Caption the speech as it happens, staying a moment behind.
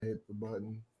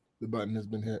button. The button has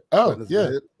been hit. Oh,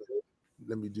 yeah.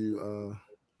 Let me do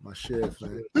my share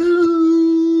thing.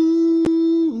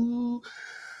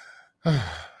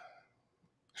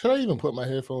 Should I even put my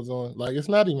headphones on? Like, it's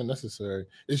not even necessary.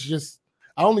 It's just,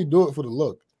 I only do it for the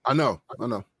look. I know. I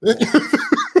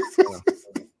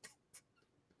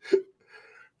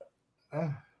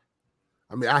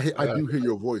mean, I do hear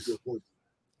your voice.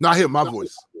 No, I hear my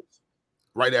voice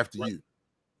right after you.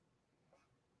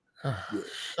 Yeah.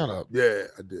 Shut up. Yeah,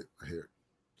 I did. I hear it.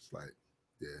 It's like,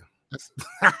 yeah. It's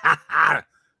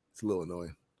a little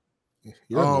annoying.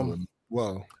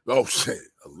 Well. Oh, shit.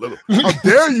 A little. How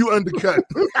dare you undercut?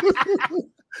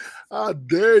 How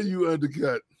dare you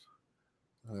undercut?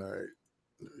 All right.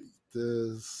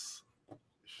 This.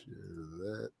 Share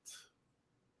that.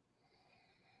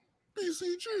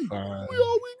 BCG. Fine. We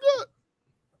all we got.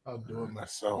 I'll do it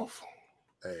myself.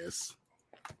 Ass.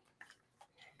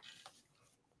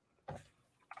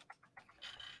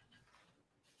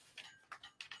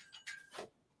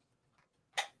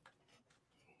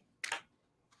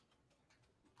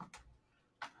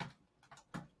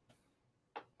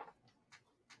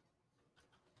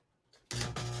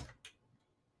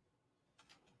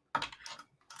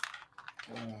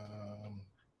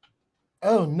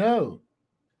 Oh no.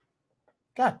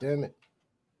 God damn it.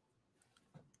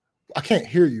 I can't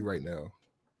hear you right now.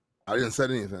 I didn't say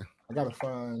anything. I gotta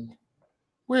find,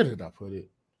 where did I put it?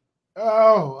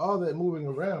 Oh, all that moving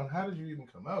around. How did you even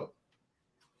come out?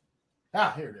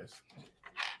 Ah, here it is.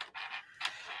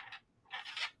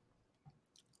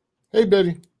 Hey,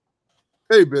 Betty.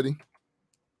 Hey, Betty.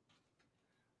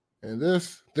 And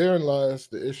therein lies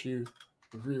the issue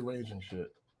of rearranging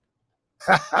shit.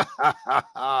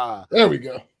 There we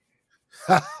go.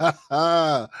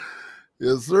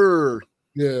 Yes, sir.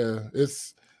 Yeah,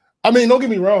 don't get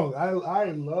me wrong. I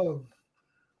love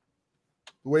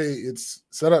the way it's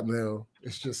set up now.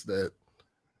 It's just that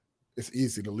it's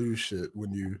easy to lose shit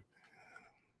when you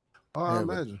I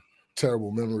imagine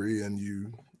terrible memory and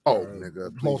you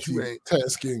nigga,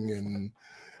 multitasking and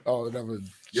all that other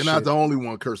You're shit. not the only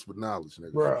one cursed with knowledge,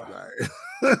 nigga. Bruh.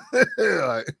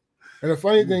 Like, and the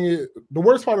funny thing is, the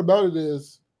worst part about it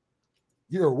is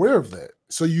you're aware of that.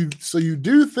 So you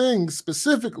do things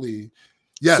specifically.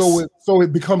 Yes. So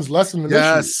it becomes less than an issue.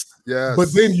 Yes.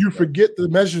 But then you forget the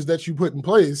measures that you put in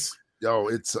place. Yo,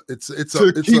 it's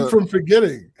keep from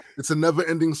forgetting. It's a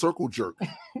never-ending circle jerk.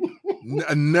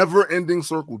 A never-ending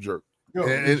circle jerk. Yo,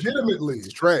 legitimately,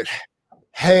 it's trash.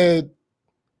 Had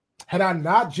I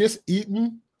not just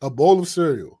eaten a bowl of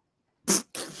cereal,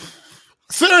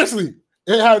 seriously,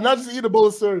 had I not just eaten a bowl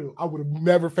of cereal, I would have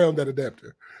never found that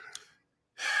adapter.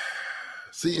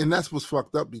 See, and that's what's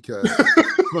fucked up because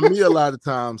for me, a lot of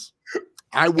times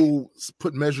I will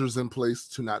put measures in place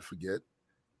to not forget.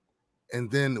 And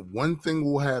then one thing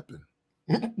will happen.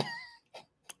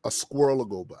 A squirrel will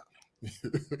go by.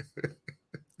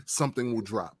 Something will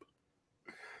drop.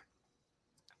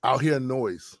 I'll hear a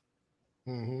noise.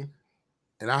 Mm-hmm.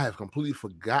 And I have completely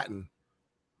forgotten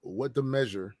what the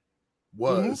measure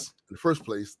was in the first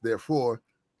place. Therefore,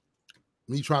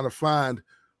 me trying to find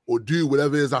or do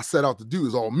whatever it is I set out to do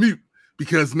is all mute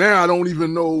because now I don't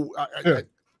even know.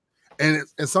 And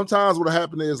sometimes what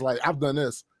happened is, like, I've done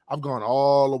this. I've gone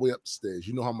all the way up the stairs.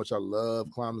 You know how much I love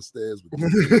climbing stairs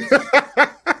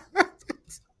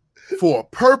for a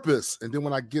purpose. And then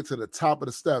when I get to the top of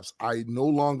the steps, I no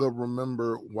longer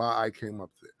remember why I came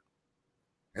up there.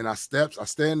 And I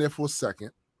stand there for a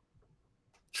second,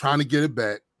 trying to get it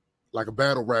back, like a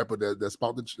battle rapper that's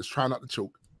trying not to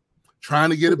choke,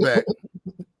 trying to get it back.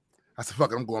 I said,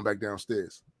 fuck it, I'm going back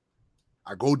downstairs.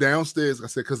 I go downstairs, I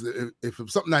said, because if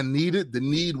it's something I needed, the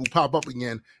need will pop up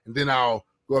again, and then I'll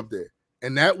go up there.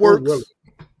 And that works. Oh, really?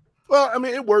 Well, I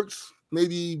mean, it works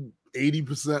maybe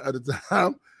 80% of the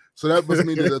time. So that must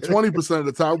mean that 20% of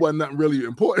the time wasn't nothing really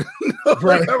important.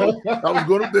 Right. I was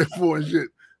going up there for and shit.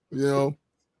 You know,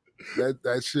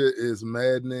 that shit is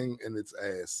maddening and it's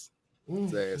ass.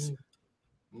 It's ass.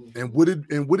 And would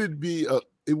it be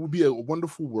it would be a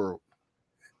wonderful world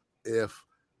if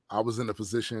I was in a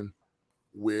position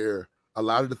where a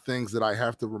lot of the things that I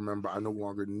have to remember, I no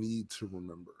longer need to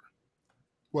remember.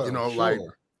 Well, you know,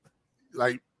 sure.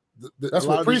 like that's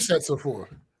what presets are for.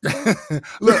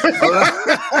 Look,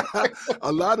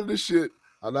 a lot of the shit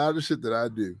that I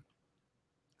do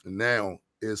now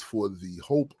is for the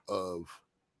hope of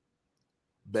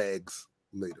bags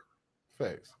later.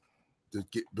 Facts. To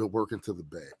get the work into the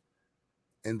bag.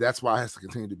 And that's why it has to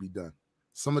continue to be done.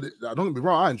 Some of it, don't get me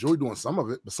wrong, I enjoy doing some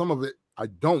of it, but some of it I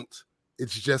don't.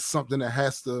 It's just something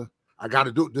that I got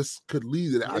to do it. This could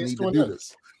lead to that. I need to do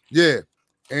this. Yeah.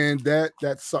 And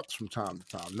that sucks from time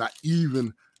to time. Not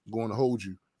even going to hold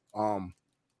you.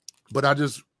 But I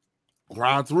just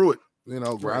grind through it,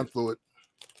 through it.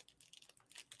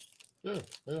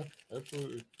 Yeah,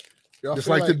 absolutely. Just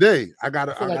like today, I'm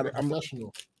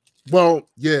professional. Well,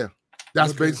 yeah,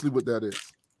 that's basically what that is.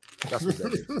 That's what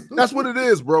that is. That's what it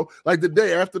is, bro. Like the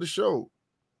day after the show,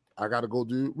 I got to go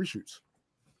do reshoots.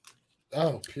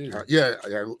 Oh, period.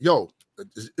 Yo,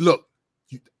 look,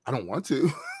 I don't want to.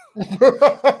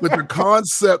 But the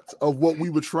concept of what we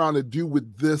were trying to do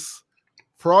with this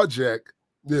project,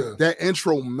 that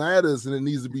intro matters and it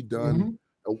needs to be done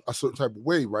a certain type of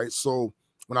way, right? So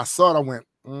when I saw it, I went,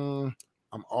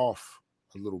 I'm off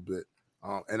a little bit.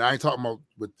 And I ain't talking about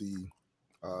with the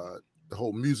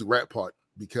whole music rap part,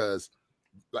 because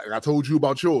like I told you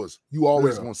about yours, you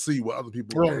always gonna see what other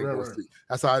people ain't gonna see.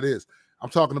 That's how it is. I'm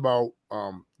talking about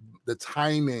the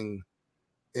timing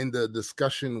in the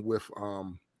discussion with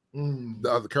the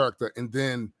other character, and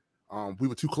then we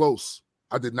were too close.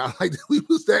 I did not like that we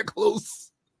was that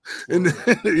close. And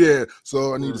then,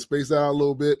 so I need to space out a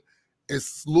little bit.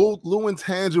 It's little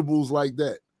intangibles like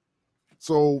that.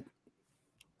 So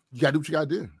you gotta do what you gotta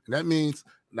do. And that means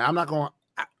now I'm not gonna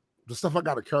the stuff I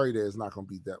gotta carry there is not gonna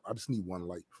be that. I just need one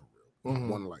light for real.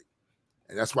 One light.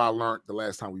 And that's why I learned the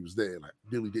last time we was there. Like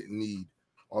really didn't need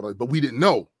all that, but we didn't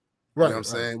know. Right. You know what I'm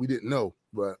saying? We didn't know,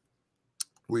 but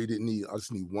we didn't need, I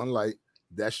just need one light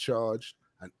that's charged.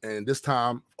 And this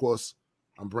time, of course,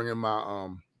 I'm bringing my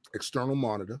external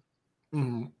monitor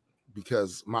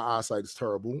because my eyesight is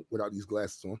terrible without these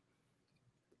glasses on.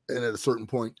 And at a certain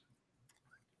point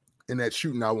in that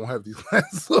shooting, I won't have these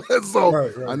glasses on.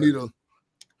 So I need a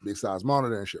big size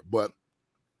monitor and shit. But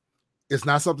it's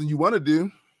not something you want to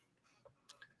do.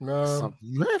 No. It's something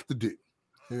you have to do.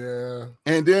 Yeah.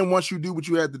 And then once you do what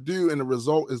you had to do and the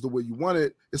result is the way you want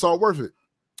it, it's all worth it.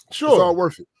 Sure. It's all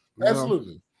worth it.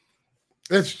 Absolutely.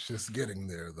 It's just getting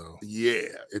there though. Yeah,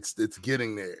 it's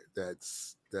getting there.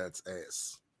 That's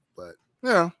ass. But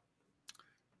yeah.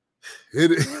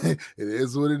 It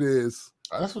is what it is.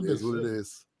 That's what it is. What it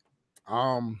is.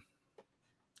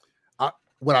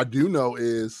 What I do know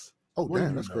is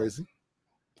that's crazy.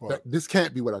 This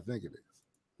can't be what I think it is.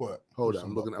 What? Hold on.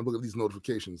 I'm looking at these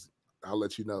notifications. I'll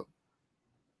let you know.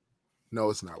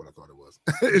 No, it's not what I thought it was.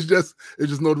 it's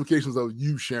just notifications of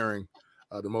you sharing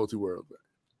the multi-world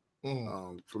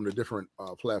from the different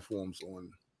platforms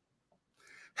on.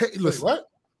 Hey, listen. Wait, what?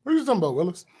 What are you talking about,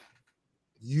 Willis?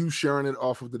 You sharing it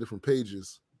off of the different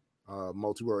pages,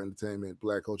 multi-world entertainment,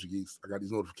 Black Culture Geeks. I got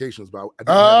these notifications about.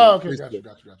 Okay, got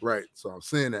you. Right, so I'm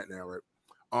seeing that now. Right.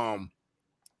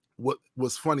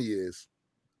 What's funny is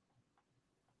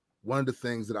one of the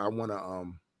things that I want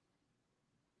to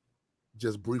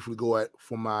just briefly go at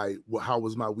for my how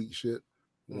was my week shit.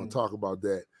 I want to talk about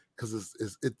that because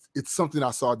it's something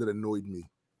I saw that annoyed me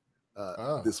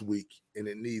this week, and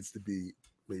it needs to be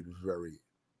made very,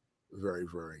 very,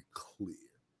 very clear.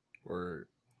 Word.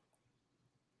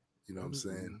 You know what I'm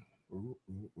saying?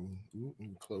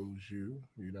 Close you.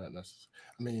 You're not necessary.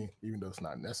 I mean, even though it's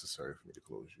not necessary for me to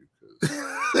close you,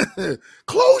 because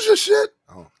close your shit.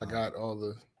 I got all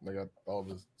the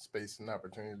space and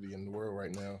opportunity in the world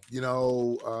right now. You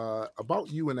know,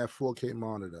 about you and that 4K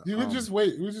monitor. You just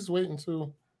wait. We just wait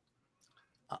until.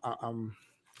 I'm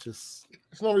just.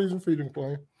 There's no reason for you to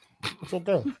complain. It's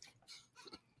okay.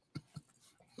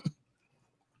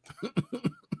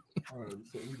 All right,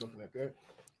 so we looking at that.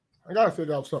 I gotta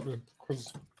figure out something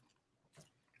because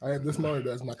I have this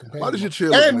monitor as my companion. Why does your chair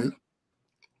look new?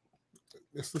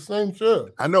 It's the same chair.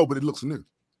 I know, but it looks new.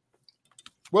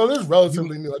 Well, it is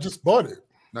relatively new. I just bought it.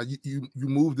 Now you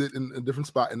moved it in a different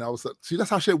spot, and I was see that's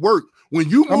how shit work. When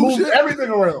you move everything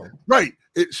around, right?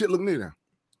 It shit look new now.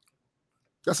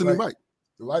 That's a new mic.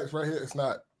 The light's right here. It's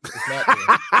not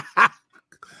there.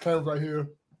 Camera's right here.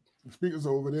 The speakers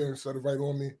are over there instead of right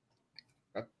on me.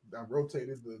 I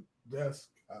rotated the desk.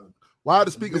 Why are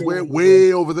the speakers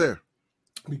way over there?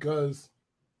 Because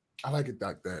I like it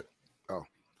like that. Oh,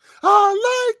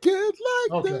 I like it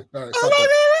like that. All right,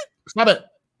 stop it.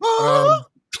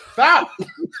 Stop.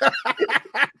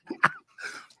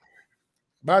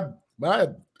 My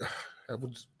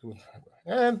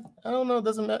and I don't know. It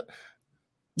doesn't matter.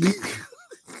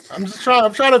 I'm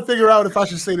trying to figure out if I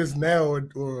should say this now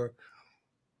or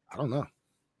I don't know.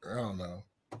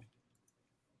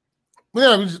 But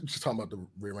yeah, we're just talking about the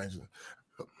rearranging.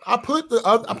 I put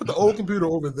the old computer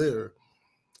over there,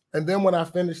 and then when I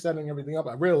finished setting everything up,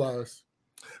 I realized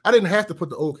I didn't have to put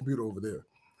the old computer over there.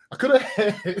 I could have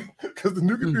had, because the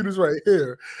new computer's right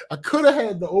here. I could have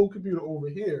had the old computer over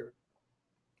here.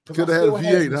 Could have had a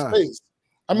V8, huh? Space.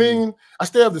 I mean, I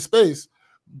still have the space,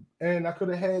 and I could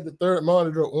have had the third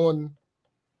monitor on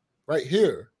right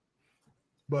here.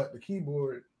 But the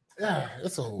keyboard, yeah,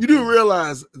 it's a whole. You do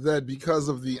realize that because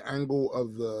of the angle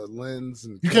of the lens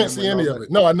and you can't see any of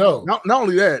it. No, I know. Not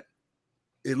only that,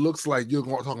 it looks like you're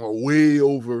talking about way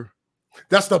over.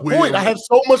 That's the point. I have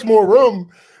so much more room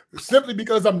simply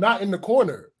because I'm not in the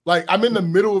corner. Like I'm in the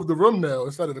middle of the room now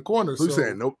instead of the corner. So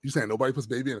you saying nobody puts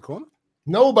baby in the corner?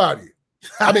 Nobody.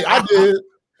 I mean, I did,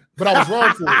 but I was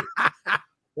wrong for it.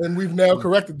 And we've now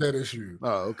corrected that issue.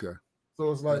 Oh, okay.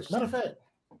 So it's like, matter of fact.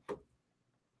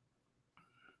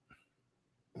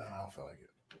 No, I don't feel like it.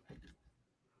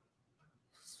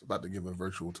 It's about to give a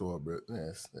virtual tour, but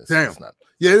damn. It's not.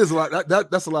 Yeah, it is a lot.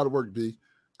 That's a lot of work, B.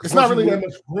 It's not really that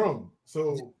much room.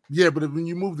 So yeah, but when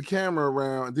you move the camera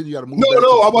around, then you got to move.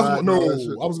 I wasn't. No,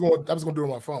 I was going to do it on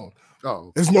my phone.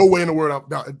 Oh, there's no way in the world.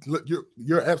 Now,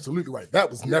 you're absolutely right. That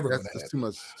was never going to happen.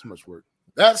 Too much work.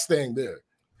 That's staying there.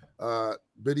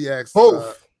 Biddy asks,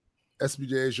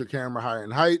 SBJ, is your camera higher in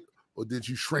height, or did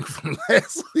you shrink from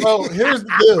last week? Well, here's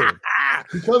the deal.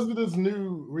 Because of this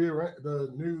new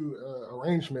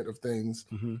arrangement of things,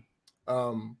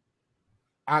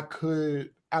 I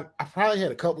probably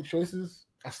had a couple choices.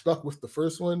 I stuck with the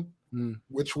first one,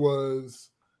 which was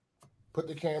put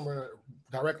the camera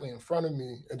directly in front of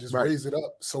me and just raise it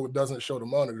up so it doesn't show the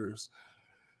monitors.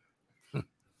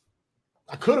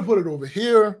 I could have put it over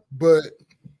here, but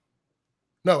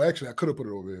no, actually, I could have put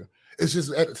it over here. It's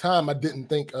just at the time I didn't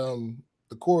think the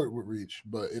cord would reach,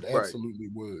 but it absolutely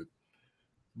would.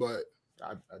 But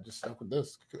I just stuck with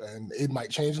this, and it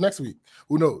might change next week.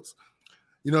 Who knows?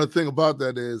 You know, the thing about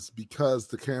that is because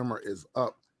the camera is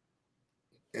up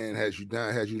and has you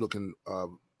down, has you looking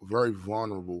very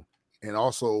vulnerable. And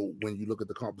also when you look at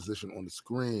the composition on the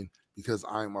screen, because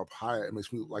I'm up higher, it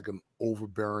makes me look like an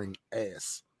overbearing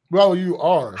ass. Well, you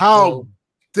are. How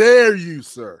dare you,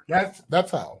 sir?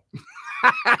 That's how.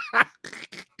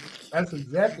 That's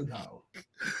exactly how.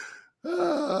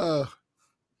 But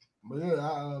yeah,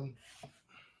 I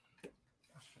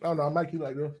don't know. I might keep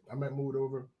like this. I might move it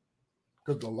over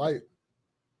because the light.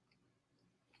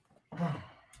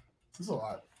 It's a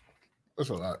lot. It's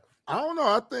a lot. I don't know.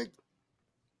 I think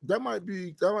that might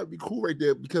be cool right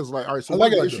there because, like, all right. So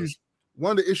one of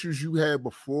the issues you had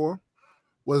before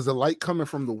was the light coming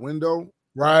from the window.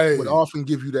 Right. Would often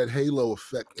give you that halo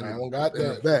effect. I don't got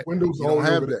that. Back. Windows you don't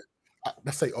have that.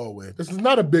 Let's say always. This is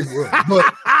not a big room, but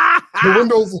the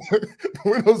windows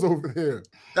over there.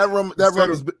 That room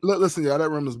is big. Listen, y'all, that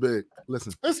room is big.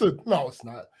 Listen. It's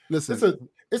not. Listen.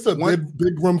 It's a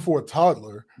big room for a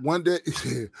toddler. One day.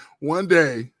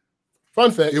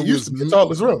 Fun fact, it used to be a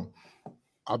toddler's room.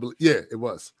 I believe, yeah, it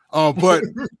was. But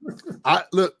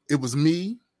it was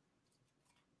me.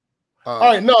 All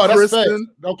right, no, that's Kristen,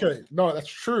 okay. No, that's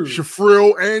true.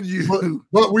 Shafril and you.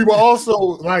 But we were also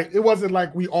like, it wasn't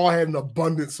like we all had an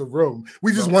abundance of room.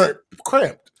 We just weren't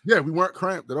cramped. Yeah, we weren't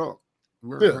cramped at all. We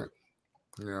weren't cramped.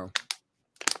 You know.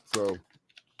 So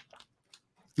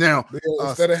now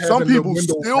some people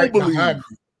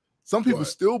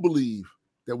still believe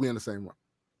that we're in the same room.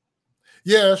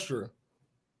 Yeah, that's true.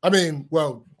 I mean,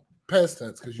 well, past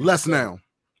tense because less now.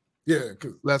 Yeah,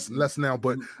 because less now.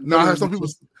 But no, I have some people.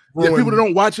 Yeah, people that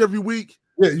don't watch every week.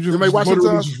 Yeah, you just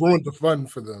ruined the fun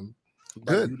for them.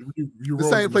 Good. Like you the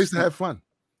same place to have fun.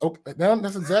 Okay, now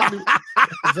that's exactly.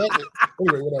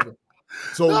 Anyway, whatever.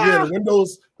 So yeah,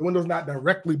 the window's not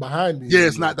directly behind me. Yeah,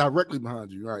 it's not directly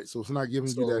behind you, right? So it's not giving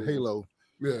you that halo.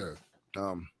 Yeah.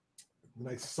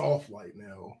 Nice soft light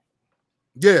now.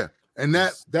 Yeah, and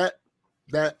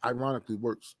that ironically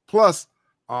works. Plus,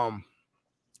 the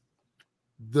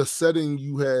setting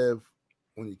you have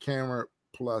on your camera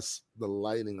plus the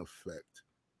lighting effect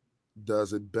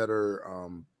does it better.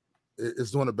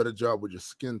 It's doing a better job with your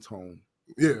skin tone.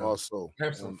 Yeah, also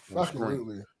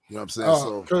absolutely. You know what I'm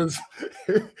saying? Because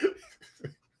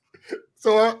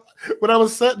when I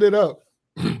was setting it up,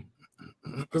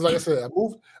 because like I said, I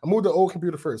moved the old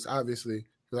computer first, obviously,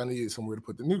 because I needed somewhere to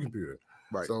put the new computer.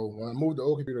 Right. So when I moved the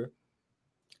old computer,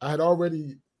 I had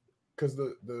already, because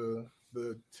the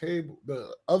table,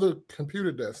 the other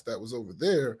computer desk that was over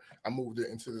there, I moved it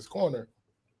into this corner,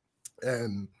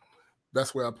 and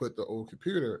that's where I put the old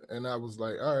computer. And I was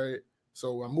like, all right.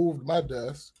 So I moved my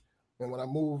desk, and when I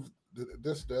moved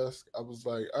this desk, I was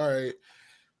like, all right,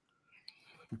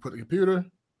 we put the computer,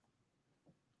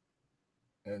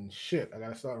 and shit, I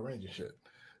gotta start arranging shit.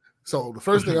 So the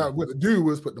first thing I went to do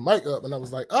was put the mic up, and I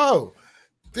was like, oh,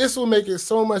 this will make it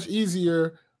so much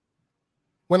easier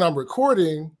when I'm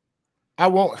recording. I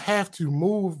won't have to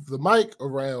move the mic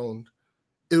around.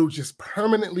 It'll just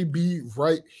permanently be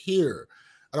right here.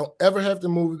 I don't ever have to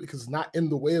move it because it's not in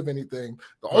the way of anything.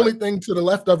 The only thing to the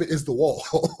left of it is the wall.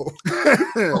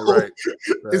 Right.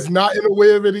 It's not in the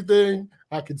way of anything.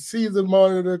 I could see the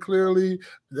monitor clearly.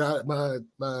 Got my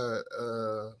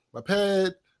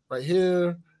pad right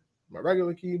here, my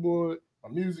regular keyboard, my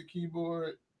music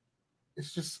keyboard.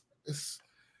 It's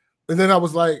and then I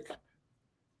was like,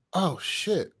 oh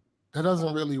shit, that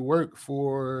doesn't really work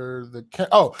for the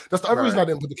oh, that's the other reason I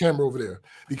didn't put the camera over there,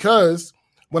 because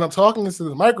when I'm talking into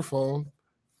the microphone,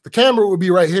 the camera would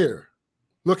be right here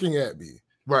looking at me.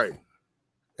 Right.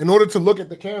 In order to look at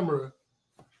the camera,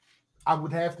 I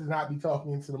would have to not be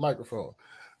talking into the microphone.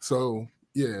 So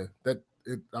yeah,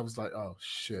 I was like, oh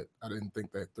shit, I didn't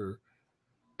think that through.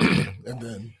 And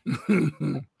then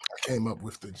I came up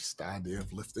with the idea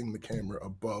of lifting the camera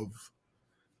above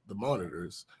the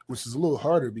monitors, which is a little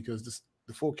harder because the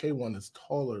 4K one is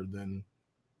taller than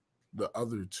the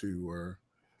other two were,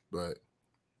 but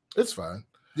it's fine.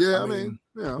 Yeah, I mean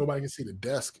nobody can see the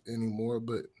desk anymore,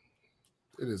 but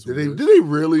it is. Did they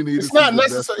really need? It's not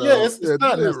necessary. Yeah, it's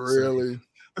not necessary. Really.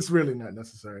 It's really not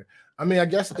necessary. I mean, I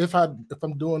guess if I'm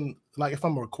doing, like, if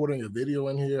I'm recording a video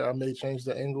in here, I may change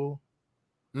the angle.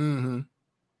 Mm-hmm.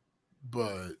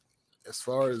 But as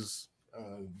far as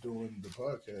doing the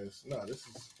podcast, no, this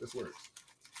works.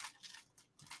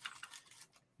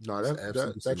 No, that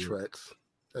tracks.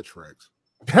 That tracks.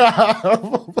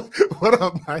 What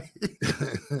up, Mike?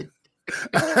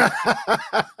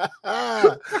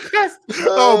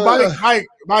 Oh,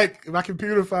 Mike, my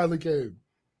computer finally came.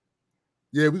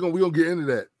 Yeah, we gonna get into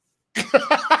that.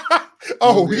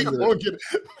 We gonna get it.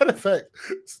 Matter of fact,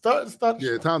 start.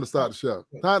 Yeah, time to start the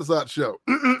show.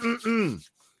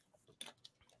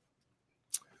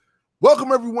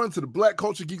 Welcome everyone to the Black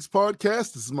Culture Geeks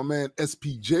podcast. This is my man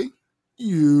SPJ.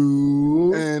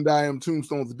 And I am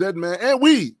Tombstone the Dead Man, and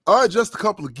we are just a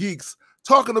couple of geeks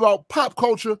talking about pop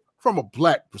culture from a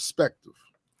black perspective.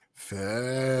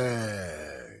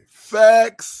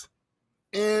 Facts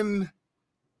indeed.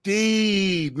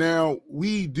 Now,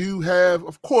 we do have,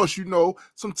 of course,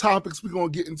 some topics we're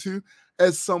going to get into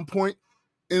at some point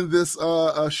in this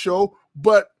show.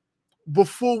 But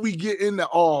before we get into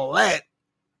all that,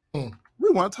 we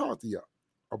want to talk to y'all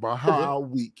about how our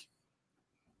week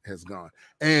has gone.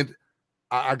 And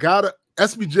I gotta,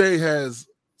 SBJ has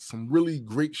some really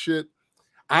great shit.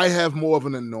 I have more of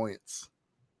an annoyance.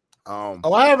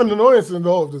 I have an annoyance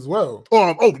involved as well.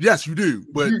 Oh, yes, you do.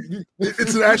 But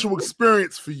it's an actual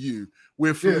experience for you,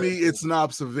 where for me, it's an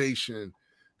observation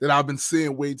that I've been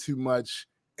seeing way too much,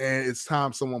 and it's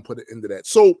time someone put an end to that.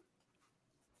 So,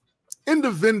 in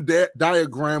the Venn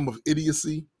diagram of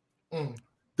idiocy,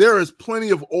 there is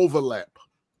plenty of overlap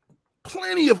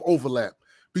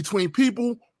between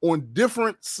people on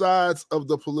different sides of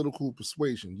the political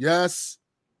persuasion. Yes,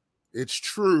 it's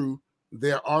true.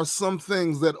 There are some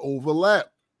things that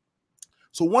overlap.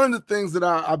 So one of the things that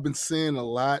I've been seeing a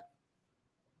lot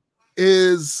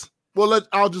is,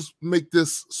 I'll just make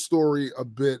this story a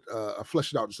bit,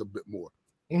 flesh it out just a bit more.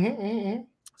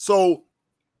 So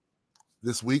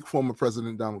this week, former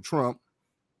President Donald Trump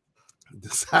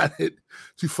decided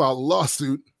to file a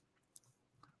lawsuit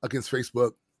against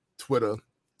Facebook, Twitter,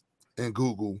 and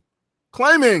Google,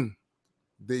 claiming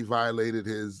they violated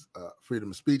his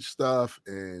freedom of speech stuff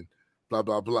and blah,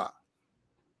 blah, blah.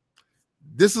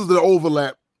 This is the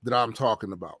overlap that I'm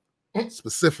talking about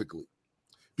specifically,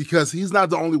 because he's not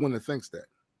the only one that thinks that.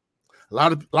 A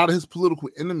lot of his political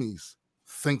enemies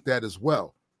think that as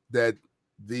well, that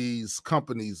these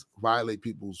companies violate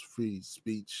people's free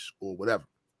speech or whatever.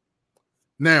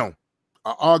 Now,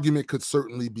 an argument could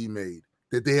certainly be made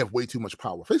that they have way too much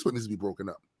power. Facebook needs to be broken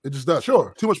up. It just does.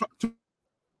 Sure. Too much.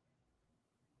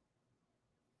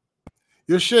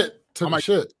 Your shit took my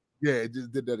shit. Yeah, it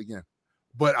just did that again.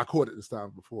 But I caught it this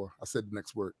time before I said the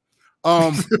next word.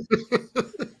 But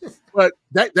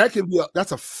that can be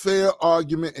that's a fair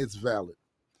argument. It's valid.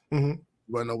 You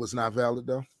want to know what's not valid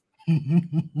though? Y'all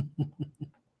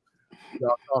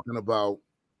talking about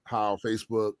how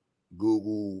Facebook,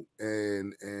 Google,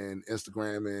 and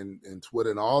Instagram and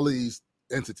Twitter and all these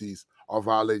entities are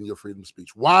violating your freedom of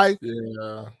speech. Why?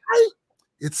 Yeah.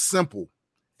 It's simple.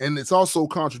 And it's also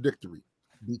contradictory,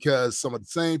 because some of the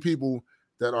same people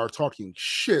that are talking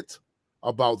shit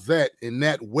about that in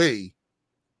that way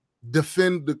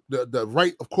defend the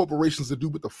right of corporations to do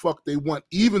what the fuck they want,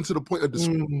 even to the point of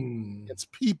discriminating against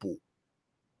people.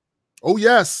 Oh,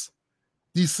 yes.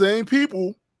 These same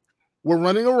people were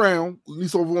running around, at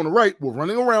least over on the right, were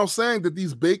running around saying that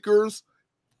these bakers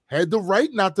had the right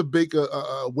not to bake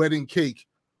a wedding cake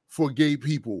for gay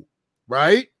people,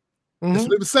 right? That's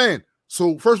what they were saying.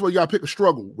 So first of all, you got to pick a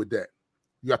struggle with that.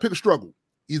 You got to pick a struggle.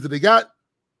 Either they got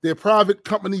their private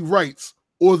company rights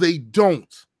or they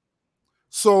don't.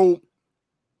 So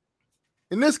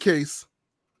in this case,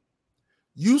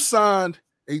 you signed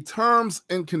a terms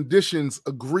and conditions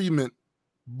agreement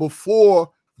before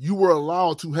you were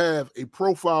allowed to have a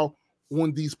profile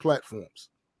on these platforms.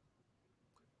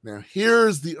 Now,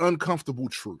 here's the uncomfortable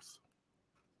truth.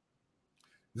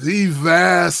 The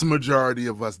vast majority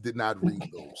of us did not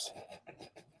read those.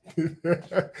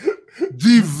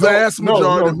 The vast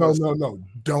majority of us. No.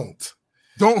 Don't.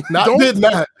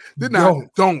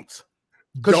 Don't.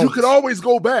 Because you could always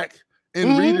go back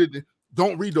and read it.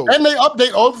 Don't read those. And they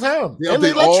update all the time. And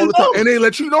they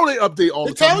let you know they update all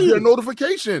the time. They get a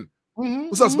notification. Mm-hmm.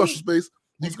 What's up, Special Space?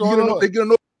 They get a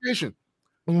notification.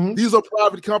 Mm-hmm. These are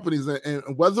private companies, and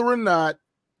whether or not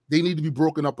they need to be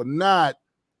broken up or not,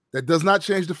 that does not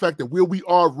change the fact that where we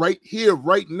are right here,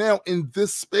 right now in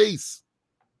this space,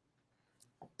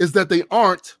 is that they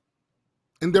aren't,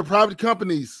 and they're private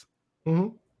companies.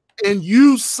 Mm-hmm. And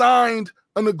you signed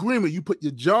an agreement. You put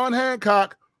your John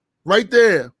Hancock right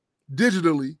there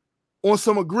digitally on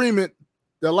some agreement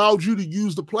that allowed you to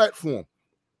use the platform.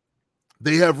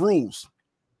 They have rules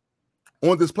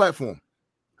on this platform.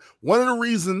 One of the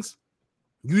reasons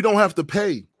you don't have to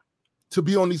pay to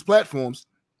be on these platforms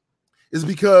is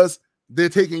because they're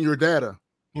taking your data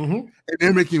and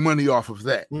they're making money off of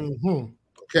that. Mm-hmm.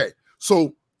 Okay,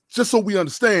 so just so we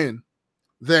understand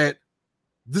that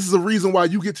this is a reason why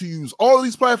you get to use all of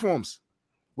these platforms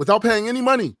without paying any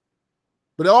money.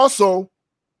 But also,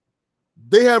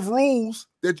 they have rules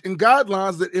that and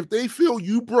guidelines that if they feel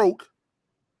you broke,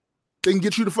 they can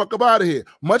get you the fuck up out of here.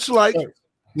 Much like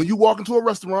when you walk into a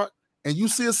restaurant and you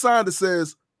see a sign that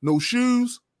says no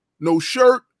shoes, no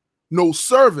shirt, no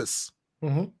service.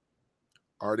 Mm-hmm.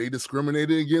 Are they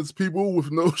discriminating against people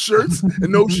with no shirts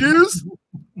and no shoes?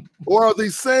 Or are they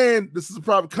saying this is a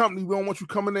private company? We don't want you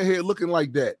coming in here looking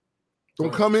like that.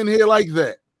 Don't come in here like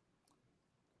that.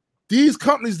 These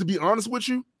companies, to be honest with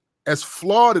you, as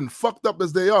flawed and fucked up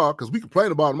as they are, because we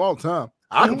complain about them all the time.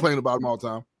 I complain about them all the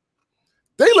time.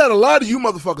 They let a lot of you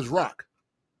motherfuckers rock.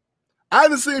 I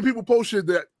haven't seen people post shit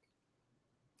that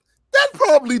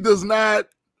probably does not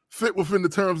fit within the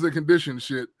terms and conditions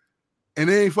shit, and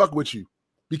they ain't fuck with you.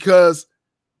 Because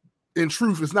in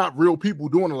truth, it's not real people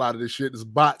doing a lot of this shit. It's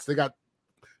bots.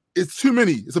 It's too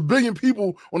many. It's 1 billion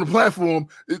people on the platform.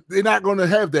 They're not going to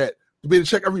have that to be able to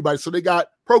check everybody. So they got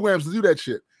programs to do that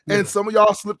shit. Yeah. And some of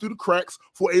y'all slip through the cracks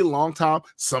for a long time.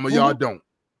 Some of y'all don't.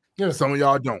 Yeah. Some of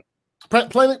y'all don't.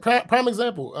 Prime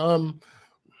example.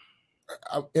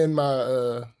 In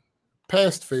my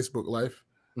past Facebook life,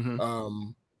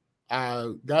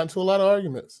 I got into a lot of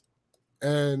arguments.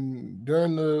 And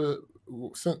during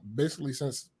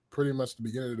since pretty much the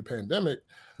beginning of the pandemic,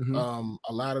 a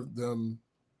lot of them,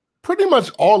 pretty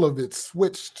much all of it,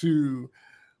 switched to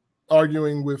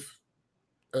arguing with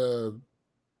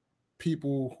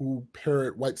people who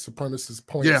parrot white supremacist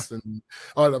points and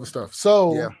all that other stuff.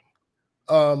 So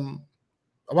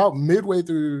about midway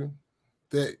through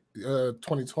the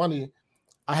 2020,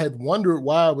 I had wondered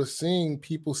why I was seeing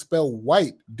people spell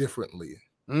white differently.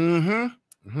 And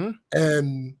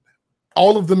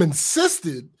all of them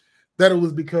insisted that it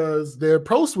was because their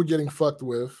posts were getting fucked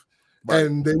with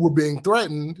and they were being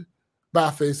threatened by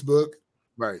Facebook.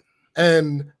 Right.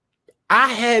 And I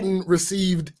hadn't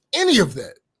received any of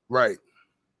that. Right.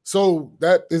 So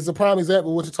that is a prime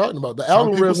example of what you're talking about. The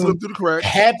algorithm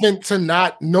happened to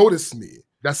not notice me.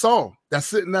 That's all.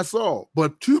 That's it, and that's all.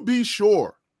 But to be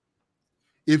sure,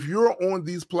 if you're on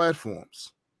these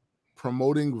platforms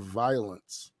promoting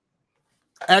violence,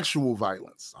 actual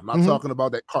violence, I'm not talking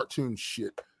about that cartoon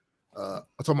shit. I'm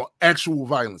talking about actual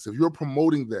violence. If you're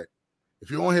promoting that, if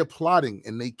you're on here plotting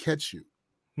and they catch you,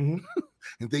 and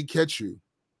they catch you,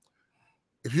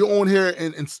 if you're on here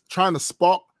and trying to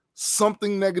spark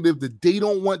something negative that they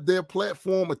don't want their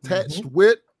platform attached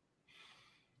with,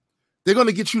 they're going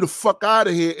to get you the fuck out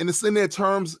of here, and it's in their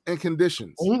terms and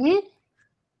conditions.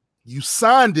 You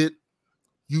signed it.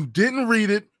 You didn't read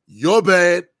it. You're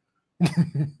bad.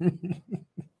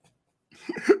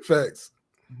 Facts.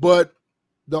 But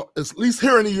at least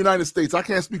here in the United States, I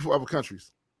can't speak for other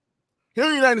countries. Here in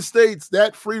the United States,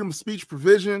 that freedom of speech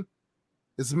provision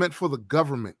is meant for the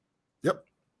government. Yep.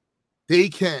 They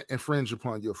can't infringe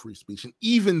upon your free speech. And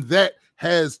even that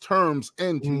has terms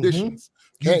and conditions.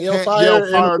 You can't yell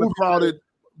fire in a crowded.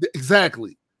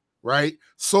 Exactly. Right.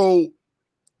 So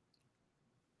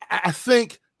I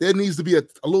think there needs to be a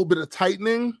little bit of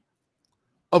tightening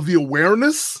of the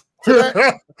awareness to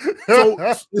that.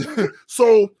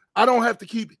 So I don't have to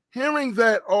keep hearing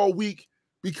that all week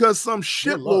because some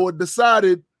shitlord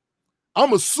decided,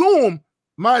 I'm assume,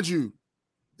 mind you,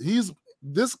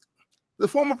 the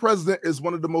former president is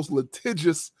one of the most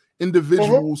litigious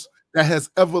individuals that has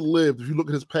ever lived. If you look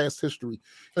at his past history,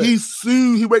 he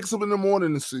sues. He wakes up in the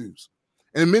morning and sues,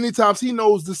 and many times he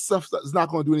knows this stuff is not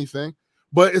going to do anything.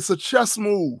 But it's a chess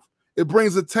move. It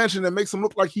brings attention and makes him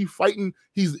look like he's fighting.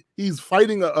 He's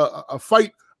fighting a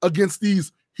fight against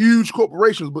these huge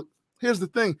corporations. But here's the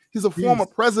thing: he's a former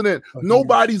president.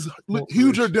 Nobody's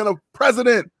huger than a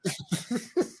president.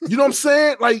 You know what I'm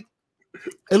saying? Like,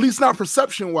 at least not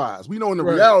perception wise. We know in the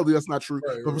reality that's not true,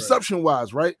 but perception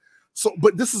wise, right? So,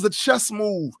 but this is a chess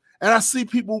move, and I see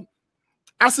people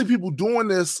doing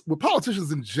this with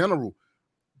politicians in general.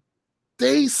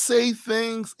 They say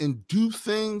things and do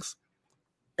things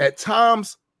at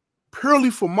times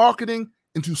purely for marketing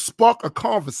and to spark a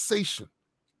conversation.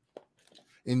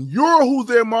 And you're who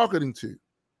they're marketing to,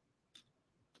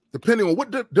 depending on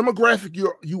what demographic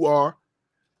you are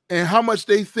and how much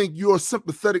they think you're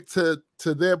sympathetic to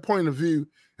their point of view,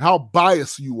 how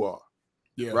biased you are.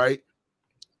 Yeah. Right?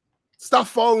 Stop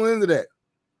falling into that.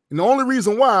 And the only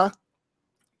reason why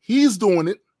he's doing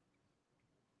it,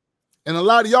 and a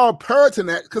lot of y'all parroting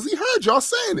that because he heard y'all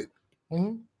saying it.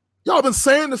 Mm-hmm. Y'all been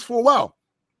saying this for a while.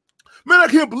 Man, I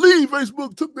can't believe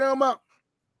Facebook took down my.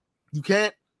 You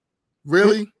can't?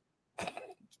 Really?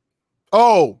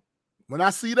 Oh, when I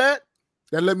see that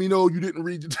let me know you didn't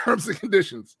read your terms and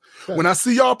conditions. Okay. When I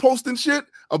see y'all posting shit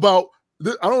about,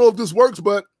 I don't know if this works,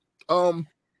 but I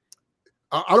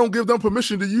don't give them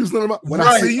permission to use none of my. When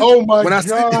I see you, when I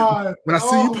see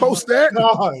you post that,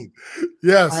 God.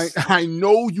 Yes, I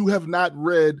know you have not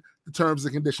read the terms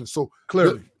and conditions. So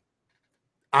clearly,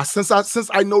 since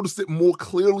I noticed it more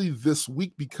clearly this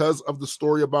week because of the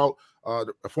story about a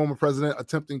former president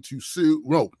attempting to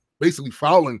sue, basically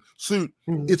filing suit,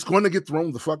 it's going to get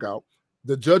thrown the fuck out.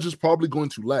 The judge is probably going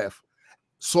to laugh.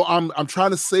 So I'm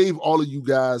trying to save all of you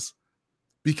guys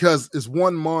because it's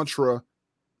one mantra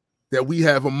that we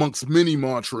have amongst many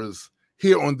mantras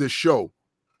here on this show.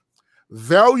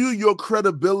 Value your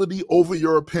credibility over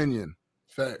your opinion.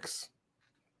 Facts.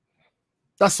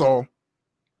 That's all.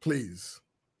 Please.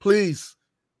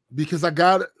 Because I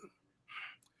got it.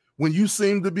 When you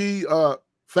seem to be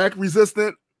fact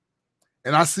resistant,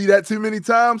 and I see that too many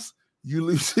times, you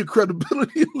lose your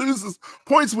credibility, loses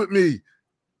points with me.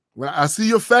 When I see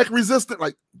you're fact resistant,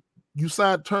 like you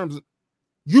signed terms,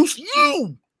 you.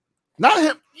 Not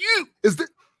him. You is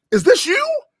this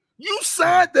you? You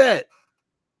signed that,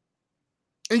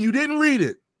 and you didn't read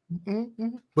it,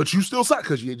 but you still signed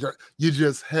because you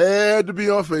just had to be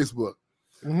on Facebook.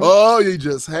 Mm-hmm. Oh, you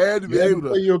just had to be able to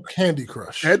play your Candy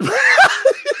Crush. You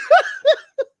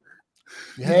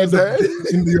had to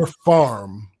into your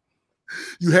farm.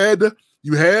 You had to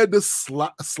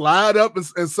slide up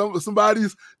and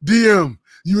somebody's DM.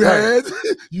 You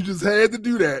just had to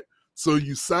do that. So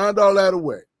you signed all that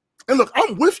away. And look,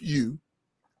 I'm with you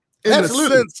in the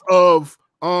sense of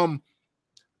I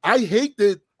hate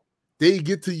that they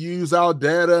get to use our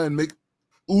data and make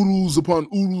oodles upon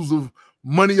oodles of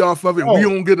money off of it. We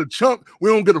don't get a chunk, we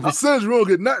don't get a percentage, we don't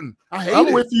get nothing.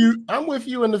 I'm with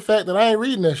you in the fact that I ain't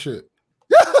reading that shit.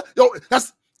 Yo,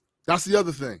 that's the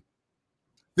other thing.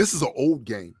 This is an old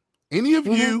game. Any of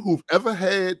you who've ever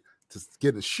had to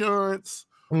get insurance,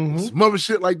 some other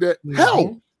shit like that,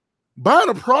 hell, buying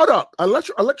a product,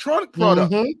 electronic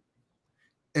product,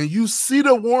 and you see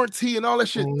the warranty and all that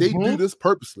shit, they do this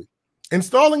purposely.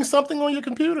 Installing something on your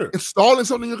computer.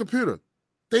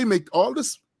 They make all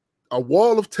this a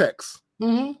wall of text.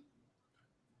 In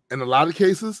a lot of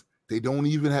cases, they don't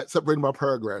even have separated by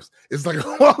paragraphs. It's like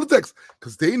a wall of text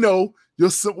because they know your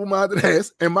simple-minded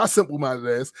ass and my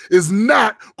simple-minded ass is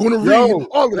not going to read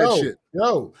all of that shit.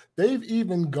 They've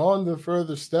even gone the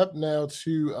further step now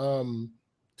to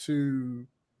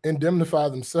indemnify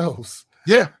themselves.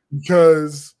 Yeah.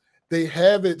 Because they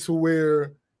have it to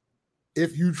where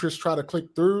if you just try to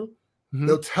click through,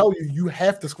 they'll tell you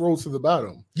have to scroll to the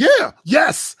bottom. Yeah.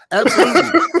 Yes.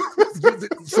 Absolutely.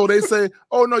 So they say,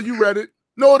 oh, no, you read it.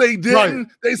 No, they didn't. Right.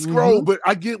 They scroll, but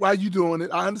I get why you're doing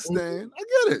it. I understand. I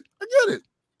get it.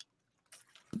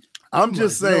 I'm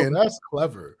just saying. That's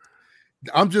clever.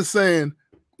 I'm just saying,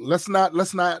 let's not.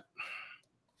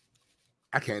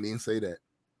 I can't even say that.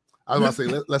 I was going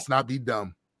to say, let's not be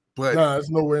dumb. But there's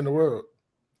nowhere in the world.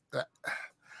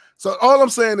 So all I'm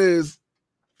saying is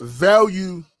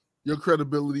value your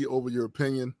credibility over your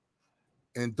opinion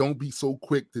and don't be so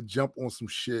quick to jump on some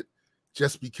shit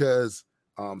just because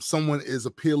someone is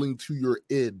appealing to your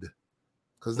id,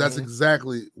 because that's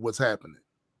exactly what's happening.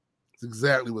 It's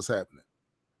exactly what's happening.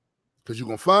 Because you're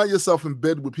going to find yourself in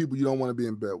bed with people you don't want to be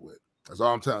in bed with. That's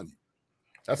all I'm telling you.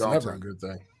 That's never a good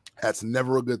thing. That's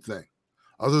never a good thing.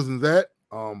 Other than that,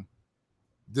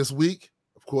 this week,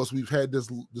 of course, we've had this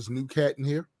new cat in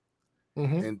here.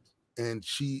 and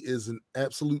she is an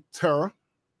absolute terror.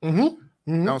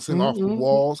 Mm-hmm. Bouncing off the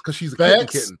walls because she's a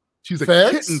kitten. She's a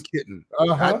kitten.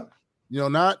 Uh-huh.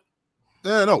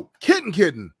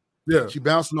 Kitten. Yeah. She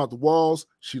bouncing off the walls.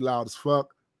 She loud as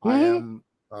fuck. I am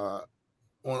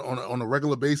on a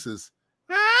regular basis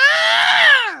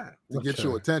to get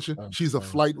your attention. She's a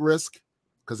flight risk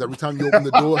because every time you open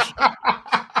the door,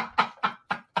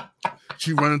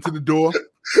 she run into the door.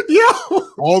 Yo,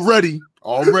 already.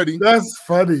 That's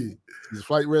funny. She's a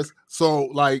flight risk. So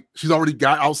like she's already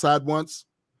got outside once.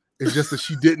 It's just that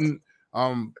she didn't.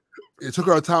 It took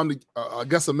her a time to, I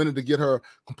guess, a minute to get her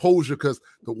composure because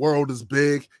the world is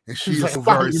big and she is so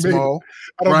very small.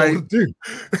 I don't know what to do.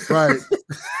 Right.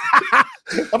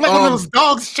 I'm like one of those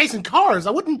dogs chasing cars. I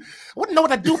wouldn't know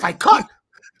what I'd do if I could.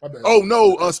 Oh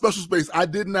no, special space. I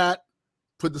did not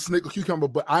put the snake or cucumber,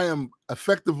 but I am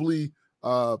effectively,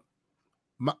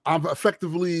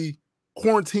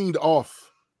 quarantined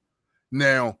off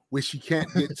now, where she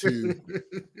can't get to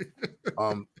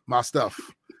my stuff.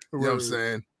 You know what I'm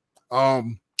saying?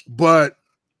 But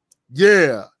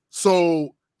yeah,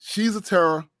 so she's a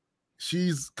terror.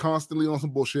 She's constantly on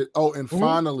some bullshit. Oh, and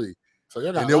finally, so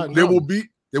there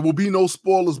will be no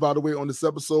spoilers, by the way, on this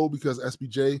episode because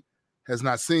SBJ has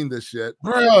not seen this yet.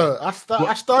 Bruh,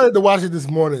 I started to watch it this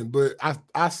morning, but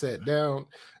I sat down.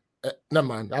 Never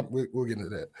mind. We'll get into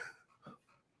that.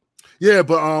 Yeah,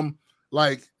 but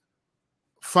like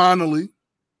finally,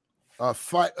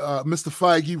 Mr.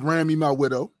 Feige ran me my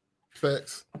widow.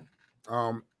 Facts.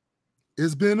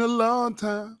 It's been a long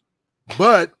time,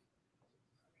 but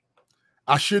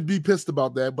I should be pissed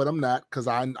about that, but I'm not because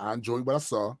I enjoyed what I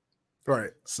saw.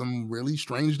 Right. Some really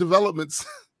strange developments,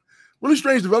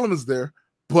 there,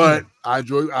 but I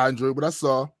enjoyed what I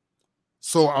saw.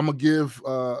 So I'm gonna give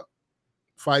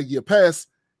Feige a pass,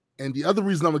 and the other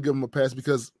reason I'm gonna give him a pass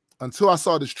because until I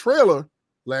saw this trailer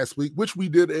last week, which we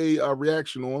did a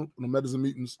reaction on the Metas and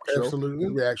Mutants show,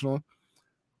 reaction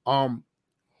on.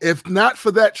 If not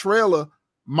for that trailer,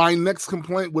 my next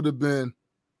complaint would have been,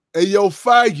 "Hey, yo,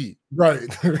 Feige, right?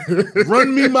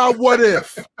 Run me my what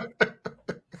if."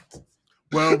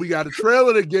 Well, we got a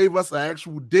trailer that gave us an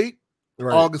actual date,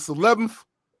 August 11th,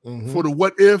 for the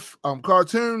What If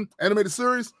cartoon animated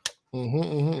series.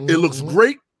 It looks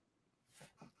great.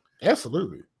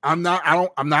 Absolutely. I'm not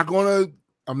gonna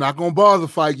bother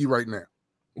Feige right now.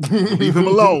 Leave him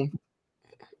alone.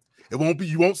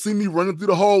 You won't see me running through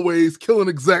the hallways, killing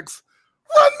execs.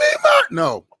 Run me, Mark.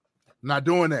 No, not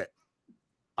doing that.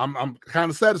 I'm kind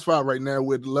of satisfied right now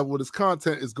with the level of this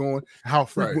content is going, how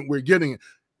frequent we're getting it.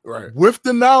 Right. With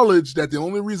the knowledge that the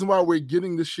only reason why we're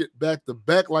getting this shit back to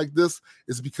back like this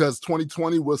is because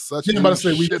 2020 was such a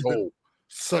shithole.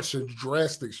 Such a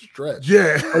drastic stretch.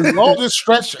 Yeah. The longest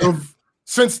stretch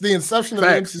since the inception of the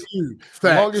MCU. Facts.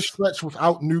 The longest stretch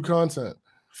without new content.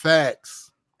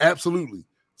 Facts. Absolutely.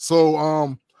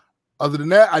 So other than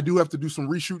that, I do have to do some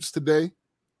reshoots today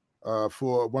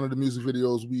for one of the music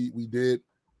videos we did.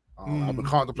 I've been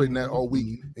contemplating that all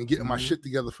week and getting my shit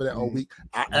together for that all week.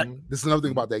 This is another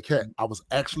thing about that cat. I was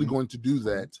actually going to do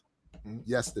that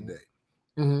yesterday.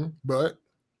 But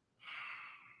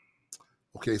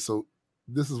okay, so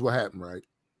this is what happened, right?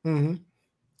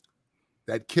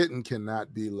 That kitten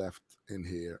cannot be left in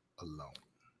here alone.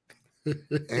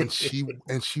 and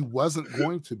she wasn't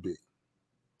going to be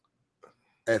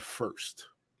at first.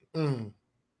 And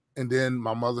then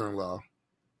my mother-in-law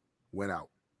went out.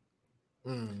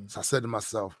 So I said to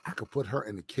myself, I could put her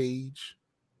in a cage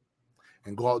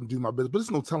and go out and do my business, but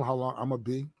there's no telling how long I'm gonna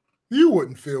be. You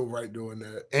wouldn't feel right doing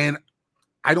that. And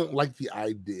I don't like the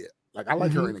idea. Like I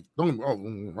like her in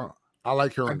I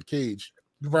like her in the cage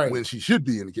when she should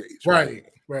be in the cage. Right.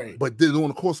 But then during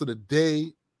the course of the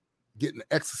day, getting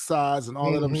exercise and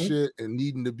all that other shit and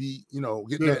needing to be,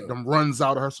 getting them runs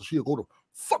out of her so she'll go to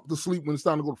fuck to sleep when it's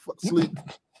time to go to fuck to sleep.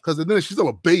 Because then she's still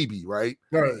a baby, right?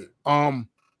 Right.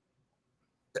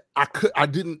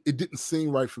 It didn't seem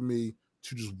right for me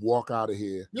to just walk out of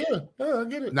here. Yeah, I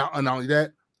get it. Now, and not only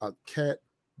that, a cat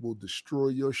will destroy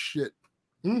your shit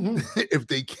if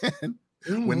they can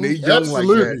when they young like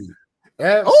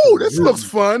that. Oh, this looks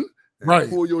fun. Right.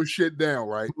 Pull your shit down,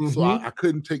 right? So I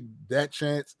couldn't take that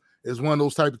chance. It's one of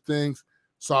those type of things.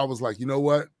 So I was like, you know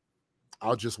what?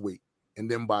 I'll just wait.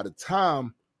 And then by the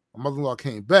time my mother-in-law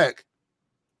came back,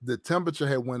 the temperature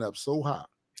had went up so high.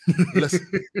 Listen,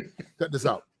 check this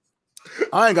out.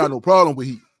 I ain't got no problem with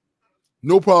heat.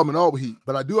 No problem at all with heat.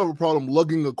 But I do have a problem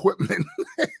lugging equipment.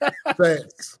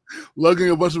 Thanks. Lugging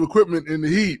a bunch of equipment in the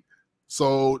heat.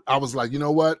 So I was like, you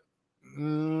know what?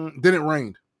 Then it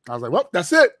rained. I was like, well,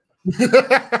 that's it.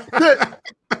 That's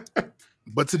it.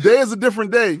 But today is a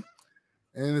different day.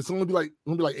 and it's only be like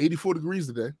 84 degrees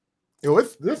today. Yo,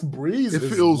 this breeze It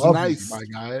is feels lovely, nice, my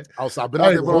guy. outside. I've been out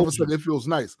there, but all of a sudden it feels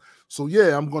nice. So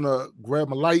yeah, I'm gonna grab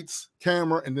my lights,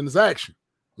 camera, and then it's action.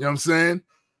 You know what I'm saying?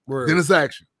 Word. Then it's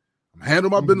action. I'm handle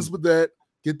my business with that,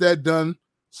 get that done,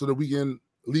 so that we can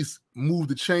at least move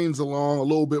the chains along a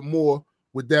little bit more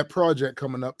with that project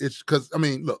coming up. It's because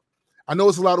look, I know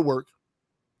it's a lot of work.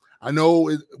 I know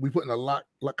we putting a lot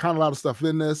of stuff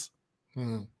in this,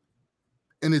 and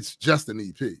it's just an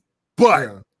EP,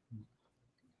 but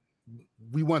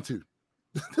we want to.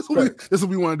 This is what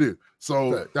we want to do.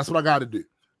 So that's what I got to do.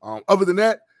 Other than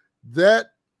that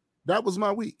was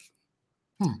my week.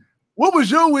 What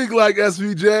was your week like,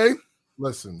 SVJ?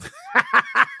 Listen,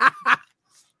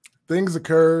 things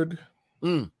occurred,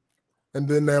 and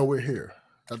then now we're here.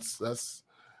 That's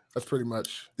pretty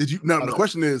much. Did you? Now the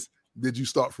question is, did you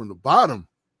start from the bottom?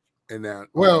 And now,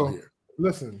 here.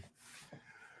 Listen.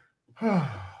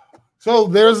 So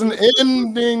there's an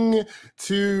ending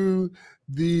to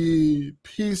the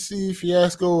PC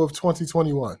fiasco of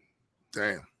 2021.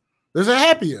 Damn. There's a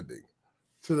happy ending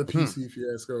to the PC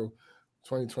fiasco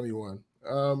 2021.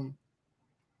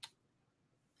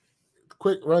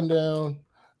 Quick rundown.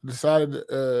 Decided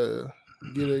to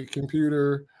get a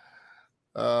computer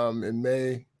in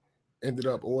May. Ended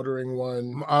up ordering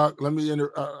one. I'm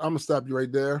gonna stop you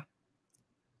right there.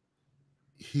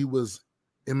 He was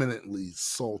imminently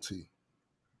salty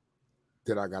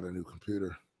that I got a new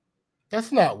computer.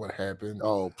 That's not what happened.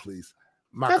 Oh, please.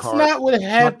 That's not what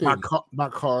happened. My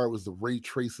car was the ray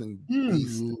tracing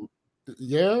beast.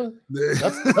 Yeah,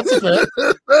 that's fair.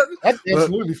 That's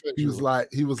absolutely fair. He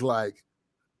was like,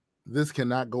 this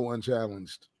cannot go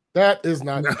unchallenged. That is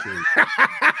not the case.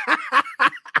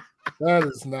 That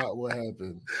is not what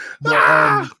happened. But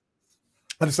I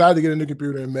decided to get a new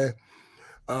computer in May.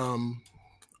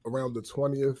 Around the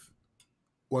 20th.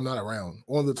 Well, not around.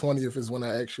 On the 20th is when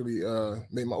I actually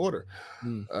made my order.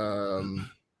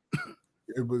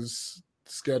 It was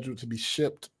scheduled to be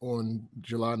shipped on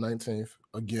July 19th.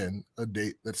 Again, a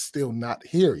date that's still not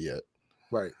here yet.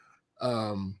 Right.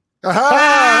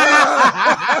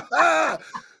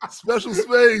 Special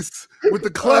space with the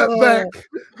clap back,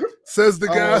 says the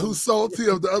guy who's salty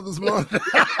of the other's month.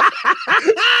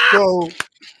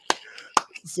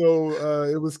 So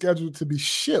it was scheduled to be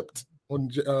shipped on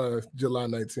July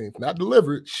 19th, not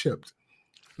delivered, shipped,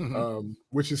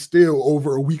 which is still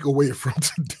over a week away from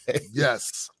today.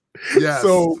 Yes.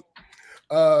 So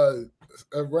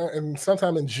and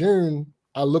sometime in June,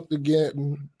 I looked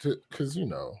again because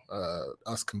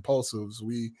us compulsives,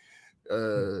 we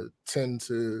tend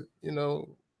to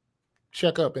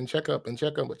check up,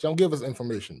 but don't give us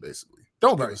information. Basically,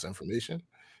 don't give us information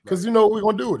because you know what we're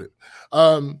gonna do with it.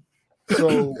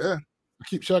 So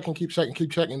keep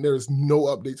checking. There is no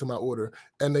update to my order,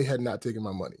 and they had not taken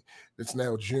my money. It's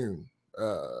now June,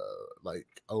 like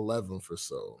 11th or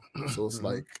so. So it's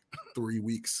like 3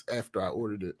 weeks after I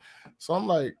ordered it. So I'm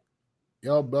like,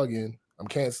 y'all bugging. I'm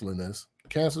canceling this.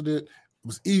 Canceled it. It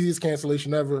was easiest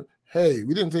cancellation ever. Hey,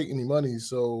 we didn't take any money,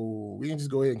 so we can just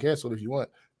go ahead and cancel it if you want.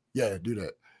 Yeah, do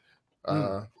that.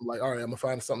 I'm like, all right, I'm gonna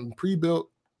find something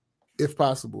pre-built if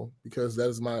possible, because that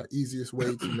is my easiest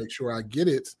way to make sure I get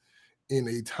it in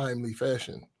a timely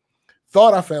fashion.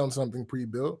 Thought I found something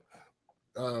pre-built.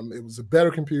 It was a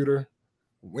better computer.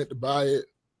 Went to buy it,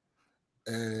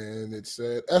 and it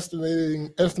said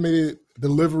estimated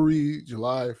delivery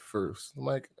July 1st. I'm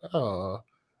like, oh,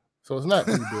 so it's not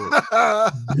pre-built.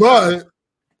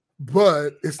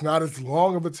 but it's not as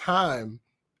long of a time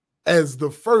as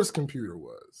the first computer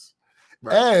was.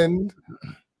 Right. And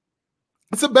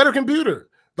it's a better computer.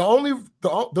 The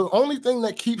only thing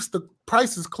that keeps the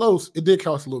prices close, it did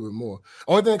cost a little bit more.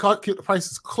 Only thing that kept the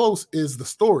prices close is the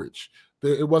storage.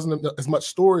 It wasn't as much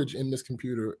storage in this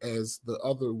computer as the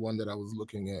other one that I was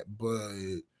looking at, but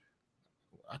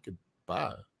I could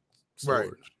buy storage.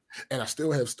 Right. And I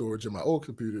still have storage in my old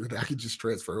computer that I could just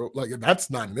transfer. Like, that's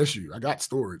not an issue. I got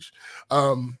storage.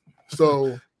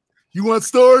 So you want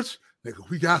storage? Nigga,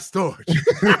 we got storage.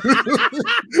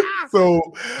 So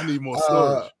I need more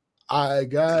storage. I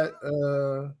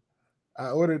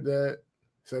ordered that,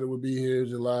 said it would be here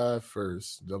July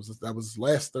 1st. That was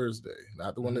last Thursday,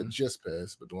 not the one that just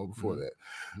passed, but the one before that.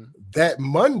 That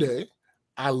Monday,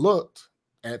 I looked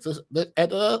at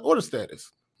the order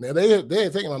status. Now they had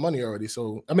taken my money already,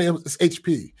 so it's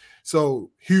HP, so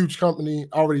huge company.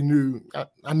 Already knew.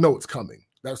 I know it's coming.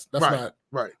 That's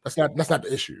right. That's not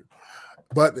the issue.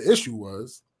 But the issue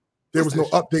was there was no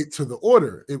update to the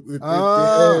order.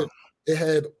 It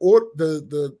had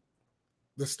the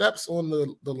steps on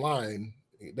the line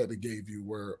that it gave you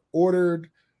were ordered,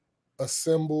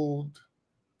 assembled,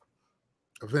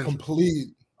 Avengers.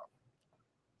 complete.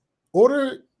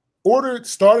 Ordered,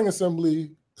 starting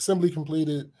assembly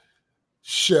completed,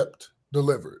 shipped,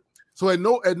 delivered. So at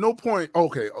no point,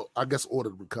 okay, I guess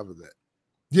ordered would cover that.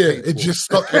 Yeah, it just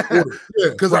stuck at ordered.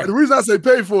 Yeah, because right. the reason I say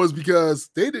pay for is because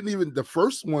they didn't even the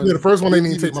first one. Yeah, the first one they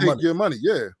didn't even take my money. Your money.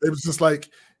 Yeah, it was just like,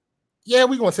 yeah,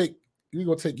 we're gonna take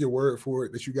your word for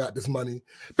it that you got this money.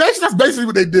 That's basically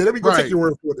what they did. We're gonna take your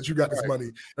word for it that you got this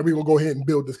money, and we're gonna go ahead and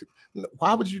build this.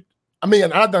 Why would you? I mean,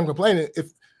 and I'm done complaining.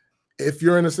 If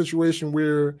you're in a situation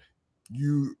where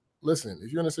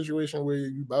if you're in a situation where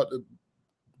you're about to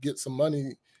get some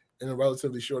money in a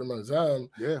relatively short amount of time,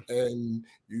 and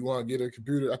you want to get a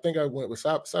computer, I think I went with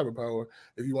CyberPower.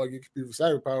 If you want to get a computer for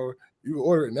CyberPower, you can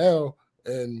order it now,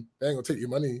 and they ain't gonna take your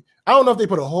money. I don't know if they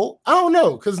put a hold. I don't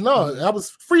know, because I was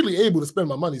freely able to spend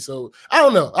my money, so I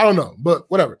don't know, but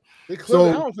whatever. I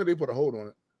don't think they put a hold on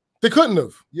it. They couldn't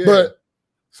have. Yeah. But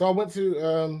so I went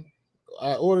to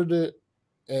I ordered it,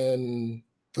 and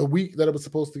the week that it was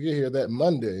supposed to get here, that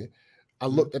Monday, I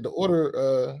looked at the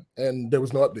order and there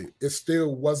was no update. It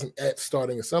still wasn't at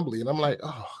starting assembly. And I'm like,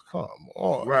 oh, come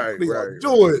on. Right. What are you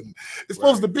doing? It's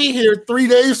supposed to be here 3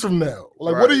 days from now.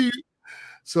 Like, what are you?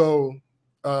 So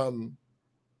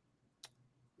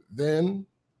then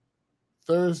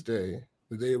Thursday,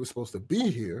 the day it was supposed to be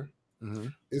here,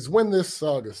 is when this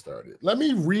saga started. Let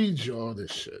me read y'all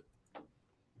this shit.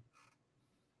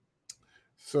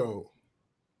 So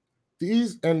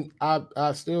these, and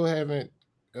I still haven't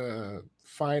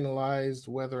finalized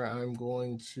whether I'm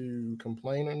going to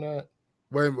complain or not.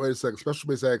 Wait a second. Special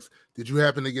Base asks, did you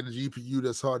happen to get a GPU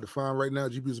that's hard to find right now?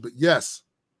 GPUs, but yes.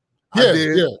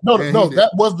 Yeah. No,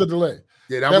 that was the delay.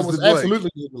 Yeah, that was the delay.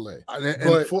 Absolutely the delay.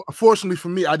 And fortunately for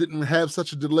me, I didn't have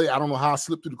such a delay. I don't know how I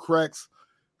slipped through the cracks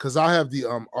because I have the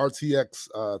RTX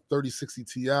 3060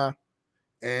 Ti,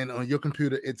 and on your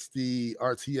computer it's the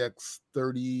RTX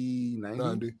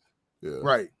 3090. Yeah.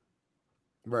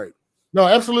 Right. No,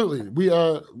 absolutely.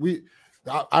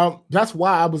 That's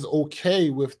why I was okay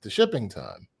with the shipping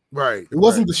time. Right. It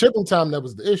wasn't the shipping time that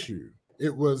was the issue.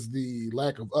 It was the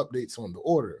lack of updates on the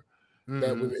order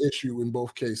that was the issue in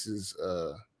both cases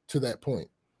to that point.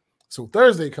 So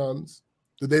Thursday comes,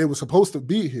 the day it was supposed to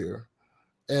be here,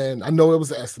 and I know it was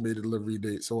the estimated delivery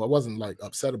date, so I wasn't like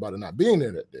upset about it not being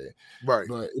there that day. Right.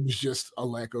 But it was just a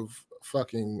lack of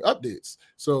fucking updates.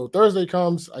 So Thursday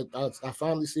comes, I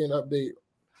finally see an update,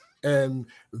 and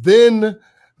then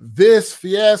this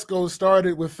fiasco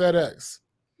started with FedEx.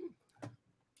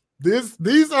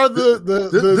 These are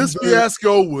the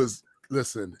fiasco was,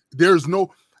 listen, there's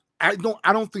no, I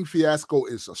don't think fiasco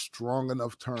is a strong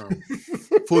enough term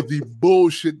for the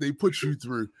bullshit they put you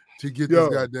through to get this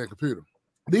goddamn computer.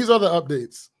 These are the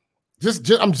updates.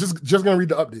 I'm just gonna read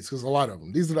the updates because a lot of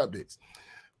them. These are the updates.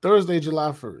 Thursday,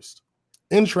 July 1st.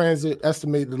 In transit,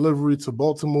 estimated delivery to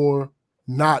Baltimore,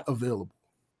 not available.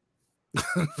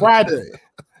 Friday,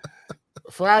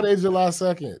 July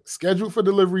 2nd. Scheduled for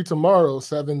delivery tomorrow,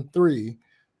 7/3.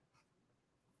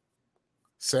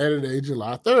 Saturday,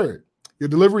 July 3rd. Your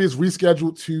delivery is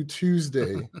rescheduled to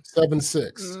Tuesday,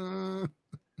 7/6.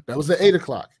 That was at 8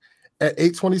 o'clock. At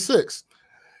 8:26,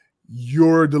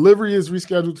 your delivery is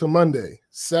rescheduled to Monday,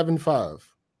 7/5.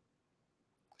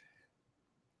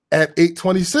 At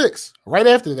 8:26, right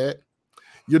after that,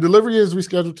 your delivery is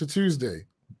rescheduled to Tuesday,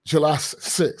 July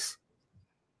 6th.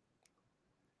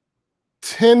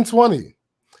 10:20,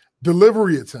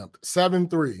 delivery attempt,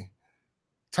 7/3.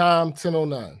 Time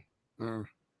 10:09.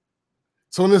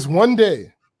 So in this one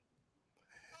day,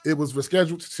 it was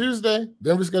rescheduled to Tuesday,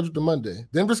 then rescheduled to Monday,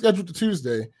 then rescheduled to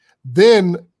Tuesday,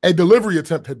 then a delivery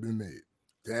attempt had been made.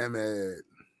 Damn it.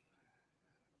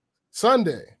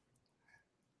 Sunday,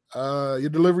 your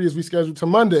delivery is rescheduled to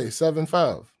Monday,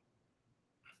 7/5.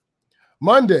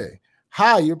 Monday,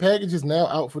 hi, your package is now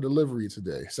out for delivery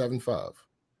today, 7/5.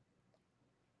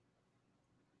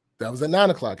 That was at 9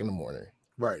 o'clock in the morning.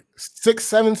 Right.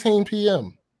 6:17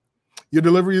 p.m. Your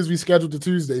delivery is rescheduled to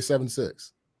Tuesday,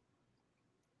 7/6.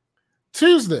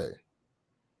 Tuesday,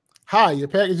 hi, your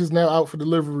package is now out for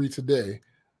delivery today,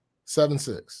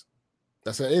 7/6.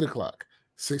 That's at 8 o'clock.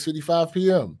 6:55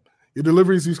 p.m. Your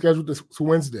delivery is rescheduled to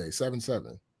Wednesday,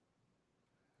 7/7.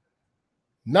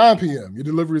 9 p.m. Your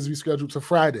delivery is rescheduled to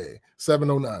Friday,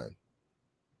 7:09.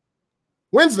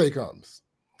 Wednesday comes,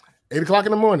 8 o'clock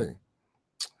in the morning.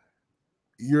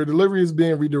 Your delivery is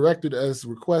being redirected as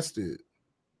requested.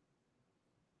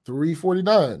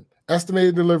 3:49.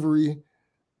 Estimated delivery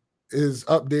is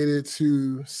updated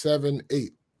to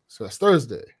 7/8. So that's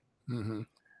Thursday.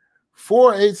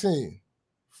 4:18.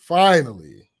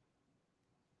 Finally,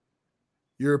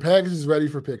 your package is ready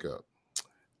for pickup.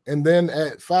 And then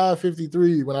at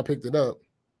 5:53, when I picked it up,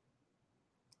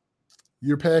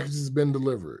 your package has been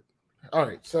delivered. All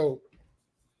right, so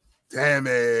damn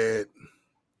it.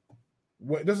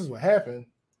 This is what happened.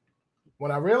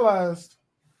 When I realized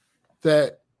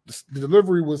that the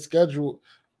delivery was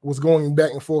going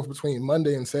back and forth between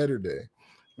Monday and Saturday,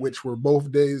 which were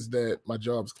both days that my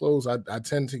job's closed. I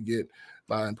tend to get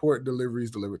my important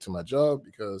deliveries delivered to my job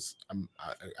because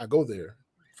I go there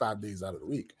 5 days out of the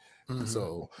week. Mm-hmm.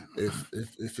 So if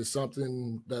it's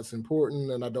something that's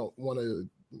important and I don't want to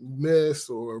miss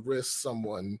or risk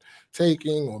someone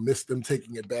taking or miss them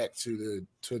taking it back to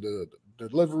the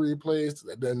delivery place,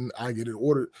 then I get it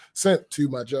sent to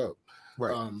my job.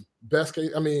 Right. Best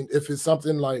case, I mean, if it's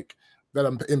something like that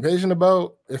I'm impatient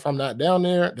about, if I'm not down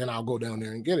there, then I'll go down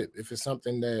there and get it. If it's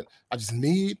something that I just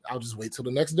need, I'll just wait till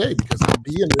the next day because I'll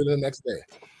be in there the next day.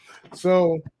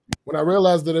 So when I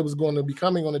realized that it was going to be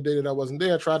coming on a day that I wasn't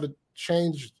there, I tried to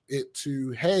change it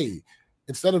to, hey,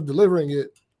 instead of delivering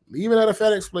it, leave it at a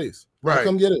FedEx place. Right. I'll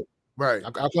come get it. Right.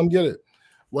 I'll come get it.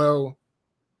 Well,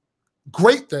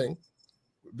 great thing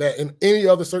that in any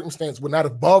other circumstance would not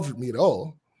have bothered me at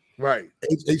all. Right.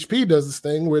 HP does this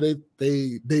thing where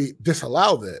they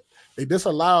disallow that. They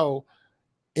disallow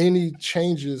any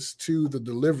changes to the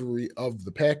delivery of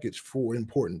the package for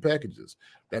important packages.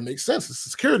 That makes sense. It's a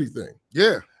security thing.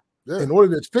 Yeah. In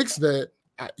order to fix that,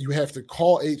 you have to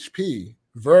call HP,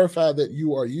 verify that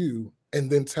you are you, and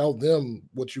then tell them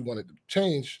what you want it to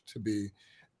change to be,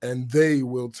 and they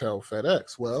will tell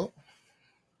FedEx. Well,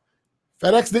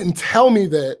 FedEx didn't tell me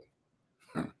that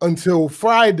until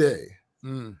Friday.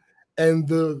 Mm. And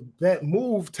that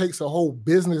move takes a whole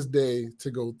business day to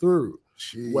go through.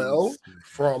 Jeez. Well,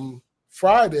 from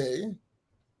Friday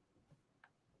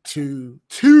to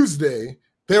Tuesday,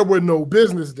 there were no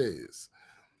business days.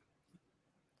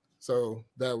 So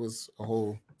that was a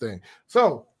whole thing.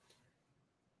 So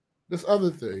this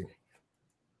other thing,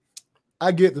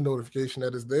 I get the notification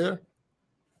that it's there.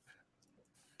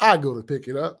 I go to pick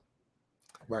it up.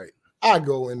 Right. I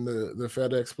go in the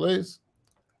FedEx place.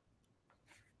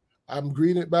 I'm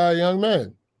greeted by a young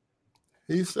man.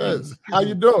 He says, "How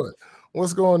you doing?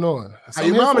 What's going on?" How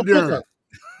your mama doing?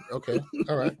 Okay,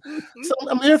 all right. So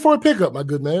I'm here for a pickup, my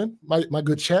good man, my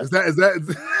good chap. Is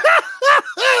that?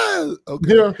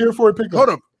 Okay, I'm here for a pickup. Hold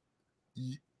up.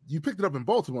 You picked it up in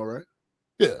Baltimore, right?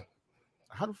 Yeah.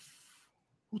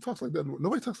 Who talks like that?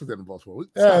 Nobody talks like that in Baltimore.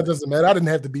 Yeah, it doesn't matter. I didn't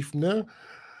have to be from there.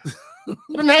 I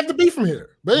didn't have to be from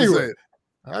here. But anyway,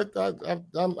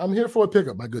 I'm here for a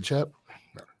pickup, my good chap.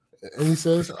 And he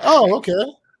says, "Oh, okay.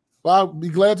 Well, I'll be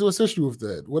glad to assist you with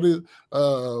that. What did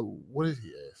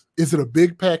he ask? Is it a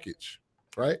big package,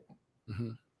 right?"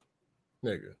 Mm-hmm.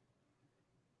 Nigga.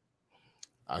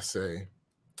 I say,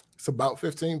 "It's about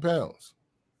 15 pounds."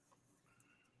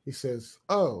 He says,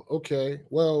 "Oh, okay.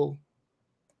 Well,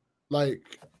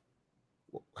 like,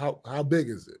 how big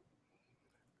is it?"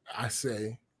 I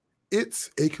say, "It's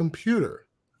a computer."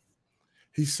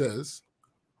 He says,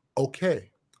 "Okay,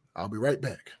 I'll be right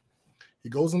back." He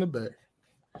goes in the back.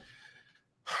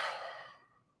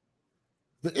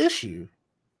 The issue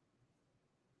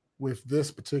with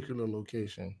this particular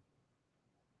location,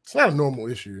 it's not a normal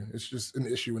issue. It's just an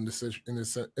issue in this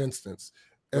instance,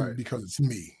 and right. Because it's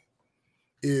me,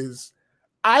 is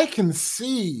I can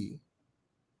see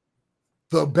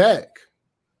the back.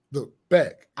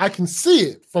 I can see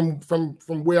it from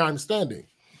where I'm standing.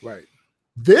 Right.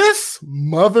 This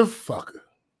motherfucker,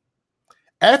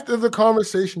 after the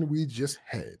conversation we just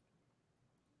had,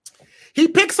 he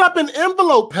picks up an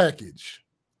envelope package.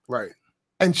 Right.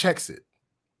 And checks it.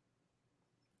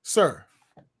 Sir,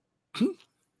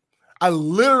 I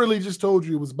literally just told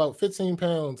you it was about 15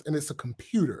 pounds and it's a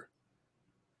computer.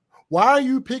 Why are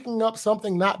you picking up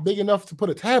something not big enough to put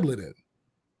a tablet in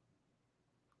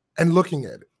and looking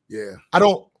at it? Yeah.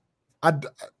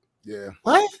 Yeah.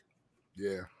 What?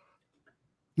 Yeah.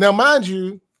 Now, mind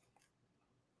you,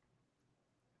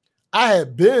 I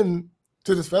had been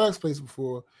to this FedEx place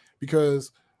before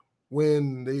because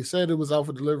when they said it was out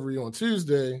for delivery on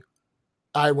Tuesday,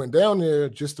 I went down there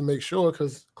just to make sure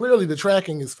because clearly the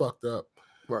tracking is fucked up.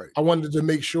 Right. I wanted to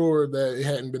make sure that it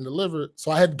hadn't been delivered.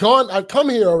 So I'd come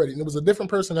here already, and it was a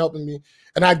different person helping me,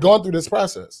 and I'd gone through this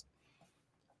process.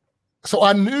 So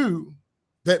I knew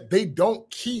that they don't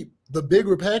keep the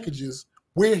bigger packages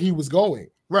where he was going.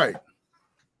 Right.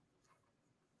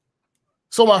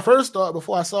 So my first thought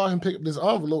before I saw him pick up this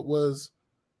envelope was,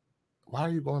 why are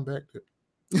you going back there?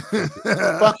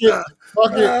 Fuck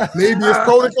it. Maybe it's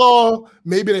protocol.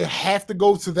 Maybe they have to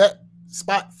go to that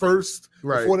spot first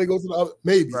before they go to the other.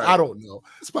 Maybe. Right. I don't know.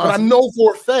 But I know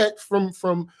for a fact from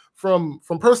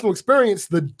personal experience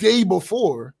the day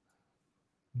before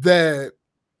that,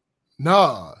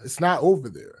 nah, it's not over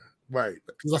there. Right.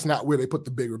 Because that's not where they put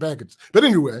the bigger package. But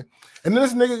anyway, and then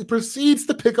this nigga proceeds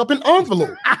to pick up an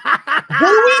envelope. What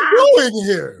are we doing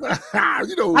here?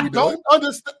 You know what I don't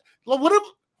understand.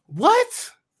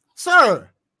 What? Sir,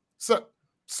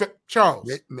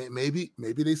 Charles. Maybe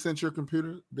they sent your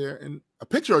computer there and a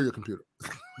picture of your computer.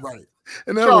 Right.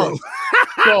 And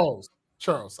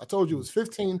Charles, I told you it was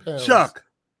 15 pounds. Chuck.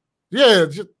 Yeah,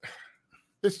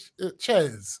 it's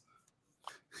Chaz.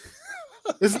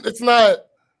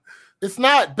 It's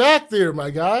not back there, my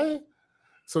guy.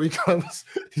 So he comes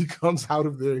out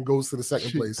of there and goes to the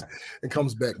second place and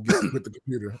comes back and gets with the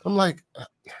computer. I'm like,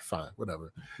 fine,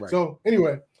 whatever. Right. So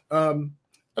anyway,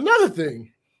 another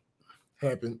thing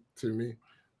happened to me.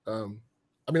 I mean,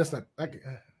 that's not. I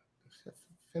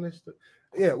finished it.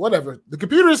 Yeah, whatever. The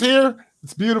computer is here.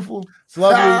 It's beautiful. It's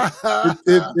lovely.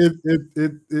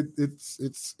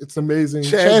 It's amazing.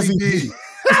 Chazzy D.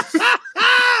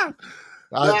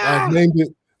 I've named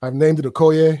it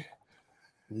Okoye.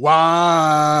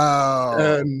 Wow.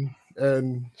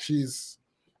 And she's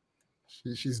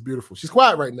beautiful. She's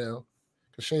quiet right now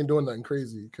because she ain't doing nothing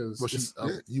crazy. Because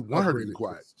you want her to be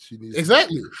quiet. She needs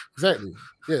exactly.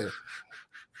 Yeah.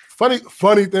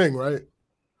 Funny thing, right?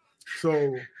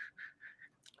 So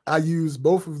I use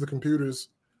both of the computers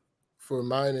for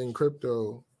mining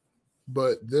crypto,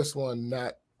 but this one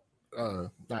not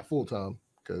full time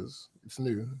because it's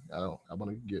new. I want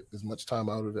to get as much time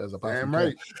out of it as I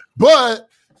possibly can. But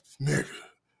nigga,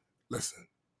 listen,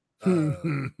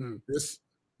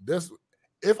 this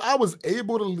if I was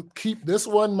able to keep this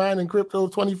one mining crypto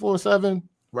 24/7,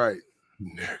 right,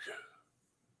 nigga,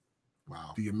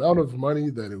 wow, the amount of money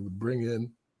that it would bring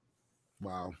in,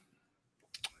 wow.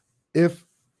 If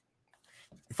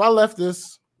I left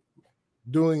this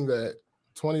doing that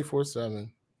 24/7,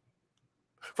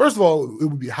 first of all, it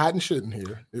would be hot and shit in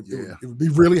here. It would be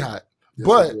really hot. Yes,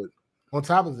 but on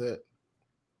top of that,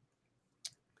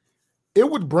 it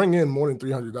would bring in more than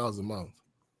 $300 a month.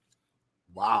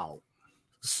 Wow.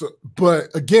 So,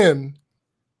 but again,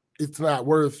 it's not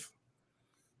worth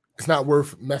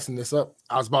messing this up.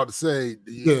 I was about to say,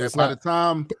 by the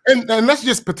time, and that's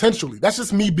just potentially. That's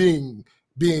just me being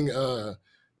no.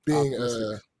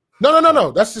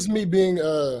 That's just me being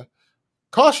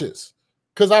cautious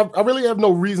because I really have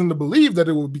no reason to believe that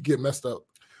it would get messed up.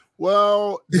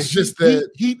 Well, it's just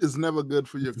that heat is never good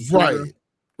for your computer.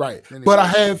 Right.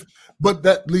 Anyway. But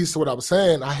that leads to what I was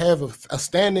saying. I have a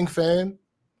standing fan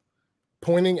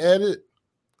pointing at it.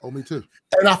 Oh, me too.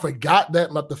 And I forgot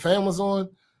that the fan was on.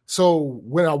 So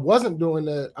when I wasn't doing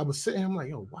that, I was sitting here, I'm like,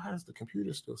 yo, why is the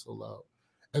computer still so loud?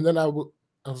 And then I was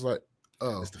like,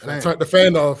 oh, I turned the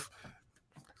fan off.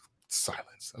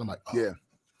 Silence. And I'm like, oh, yeah,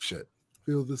 shit.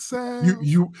 Feel the sound.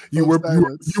 You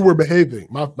were behaving.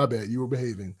 My bad. You were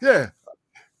behaving. Yeah.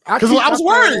 Because I was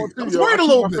worried. I was worried a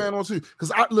little bit. Fan on too.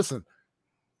 Because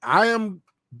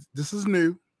this is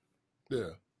new. Yeah.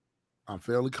 I'm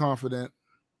fairly confident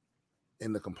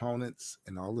in the components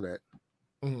and all of that.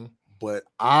 Mm-hmm. But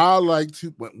I like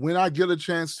to, when I get a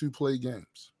chance to play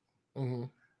games, mm-hmm.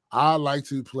 I like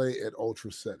to play at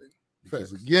ultra setting.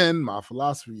 Because again, my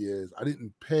philosophy is I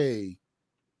didn't pay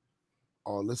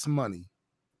all this money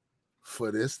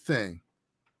for this thing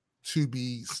to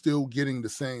be still getting the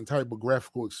same type of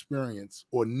graphical experience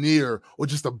or near or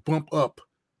just a bump up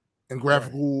in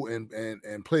graphical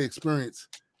and play experience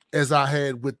as I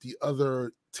had with the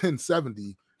other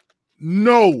 1070.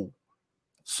 No.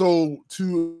 So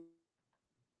to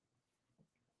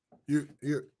your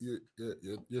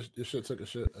shit took a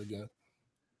shit again.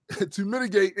 To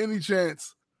mitigate any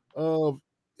chance of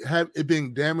it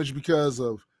being damaged because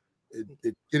of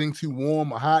it getting too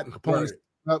warm or hot and components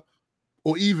up,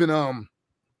 or even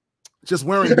just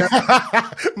wearing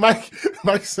that.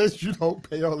 Mike says you don't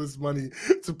pay all this money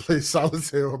to play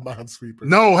solitaire or Minesweeper.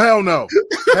 No, hell no.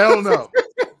 Hell no.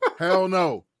 Hell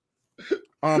no.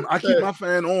 I keep my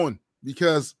fan on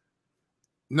because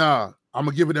I'm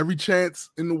gonna give it every chance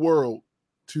in the world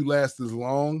to last as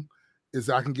long as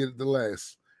I can get it to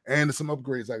last. And there's some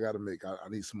upgrades I gotta make. I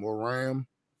need some more RAM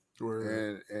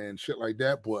and shit like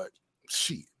that. But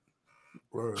shit.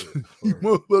 You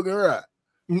motherfucker right.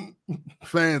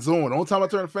 Fans on. The only time I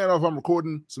turn the fan off, I'm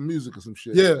recording some music or some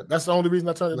shit. Yeah, that's the only reason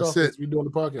I turn it off. That's it. We're doing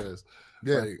the podcast.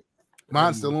 Yeah,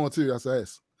 mine's still on too. That's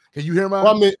ass. Can you hear mine?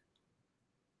 Well, I mean,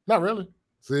 not really.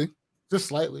 See, just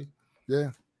slightly.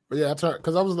 Yeah, but yeah, I turned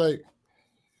because I was like,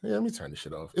 yeah, let me turn this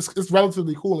shit off. It's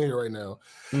relatively cool in here right now.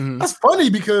 Mm-hmm. That's funny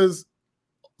because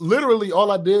literally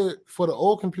all I did for the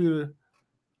old computer,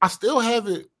 I still have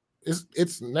it.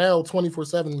 It's now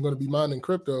 24/7 going to be mining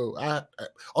crypto.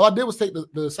 All I did was take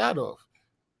the side off,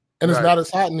 and it's not as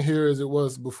hot in here as it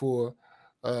was before.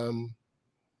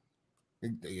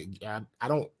 I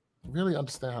don't really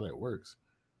understand how that works.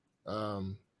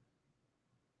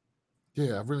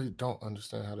 Yeah, I really don't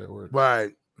understand how that works.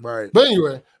 Right. But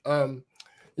anyway,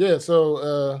 yeah.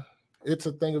 So it's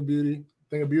a thing of beauty.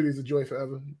 Thing of beauty is a joy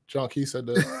forever. John Key said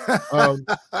that.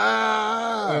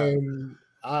 And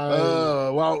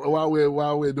while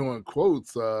we're doing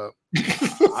quotes, I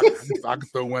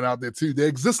could throw one out there too. There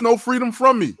exists no freedom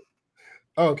from me.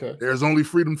 Okay. There's only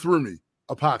freedom through me.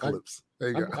 Apocalypse. There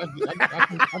you go. I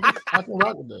can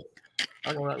rock with that.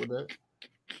 I can rock with that.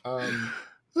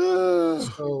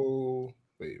 So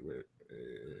wait,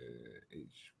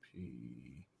 HP.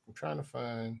 I'm trying to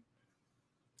find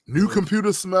new computer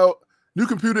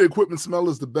equipment smell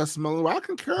is the best smell. I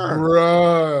concur.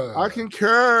 Bruh. I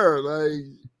concur. Like,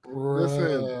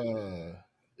 bruh.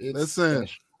 Listen.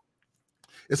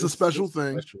 It's a special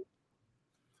thing. Special.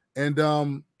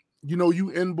 And you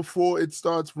in before it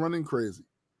starts running crazy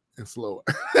and slower.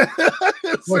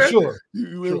 For sure.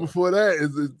 You in before that.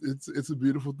 It's a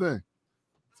beautiful thing.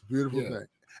 It's a beautiful thing.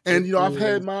 And I've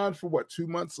had mine for 2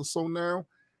 months or so now.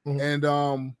 Mm-hmm.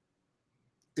 And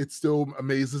it still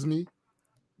amazes me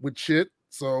with shit.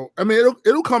 So I mean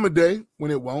it'll come a day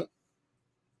when it won't.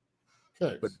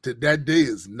 Thanks. But that day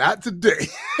is not today.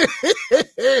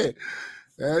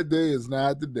 That day is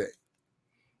not today.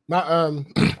 My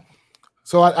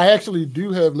so I actually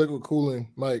do have liquid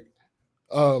cooling, Mike.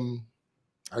 I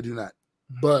do not.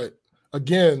 But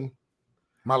again,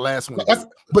 my last one.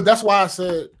 That's why I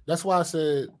said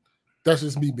that's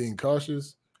just me being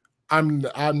cautious. I'm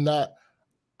not.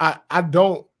 I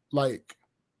don't like.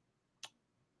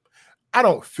 I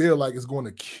don't feel like it's going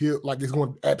to kill, like it's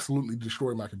going to absolutely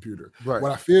destroy my computer. Right.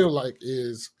 What I feel like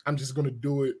is I'm just going to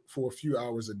do it for a few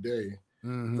hours a day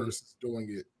versus doing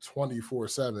it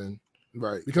 24/7.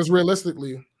 Right. Because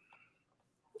realistically,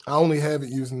 I only have it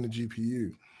using the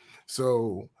GPU.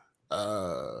 So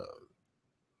I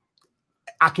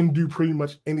can do pretty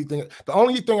much anything. The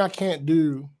only thing I can't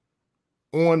do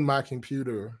on my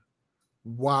computer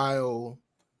while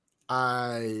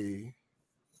I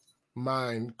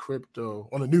mine crypto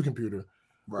on a new computer,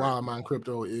 while I mine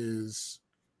crypto, is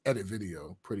edit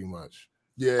video pretty much.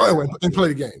 Yeah. And play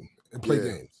the game and play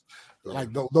games. Yeah.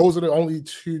 Like those are the only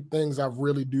two things I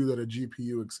really do that are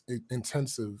GPU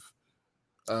intensive.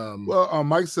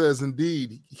 Mike says,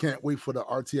 indeed, you can't wait for the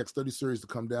RTX 30 series to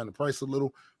come down the price a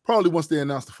little. Probably once they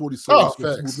announce the 40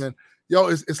 series. Yo,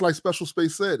 it's like Special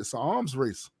Space said. It's an arms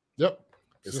race. Yep.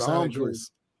 It's an arms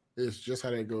race. It's just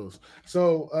how that goes.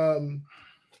 So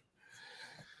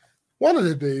one of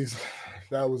the days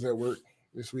that I was at work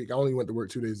this week, I only went to work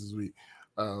 2 days this week.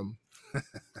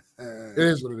 It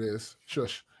is what it is.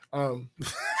 Shush.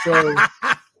 So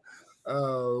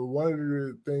one of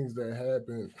the things that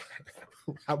happened,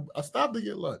 I stopped to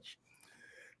get lunch,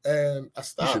 and I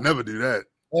stopped. You should never do that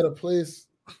at a place,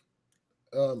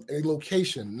 a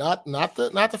location, not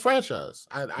the franchise.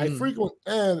 I frequent,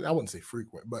 and I wouldn't say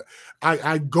frequent, but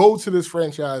I go to this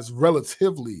franchise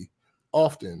relatively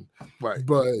often. Right,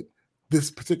 but this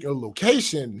particular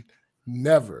location,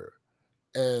 never.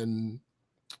 And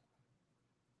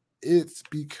it's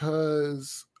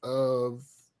because of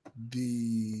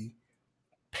the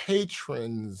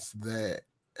patrons that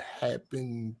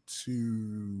happen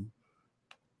to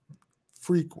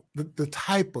frequent, the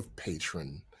type of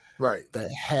patron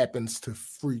that happens to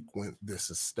frequent this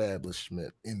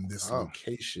establishment in this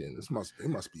location. It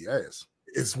must be ass.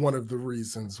 It's one of the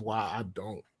reasons why I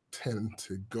don't tend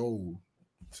to go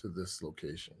to this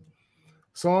location.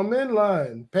 So I'm in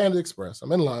line, Panda Express.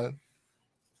 I'm in line,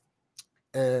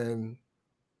 and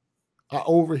I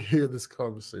overhear this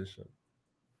conversation.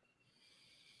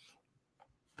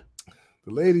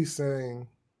 The lady saying,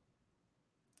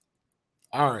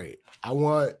 all right, I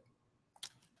want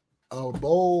a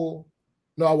bowl.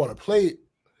 No, I want a plate,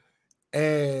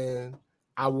 and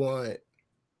I want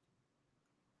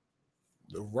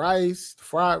the rice, the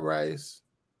fried rice,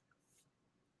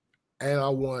 and I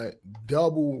want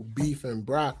double beef and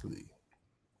broccoli.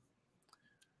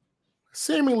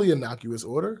 Seemingly innocuous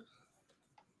order.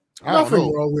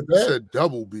 Nothing wrong with that. You said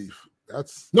double beef. I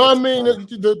mean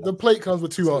the plate comes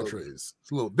with two entrees.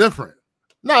 It's a little different.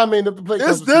 No, I mean the plate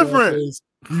comes with different. 2 entrees.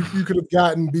 You could have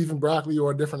gotten beef and broccoli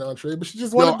or a different entree, but she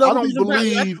just wanted double beef and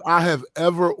broccoli. I don't believe I have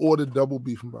ever ordered double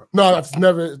beef and broccoli. No, it's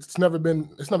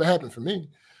never happened for me.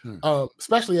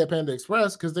 Especially at Panda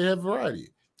Express, because they have variety.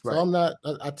 So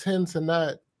I tend to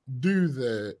not do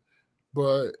that,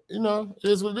 but it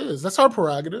is what it is. That's her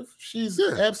prerogative. She's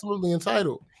absolutely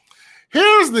entitled.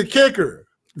 Here's the kicker.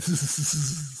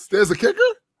 There's a kicker?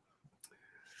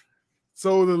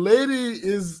 So the lady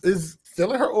is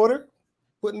filling her order,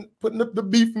 putting the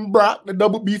beef and brock, the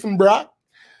double beef and brock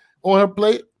on her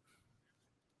plate.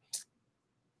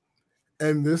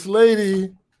 And this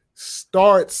lady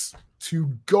starts to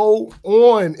go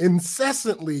on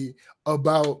incessantly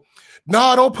about,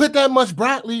 no, don't put that much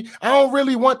broccoli. I don't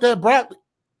really want that broccoli.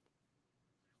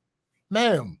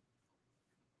 Ma'am,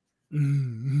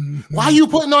 why are you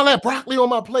putting all that broccoli on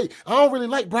my plate? I don't really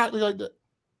like broccoli like that.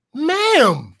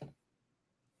 Ma'am,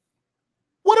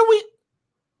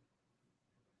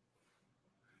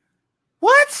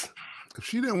 what? If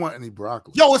she didn't want any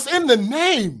broccoli. Yo, it's in the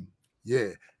name. Yeah.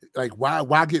 Like,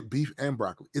 why get beef and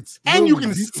broccoli? And you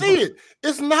can see it.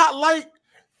 It's not like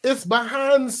it's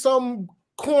behind some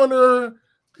corner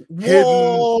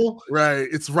wall. Right.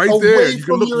 It's right there. You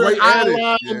can look right at it.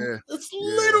 Yeah. It's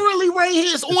literally right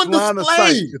here. It's on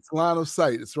display. It's line of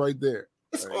sight. It's right there.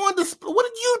 It's on display. What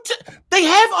did you they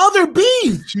have other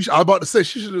beef. I was about to say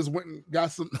she should have just went and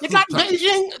got some. They got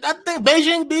Beijing, I think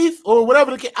Beijing beef or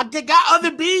whatever. They got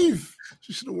other beef.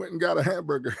 She should have went and got a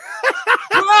hamburger.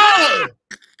 Bro,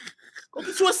 go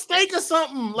get you a steak or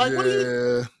something. Like, what are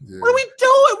we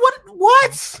doing?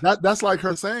 What? That's like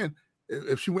her saying,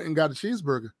 if she went and got a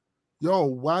cheeseburger, yo,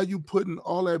 why are you putting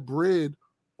all that bread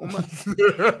on my?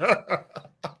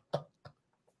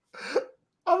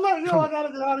 I'm like, yo, I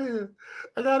gotta get out of here.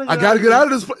 I gotta get out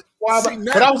of this place.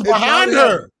 But I was behind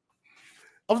her.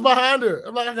 I'm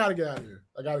like, I gotta get out of here.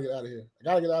 I gotta get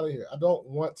out of here. I don't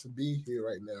want to be here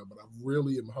right now, but I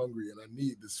really am hungry and I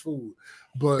need this food.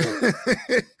 But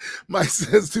Mike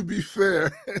says, to be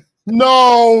fair.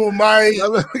 No, Mike.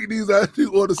 All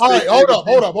right,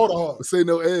 hold up. Say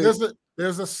no eggs.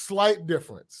 There's a slight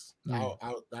difference.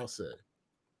 I'll say.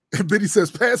 And Biddy says,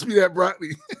 "Pass me that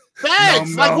broccoli."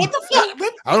 Thanks. No. Like, what the fuck?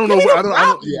 I don't know. I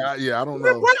don't. Yeah, I don't know.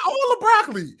 All the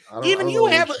broccoli. Even you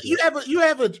have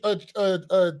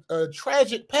a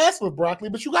tragic past with broccoli,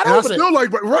 but you got over that. I still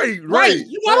like right.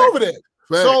 You got over that.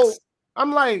 Facts. So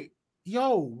I'm like,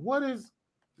 yo, what is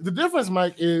the difference,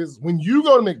 Mike? Is when you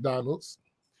go to McDonald's,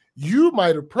 you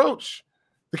might approach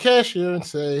the cashier and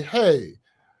say, "Hey,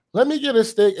 let me get a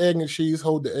steak, egg, and cheese.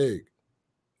 Hold the egg."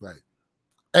 Right.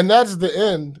 And that's the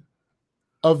end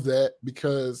of that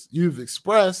because you've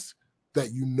expressed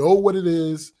that you know what it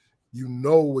is, you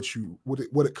know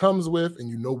what it comes with, and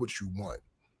you know what you want.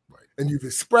 Right. And you've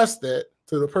expressed that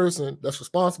to the person that's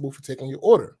responsible for taking your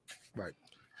order. Right.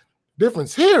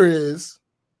 Difference here is,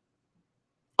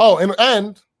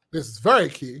 and this is very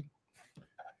key,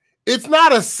 it's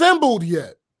not assembled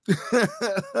yet.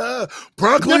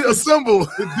 Broccoli assembled.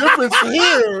 The difference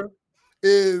here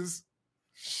is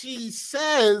she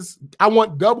says, I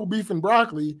want double beef and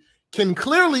broccoli, can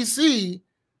clearly see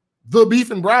the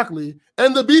beef and broccoli,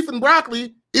 and the beef and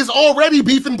broccoli is already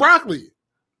beef and broccoli.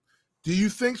 Do you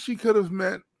think she could have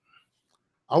meant,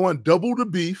 I want double the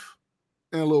beef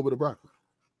and a little bit of broccoli?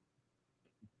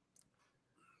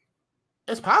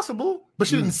 It's possible, but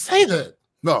she didn't say that.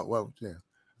 No, well, yeah.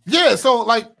 Yeah, so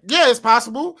it's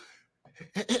possible.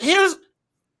 Here's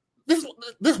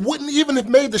this wouldn't even have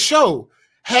made the show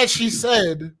had she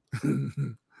said,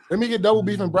 let me get double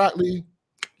beef and broccoli,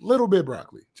 little bit of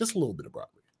broccoli, just a little bit of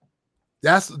broccoli.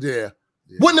 Yeah.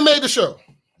 Wouldn't have made the show.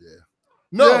 Yeah.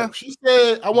 No, she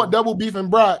said, I want double beef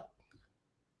and brock,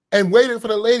 and waited for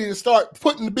the lady to start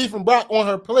putting the beef and brock on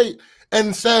her plate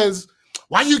and says,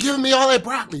 why are you giving me all that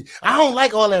broccoli? I don't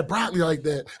like all that broccoli like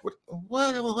that.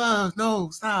 What? No,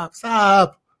 stop.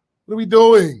 What are we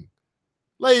doing?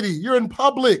 Lady, you're in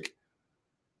public.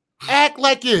 Act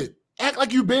like it. Act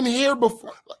like you've been here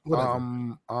before.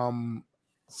 Whatever.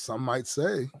 Some might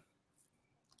say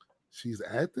she's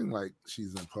acting like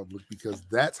she's in public because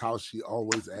that's how she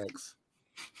always acts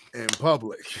in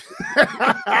public.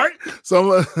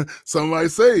 Some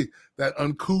might say that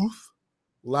uncouth,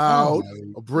 loud,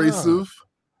 abrasive,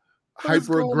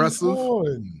 hyper aggressive.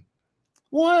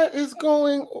 What is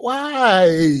going?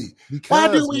 Why? Because, why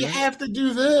do we have to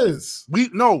do this?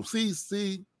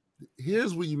 See.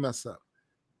 Here's where you mess up.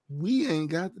 We ain't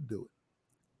got to do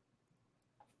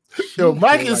it. Yo,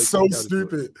 Mike is so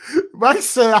stupid. Mike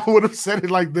said I would have said it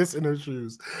like this in her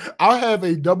shoes. I'll have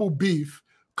a double beef,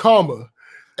 comma,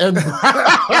 and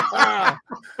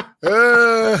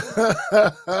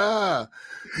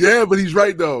yeah, but he's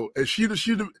right though. And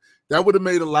that would have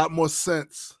made a lot more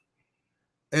sense,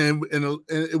 and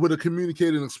it would have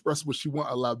communicated and expressed what she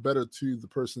want a lot better to the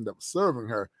person that was serving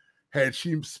her. Had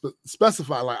she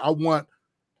specified, like,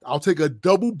 I'll take a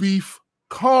double beef,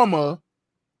 comma,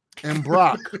 and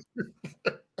brock.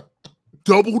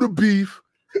 Double the beef,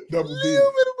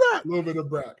 little bit of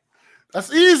brock.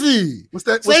 That's easy. What's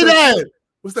that? Say that.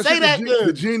 What's that? Say shit that.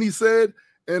 The genie said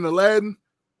in Aladdin,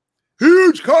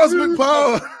 huge cosmic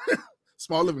power.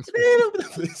 Small living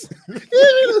space.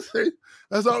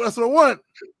 That's all. That's what I want.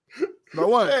 What I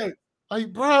want. Hey,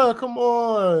 like, bro, come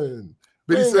on.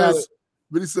 Biddy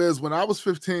says, when I was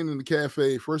 15 in the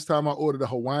cafe, first time I ordered a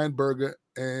Hawaiian burger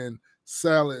and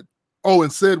salad. Oh,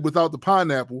 and said without the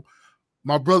pineapple.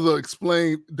 My brother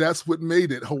explained that's what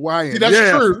made it Hawaiian. See,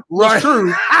 that's true. Right. That's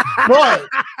true.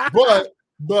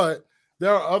 but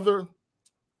there are other,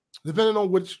 depending on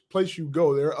which place you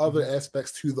go, there are other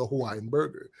aspects to the Hawaiian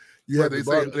burger. You have they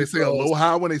say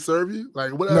aloha when they serve you?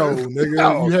 Like what? No,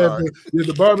 nigga. You have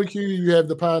the barbecue, you have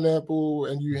the pineapple,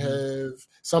 and you have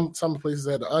some places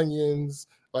have the onions.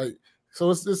 Like, so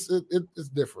it's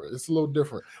different. It's a little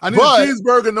different. I need a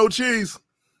cheeseburger, no cheese.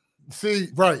 See,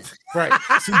 right.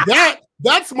 See,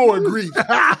 that's more egregious.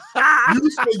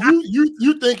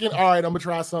 You thinking, all right, I'm gonna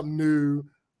try something new.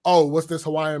 Oh, what's this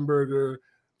Hawaiian burger?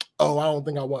 Oh, I don't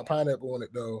think I want pineapple on it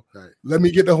though. Right. Let me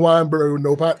get the Hawaiian burger with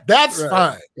no pineapple. That's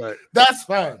fine. Right. That's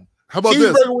fine. How about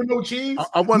cheeseburger this? With no cheese?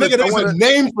 There's a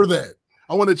name for that.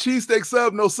 I want a cheesesteak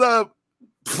sub, no sub.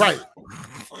 Right.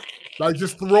 Like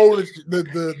just throw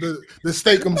the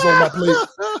steakums on my plate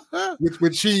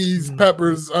with cheese,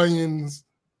 peppers, onions.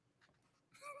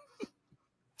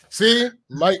 See,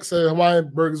 Mike said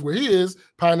Hawaiian burgers where he is,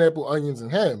 pineapple, onions,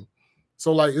 and ham.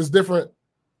 So like it's different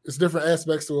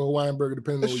aspects to a Hawaiian burger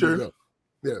depending on where you go.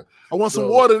 Yeah. I want some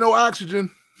water, no oxygen.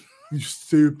 You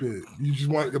stupid. You just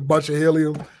want a bunch of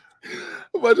helium.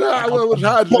 A bunch of hydrogen.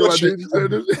 A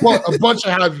bunch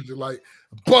of hydrogen, like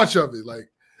a bunch of it.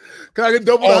 Like, can I get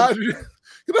double hydrogen?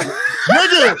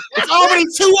 Nigga, it's already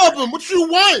 2 of them. What you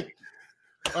want?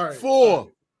 All right. 4.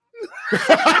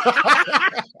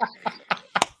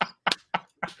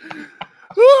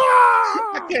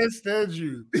 I can't stand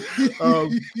you.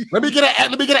 Let me get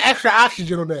an extra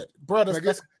oxygen on that, bro. No.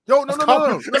 That's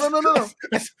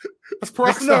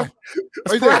peroxide.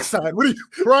 That's peroxide. What are you?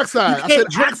 Peroxide. You can't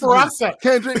drink peroxide.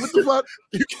 Can't drink. What the fuck?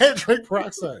 You can't drink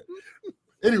peroxide.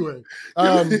 Anyway,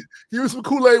 give me some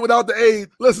Kool-Aid without the aid.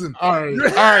 Listen. All right.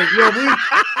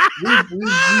 Yeah,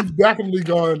 we've definitely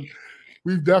gone.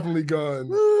 We've definitely gone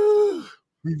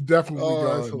that's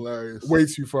hilarious. Way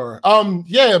too far.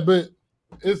 Yeah, but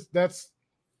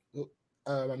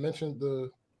I mentioned the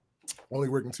only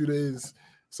working 2 days,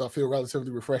 so I feel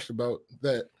relatively refreshed about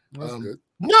that. That's good.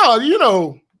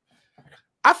 No,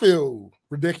 I feel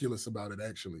ridiculous about it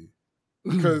actually,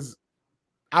 because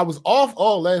I was off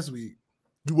all last week.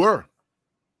 You were,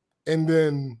 and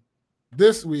then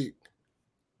this week,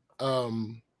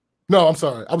 no, I'm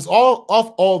sorry, I was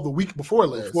off all the week before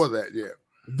last. Before that, yeah.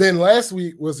 Then last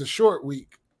week was a short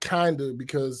week, kind of,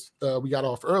 because we got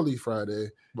off early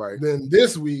Friday. Right. Then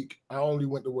this week I only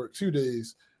went to work 2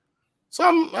 days, so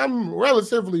I'm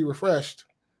relatively refreshed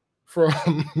from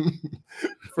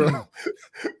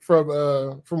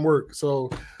work. So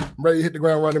I'm ready to hit the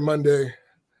ground running Monday.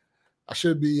 I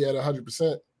should be at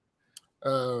 100%.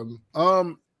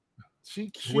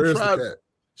 She where's tried. the cat?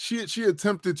 She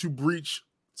attempted to breach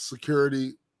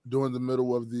security during the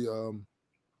middle of the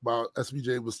while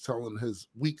SBJ was telling his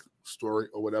week story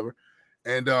or whatever,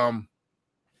 and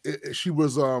she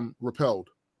was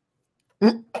repelled.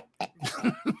 You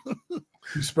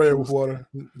spray it with water?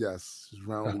 Yes, she's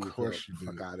round. Of course you do.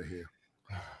 Fuck out of here.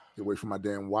 Get away from my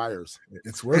damn wires.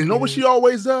 It's working. And you know what she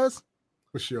always does?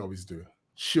 What she always do?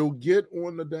 She'll get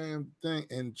on the damn thing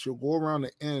and she'll go around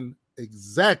the end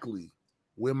exactly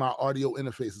where my audio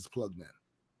interface is plugged in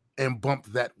and bump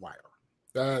that wire.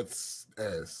 That's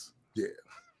ass. Yeah.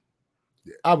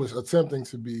 I was attempting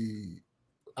to be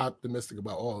optimistic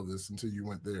about all of this until you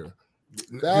went there.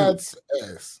 That's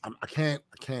ass. I can't.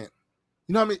 You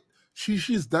know what I mean?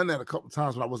 She's done that a couple of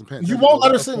times when I wasn't paying attention. You won't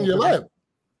let her sit in your lap.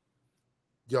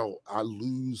 Yo, I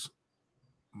lose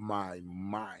my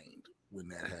mind when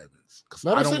that happens.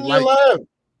 Let her sit in your lap.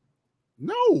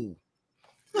 No.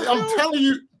 I'm telling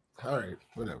you. All right,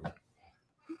 whatever.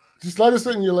 Just let her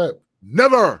sit in your lap.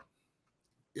 Never.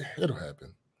 Yeah, it'll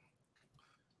happen.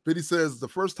 Biddy says the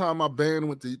first time my band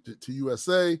went to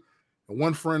USA, and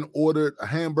one friend ordered a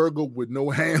hamburger with no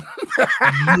ham.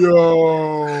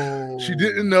 Yo. She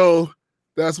didn't know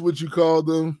that's what you called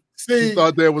them. See, she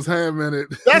thought there was ham in it.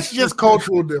 That's just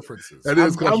cultural differences. That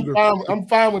is cultural differences. I'm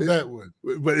fine with that one.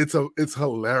 But it's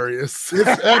hilarious. It's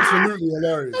absolutely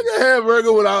hilarious. Like a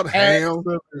hamburger without ham.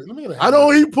 I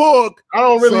don't eat pork. I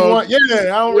don't really want. Yeah,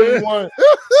 I don't really want.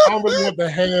 I don't really want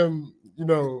the ham. You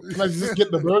know, can I just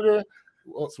get the burger?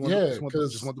 Well, just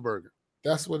want the burger.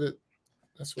 That's what it.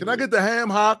 Can I get the ham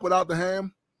hock without the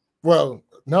ham? Well,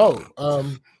 no. All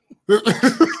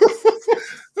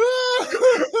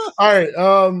right.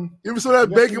 Give me some of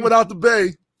that bacon without the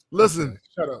bay. Listen, okay,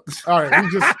 shut up. All right,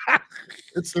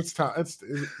 it's time.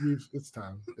 It's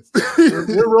time.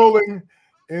 We're rolling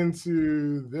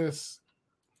into this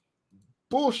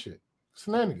bullshit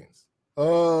shenanigans.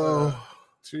 To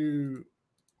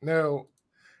now,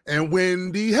 and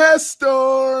Wendy has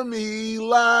stormy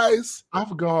lies.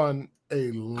 I've gone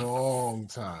a long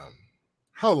time.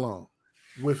 How long?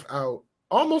 Without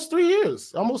almost 3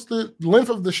 years, almost the length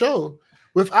of the show,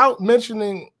 without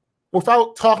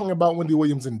talking about Wendy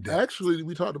Williams in depth. Actually,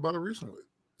 we talked about it recently.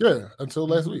 Yeah, until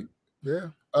last week. Yeah.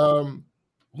 Long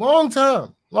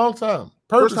time. Purposely.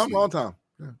 First time, long time.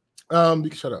 Yeah.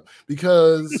 Shut up.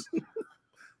 Because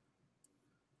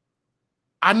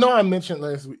I know I mentioned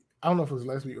last week. I don't know if it was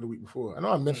last week or the week before. I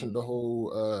know I mentioned the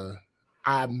whole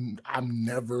I'm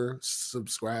never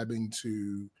subscribing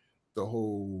to the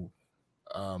whole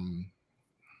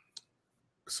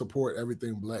support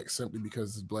everything black simply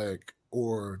because it's black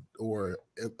or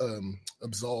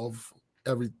absolve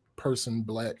every person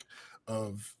black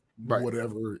of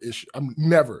whatever issue. I'm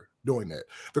never doing that.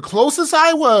 The closest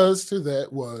I was to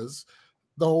that was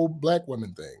the whole black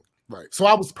women thing. Right. So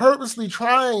I was purposely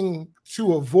trying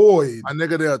to avoid. My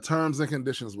nigga, there are terms and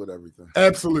conditions with everything.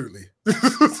 Absolutely.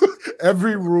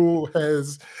 Every rule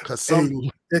has because some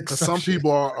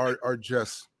people are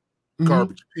just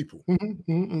garbage people.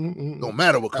 No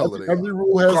matter what color they are. Every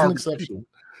rule has an exception. People.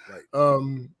 Right.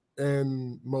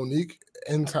 And Monique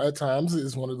at times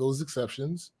is one of those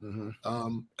exceptions.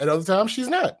 At other times she's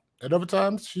not. At other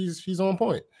times she's on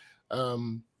point.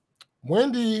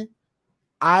 Wendy,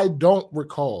 I don't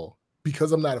recall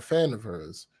because I'm not a fan of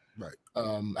hers. Right.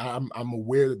 I'm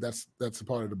aware that's a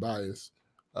part of the bias.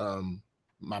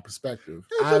 My perspective.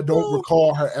 I don't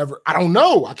recall her ever. I don't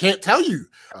know. I can't tell you.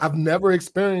 I've never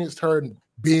experienced her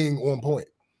being on point.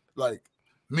 Like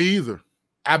me either.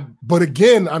 But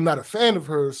again, I'm not a fan of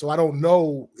her, so I don't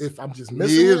know if I'm just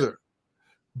missing me either. It.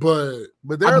 But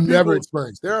I've never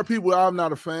experienced. There are people I'm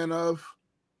not a fan of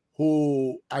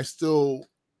who I still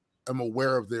am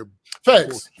aware of their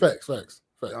facts.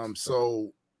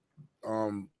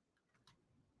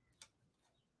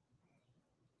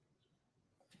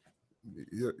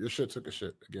 Your shit took a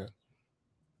shit again.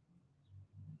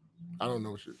 I don't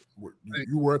know what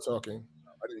you were talking.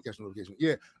 I didn't catch the notification.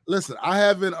 Yeah, listen, I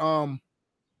haven't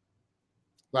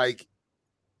like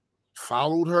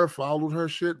followed her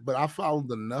shit, but I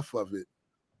followed enough of it.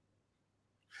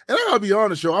 And I gotta be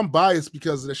honest, yo, I'm biased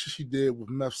because of the shit she did with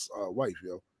Meth's wife,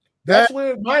 yo. That's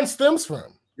where mine stems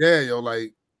from. Yeah, yo,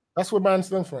 like that's where mine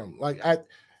stems from. Like,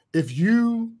 if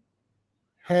you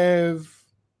have,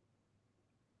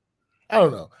 I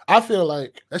don't know. I feel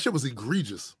like that shit was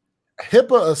egregious.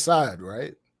 HIPAA aside,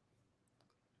 right?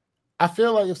 I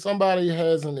feel like if somebody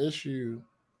has an issue,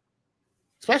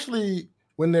 especially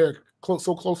when they're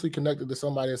so closely connected to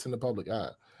somebody that's in the public eye,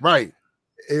 right?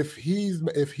 If they've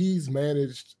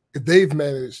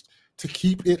managed to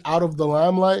keep it out of the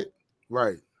limelight,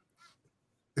 right?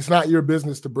 It's not your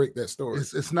business to break that story.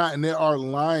 It's not, and there are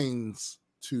lines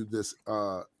to this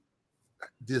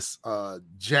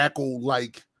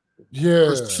jackal-like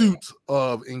pursuit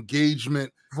of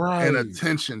engagement and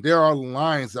attention. There are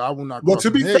lines that I will not. Well, to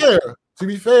be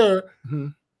fair,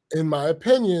 in my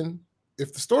opinion,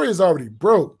 if the story is already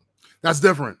broke, that's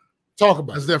different. Talk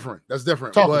about it. That's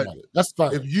different. Talk about it. That's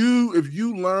fine. If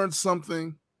you learn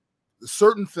something,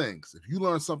 certain things, if you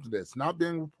learn something that's not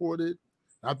being reported,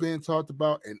 not being talked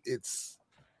about, and it's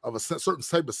of a certain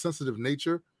type of sensitive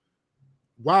nature,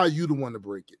 why are you the one to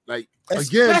break it? Like,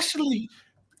 especially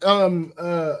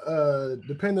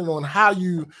depending on how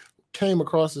you came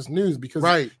across this news, because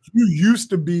you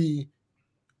used to be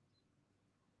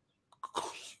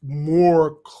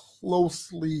more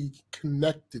closely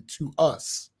connected to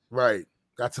us. Right.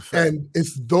 That's a fact. And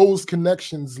it's those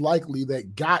connections likely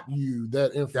that got you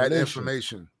that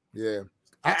information. Yeah.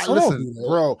 Listen,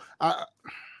 bro, I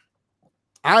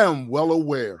am well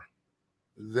aware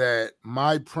that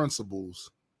my principles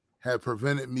have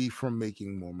prevented me from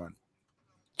making more money.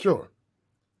 Sure.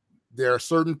 There are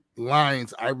certain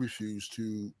lines I refuse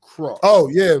to cross. Oh,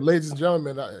 yeah, ladies and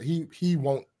gentlemen, he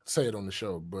won't say it on the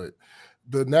show, but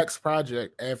the next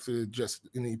project after Just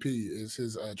an EP is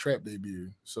his trap debut.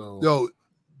 So, yo,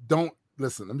 don't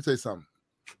listen. Let me tell you something.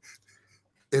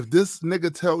 If this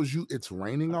nigga tells you it's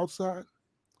raining outside,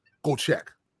 go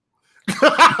check.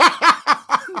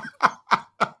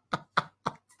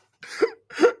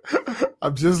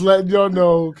 I'm just letting y'all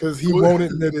know because he won't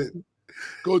admit it.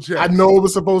 Go check. I know it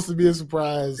was supposed to be a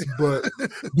surprise, but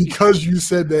because you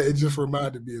said that, it just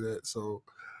reminded me of that. So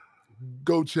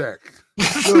go check.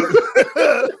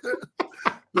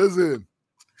 Listen,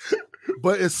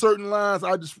 But it's certain lines,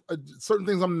 certain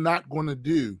things I'm not going to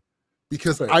do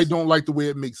because Facts. I don't like the way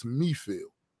it makes me feel.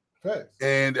 Facts.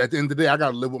 And at the end of the day, I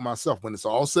got to live with myself. When it's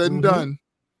all said and done,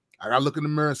 I got to look in the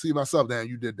mirror and see myself. Damn,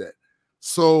 you did that.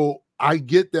 So I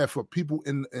get that for people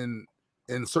in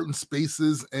certain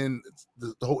spaces and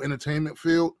the whole entertainment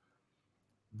field,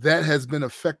 that has been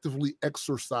effectively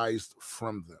exorcised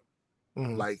from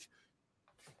them. Like,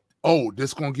 oh,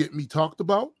 this gonna get me talked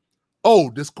about. Oh,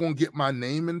 this gonna get my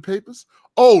name in papers.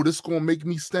 Oh, this gonna make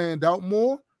me stand out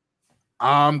more.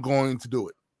 I'm going to do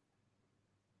it.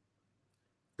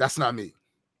 That's not me.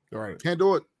 All right. Can't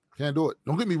do it. Can't do it.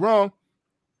 Don't get me wrong.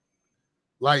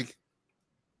 Like,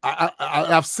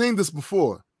 I've seen this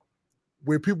before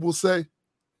where people will say,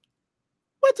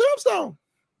 "My tombstone."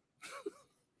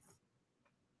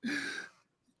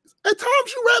 At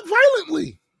times you rap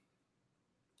violently.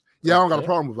 Yeah, I don't got a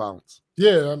problem with violence.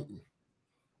 Yeah.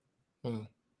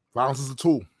 Violence is a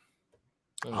tool.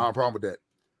 I don't have a problem with that.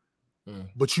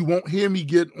 But you won't hear me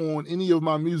get on any of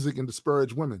my music and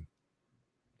disparage women.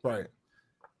 Right.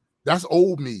 That's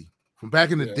old me from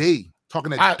back in the day, talking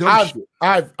that dumb shit.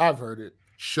 I've heard it.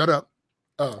 Shut up.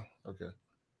 Oh, okay.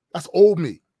 That's old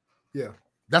me. Yeah.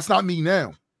 That's not me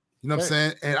now. You know what I'm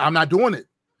saying? And I'm not doing it.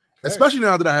 Especially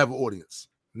now that I have an audience.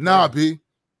 Nah, B.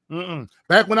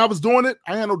 Back when I was doing it,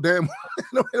 I had no damn.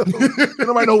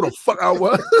 Nobody know who the fuck I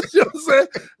was. You know what I'm saying?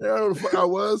 I know who the fuck I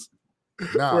was.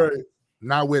 Nah,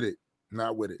 not with it.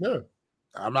 Not with it. Yeah.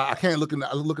 I can't look in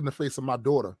the face of my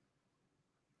daughter,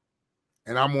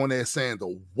 and I'm on there saying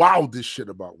the wildest shit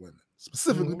about women,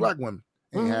 specifically black women.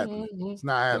 Ain't happening. It's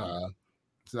not happening.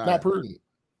 It's not prudent.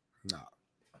 Nah.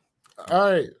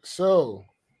 All right, so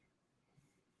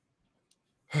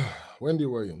Wendy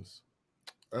Williams.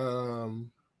 Matter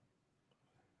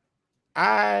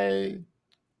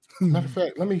of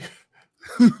fact, let me.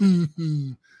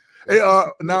 Hey,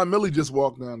 now Millie just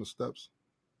walked down the steps.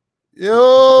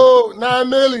 Yo, 9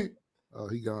 Millie. Oh,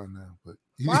 he gone now. But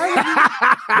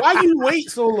why you wait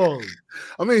so long?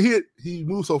 I mean, he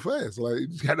moved so fast. Like,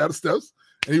 he got down the steps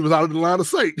and he was out of the line of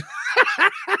sight.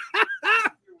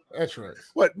 That's right.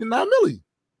 What? You're not Millie.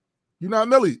 You're not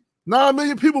Millie. 9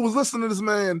 million people was listening to this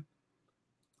man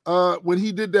when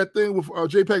he did that thing with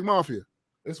JPEG Mafia.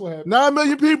 That's what happened. 9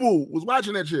 million people was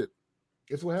watching that shit.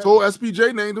 That's what happened. So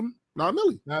SPJ named him 9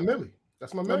 Millie. 9 Millie.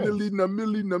 That's my man. 9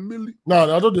 Millie.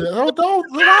 No, don't do that.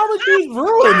 Don't. Why would you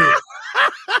ruin it?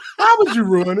 Why would you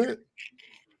ruin it?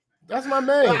 That's my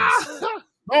man.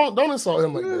 Don't insult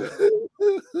him like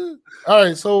that. All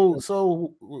right, so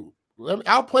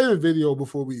I'll play the video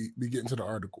before we get into the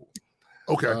article.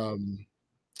 Okay.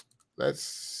 Let's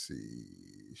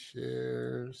see.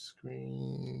 Share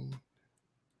screen.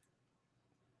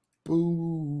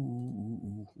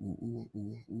 Boo.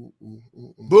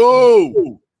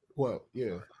 Boo. Well,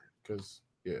 yeah, because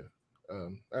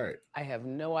all right. I have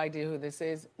no idea who this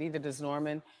is. Neither does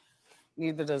Norman.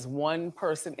 Neither does one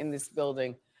person in this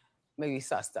building. Maybe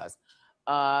Sus does.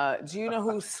 Do you know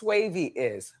who Swavey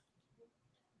is?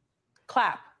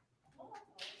 Clap.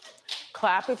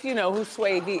 Clap if you know who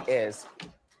Swavey is.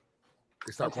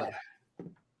 Stop clapping.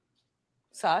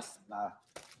 Sus? Nah,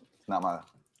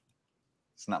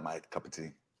 it's not my cup of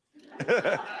tea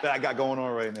that I got going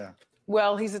on right now.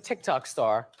 Well, he's a TikTok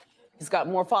star. He's got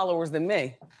more followers than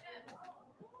me.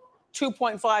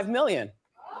 2.5 million.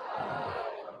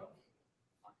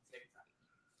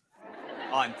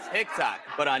 On TikTok,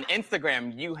 but on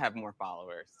Instagram, you have more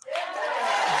followers.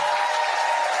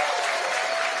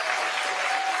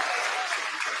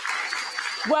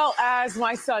 Well, as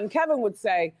my son Kevin would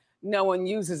say, no one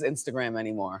uses Instagram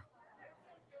anymore.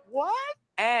 What?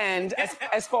 And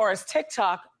as far as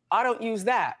TikTok, I don't use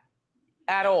that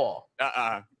at all.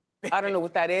 I don't know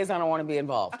what that is. I don't want to be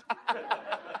involved.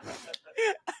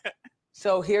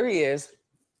 So here he is.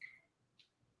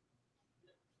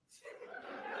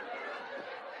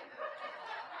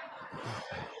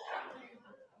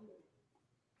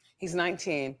 He's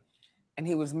 19, and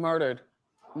he was murdered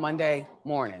Monday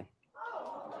morning.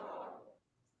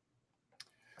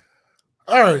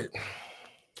 All right.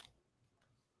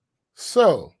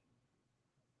 So,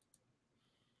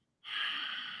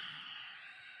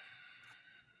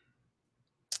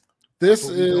 this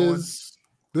is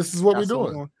what we're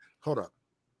doing. Hold up.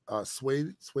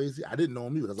 Swavey. I didn't know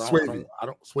him either.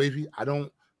 Swavey. I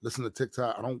don't listen to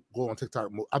TikTok. I don't go on TikTok.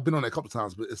 I've been on there a couple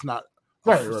times, but it's not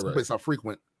a place I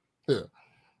frequent. Yeah.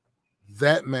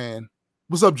 That man.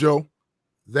 What's up, Joe?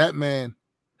 That man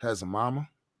has a mama.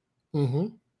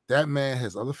 Mm-hmm. That man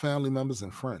has other family members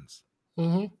and friends.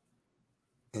 Mm-hmm.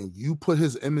 And you put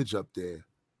his image up there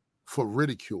for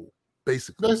ridicule,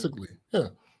 basically. Yeah.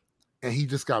 and he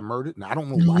just got murdered. Now I don't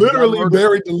know You why he got literally murdered.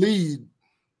 buried the lead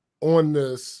on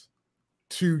this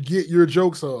to get your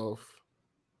jokes off.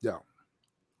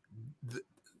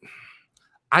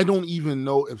 I don't even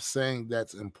know if saying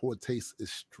that's in poor taste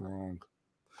is strong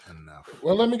enough.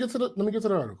 Well, let me get to the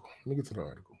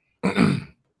article.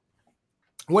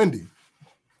 Wendy,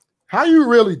 how you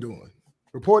really doing?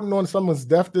 Reporting on someone's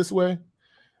death this way?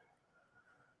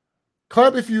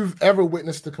 Clap if you've ever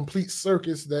witnessed the complete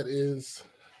circus that is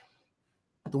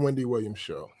the Wendy Williams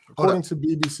show. According to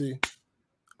BBC.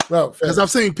 Well, Because I've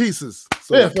seen pieces.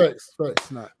 So yeah, facts. it's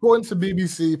not. According to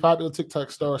BBC, popular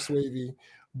TikTok star Swavey,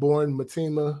 born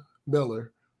Matima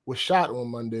Miller, was shot on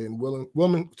Monday in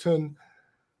Wilmington,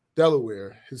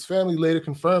 Delaware. His family later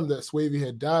confirmed that Swavey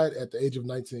had died at the age of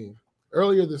 19.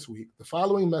 Earlier this week, the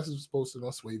following message was posted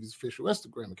on Swavey's official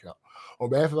Instagram account. On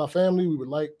behalf of our family, we would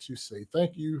like to say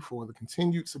thank you for the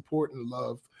continued support and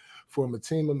love for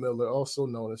Matima Miller, also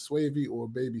known as Swavey or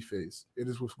Babyface. It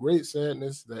is with great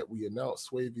sadness that we announce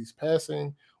Swavey's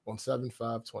passing on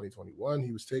 7/5/2021.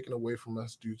 He was taken away from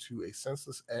us due to a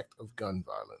senseless act of gun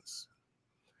violence.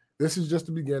 This is just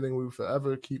the beginning. We will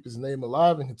forever keep his name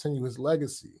alive and continue his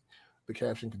legacy. The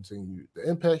caption continued. The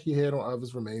impact he had on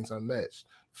others remains unmatched.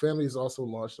 The family has also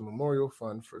launched a memorial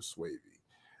fund for Swavey.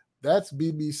 That's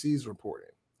BBC's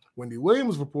reporting. Wendy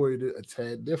Williams reported it a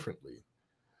tad differently.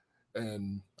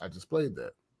 And I just played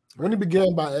that. Wendy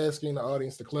began by asking the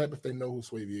audience to clap if they know who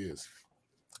Swavey is.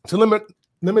 To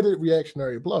limited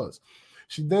reactionary applause.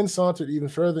 She then sauntered even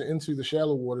further into the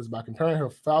shallow waters by comparing her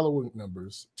following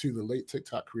numbers to the late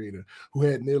TikTok creator, who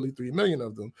had nearly 3 million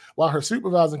of them, while her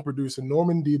supervising producer,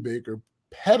 Norman D. Baker,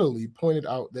 pettily pointed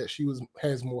out that she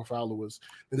has more followers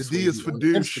than The D is Swavey for on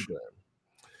douche. Instagram.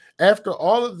 After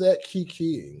all of that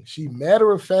kikiing, she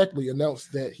matter-of-factly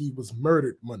announced that he was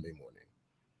murdered Monday morning.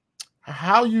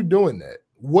 How you doing that?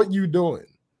 What you doing?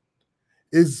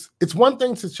 It's one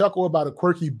thing to chuckle about a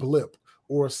quirky blip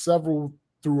or several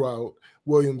throughout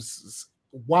Williams'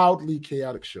 wildly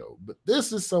chaotic show, but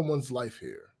this is someone's life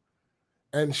here.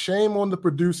 And shame on the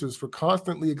producers for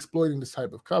constantly exploiting this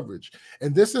type of coverage.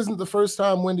 And this isn't the first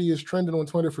time Wendy is trending on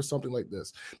Twitter for something like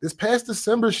this. This past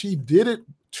December, she did it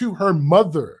to her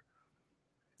mother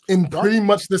in pretty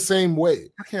much the same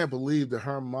way. I can't believe that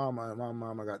her mama and my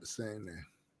mama got the same name.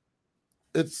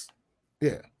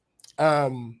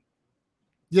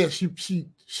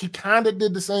 She kind of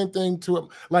did the same thing to him.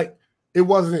 Like it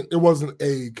wasn't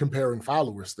a comparing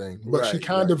followers thing, but she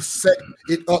kind of set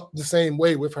it up the same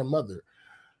way with her mother.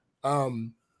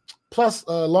 Plus,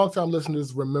 longtime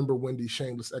listeners remember Wendy's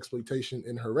shameless exploitation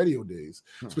in her radio days.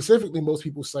 Specifically, most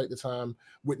people cite the time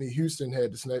Whitney Houston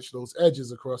had to snatch those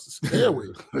edges across the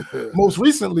airwaves. Most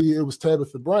recently, it was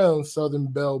Tabitha Brown's Southern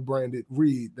Belle branded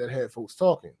read that had folks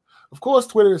talking. Of course,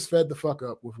 Twitter is fed the fuck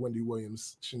up with Wendy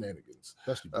Williams shenanigans.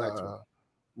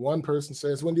 One person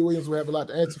says Wendy Williams will have a lot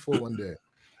to answer for one day.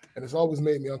 And it's always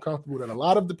made me uncomfortable that a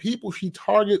lot of the people she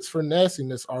targets for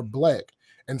nastiness are black,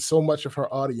 and so much of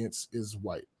her audience is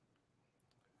white.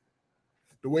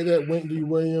 The way that Wendy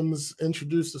Williams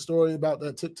introduced the story about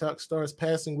that TikTok star's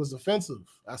passing was offensive.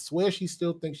 I swear she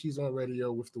still thinks she's on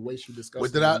radio with the way she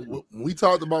discussed it. We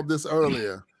talked about this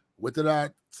earlier. What did I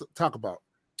talk about?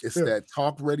 It's that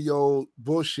talk radio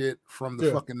bullshit from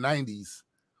the fucking 90s.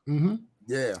 Mm-hmm.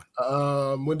 Yeah.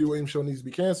 Wendy Williams show needs to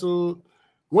be canceled.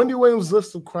 Wendy Williams'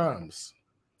 list of crimes.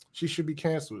 She should be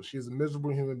canceled. She is a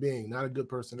miserable human being, not a good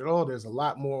person at all. There's a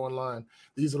lot more online.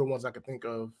 These are the ones I could think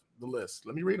of the list.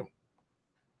 Let me read them.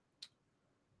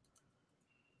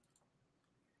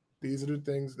 These are the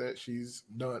things that she's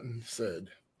done and said.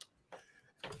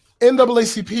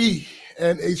 NAACP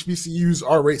and HBCUs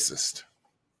are racist.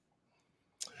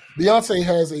 Beyonce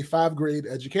has a 5-grade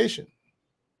education.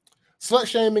 Slut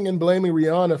shaming and blaming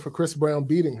Rihanna for Chris Brown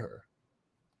beating her.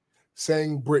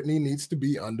 Saying Britney needs to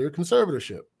be under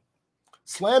conservatorship.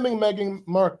 Slamming Meghan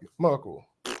Markle.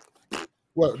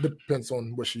 Well, it depends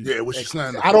on what she. Yeah, what she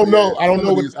slammed. I don't know. I don't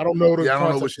know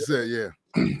what she said. Yeah.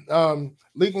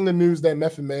 Leaking the news that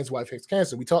Method Man's wife has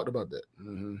cancer. We talked about that.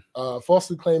 Mm-hmm.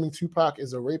 Falsely claiming Tupac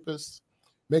is a rapist.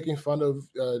 Making fun of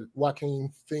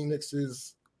Joaquin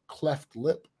Phoenix's cleft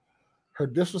lip. Her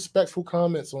disrespectful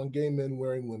comments on gay men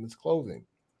wearing women's clothing.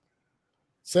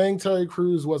 Saying Terry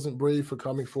Crews wasn't brave for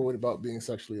coming forward about being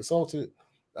sexually assaulted.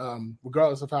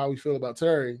 Regardless of how we feel about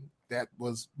Terry, that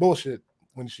was bullshit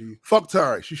when she... Fuck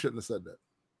Terry. She shouldn't have said that.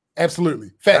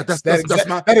 Absolutely. Facts. That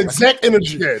exact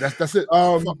energy. Yeah, that's it.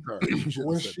 Fuck her.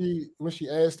 When she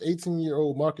asked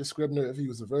 18-year-old Marcus Scribner if he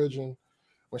was a virgin,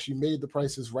 when she made the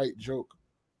Price is Right joke,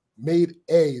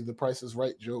 the Price is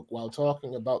Right joke while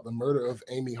talking about the murder of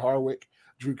Amy Harwick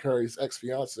Drew Carey's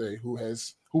ex-fiance who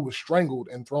was strangled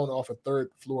and thrown off a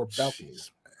third-floor balcony.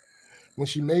 When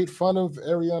she made fun of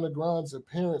Ariana Grande's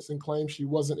appearance and claimed she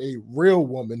wasn't a real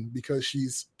woman because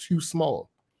she's too small.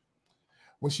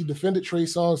 When she defended Trey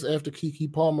Songz after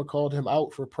Keke Palmer called him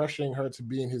out for pressuring her to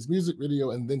be in his music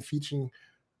video and then featuring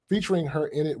her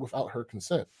in it without her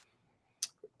consent.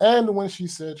 And when she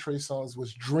said Trey Songz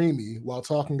was dreamy while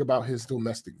talking about his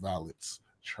domestic violence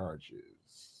charges.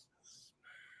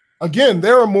 Again,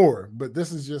 there are more, but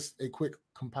this is just a quick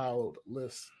compiled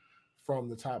list from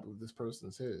the top of this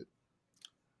person's head.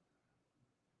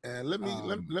 And let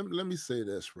me say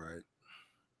this, right?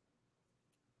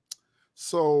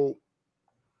 So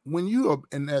when you are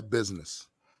in that business,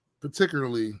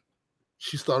 particularly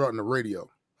she started out in the radio,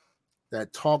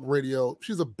 that talk radio,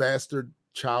 she's a bastard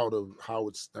child of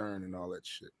Howard Stern and all that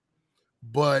shit.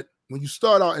 But when you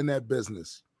start out in that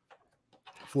business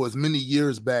for as many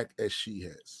years back as she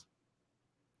has,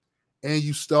 and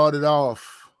you started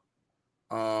off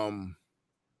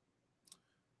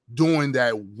doing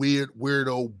that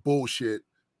weirdo bullshit,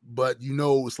 but you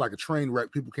know it's like a train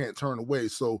wreck, people can't turn away,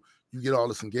 so you get all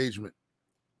this engagement.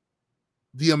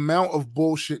 The amount of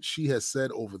bullshit she has said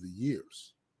over the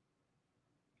years,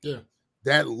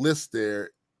 that list there,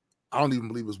 I don't even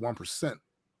believe is 1%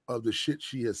 of the shit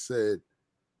she has said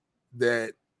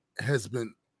that has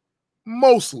been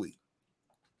mostly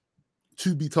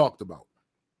to be talked about.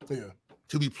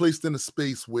 To be placed in a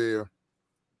space where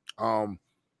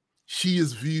she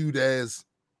is viewed as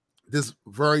this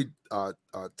very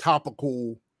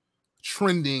topical,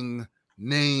 trending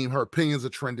name. Her opinions are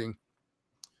trending.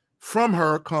 From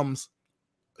her comes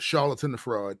Charlatan the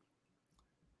Fraud.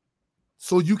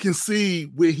 So you can see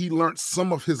where he learned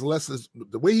some of his lessons.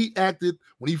 The way he acted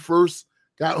when he first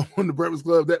got on the Breakfast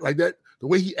Club, the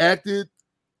way he acted,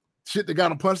 shit that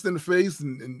got him punched in the face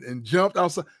and jumped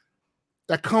outside,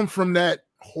 that come from that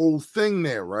whole thing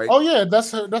there, right? Oh yeah,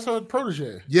 that's her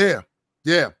protege. Yeah.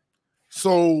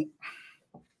 So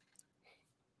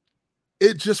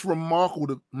it just remarkable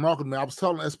to me. I was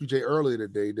telling SPJ earlier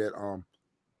today that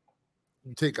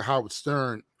you take a Howard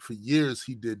Stern, for years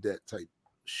he did that type of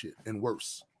shit and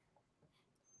worse.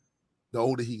 The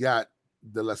older he got,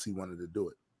 the less he wanted to do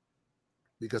it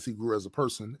because he grew as a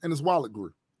person and his wallet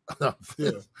grew.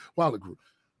 Wallet grew.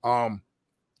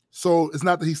 So it's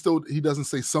not that he doesn't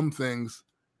say some things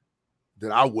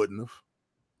that I wouldn't have.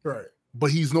 Right.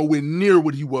 But he's nowhere near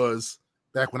what he was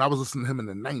back when I was listening to him in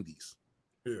the 90s.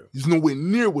 Yeah. He's nowhere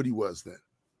near what he was then.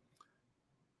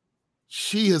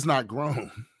 She has not grown.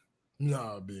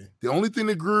 Nah, B. The only thing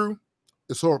that grew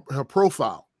is her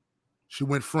profile. She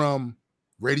went from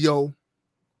radio,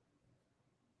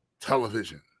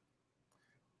 television.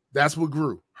 That's what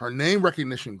grew. Her name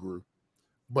recognition grew.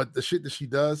 But the shit that she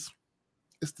does,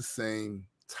 it's the same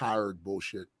tired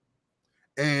bullshit.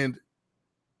 And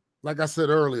like I said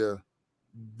earlier,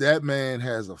 that man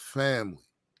has a family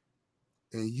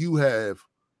and you have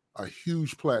a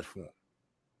huge platform.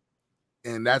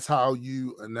 And that's how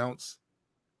you announce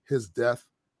his death,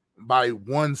 by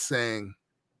one saying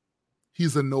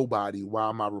he's a nobody. Why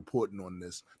am I reporting on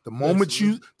this? The moment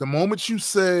you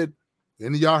said,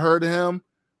 any of y'all heard of him,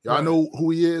 y'all know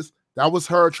who he is, that was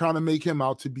her trying to make him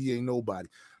out to be a nobody.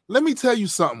 Let me tell you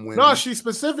something, Wendy. No, she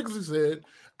specifically said,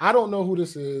 I don't know who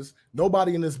this is.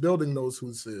 Nobody in this building knows who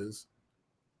this is.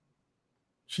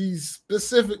 She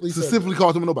specifically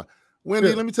called him a nobody.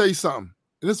 Wendy, let me tell you something.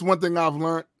 And this is one thing I've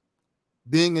learned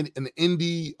being an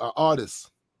indie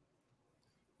artist.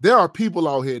 There are people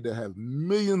out here that have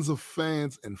millions of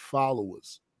fans and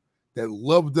followers that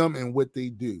love them and what they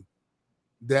do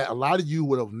that a lot of you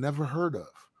would have never heard of.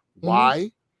 Mm-hmm.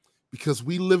 Why? Because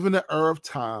we live in an era of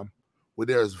time where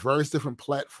there's various different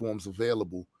platforms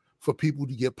available for people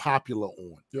to get popular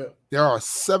on. Yeah. There are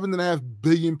 7.5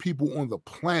 billion people on the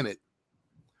planet.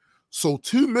 So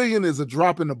 2 million is a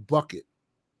drop in the bucket.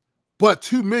 But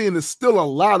 2 million is still a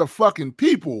lot of fucking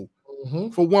people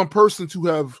for one person to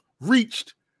have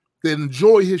reached that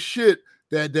enjoy his shit,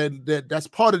 that's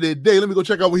part of their day. Let me go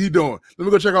check out what he's doing. Let me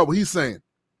go check out what he's saying.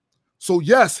 So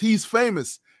yes, he's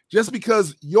famous. Just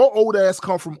because your old ass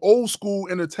come from old school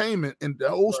entertainment and the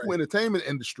old school entertainment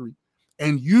industry,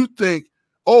 and you think,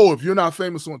 oh, if you're not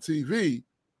famous on TV,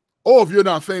 or if you're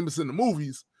not famous in the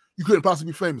movies, you couldn't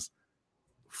possibly be famous.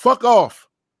 Fuck off.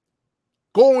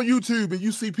 Go on YouTube and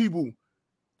you see people,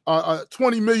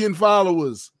 20 million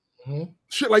followers,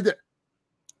 shit like that.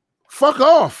 Fuck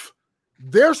off.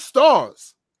 They're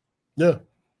stars. Yeah.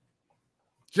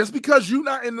 Just because you're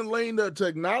not in the lane to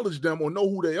acknowledge them or know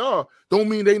who they are, don't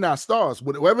mean they're not stars.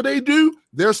 Whatever they do,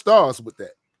 they're stars with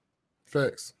that.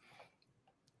 Facts.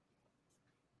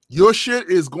 Your shit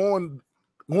is going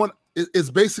it's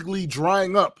basically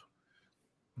drying up.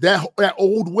 That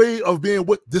old way of being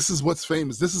this is what's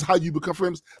famous. This is how you become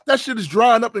famous. That shit is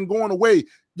drying up and going away.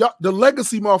 Y'all, the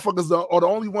legacy motherfuckers are the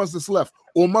only ones that's left,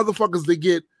 or motherfuckers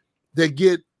that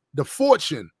get the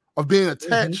fortune of being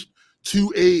attached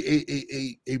to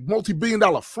a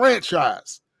multi-billion-dollar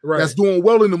franchise that's doing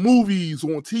well in the movies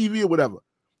or on TV or whatever.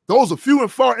 Those are few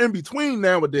and far in between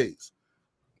nowadays.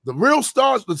 The real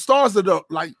stars, the stars that are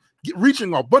like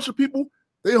reaching a bunch of people,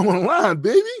 they online,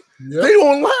 baby. Yep. They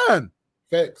online.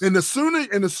 Facts. And the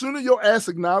sooner your ass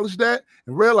acknowledge that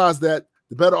and realize that,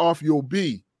 the better off you'll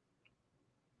be.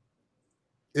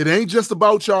 It ain't just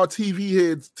about y'all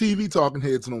TV talking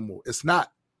heads no more. It's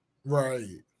not. Right.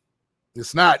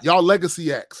 It's not. Y'all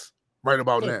legacy acts right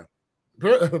about now.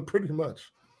 Pretty much.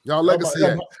 Y'all legacy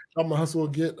acts. I'm gonna hustle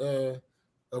get a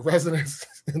residence.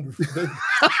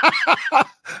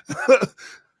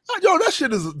 Yo, that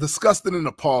shit is disgusting and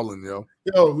appalling, yo.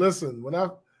 Yo, listen, when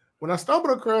I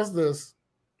stumbled across this,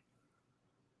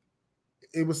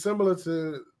 it was similar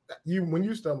to you when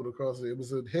you stumbled across it. It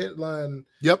was a headline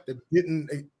that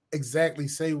didn't exactly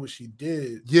say what she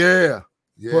did. Yeah.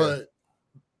 But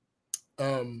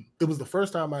it was the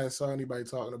first time I saw anybody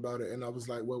talking about it, and I was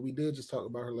like, well, we did just talk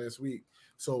about her last week.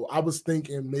 So I was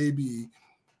thinking maybe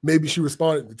she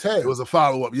responded to tag. It was a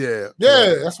follow-up, Yeah,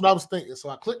 that's what I was thinking. So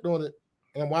I clicked on it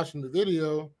and I'm watching the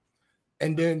video,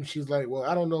 and then she's like, well,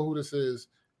 I don't know who this is.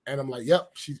 And I'm like,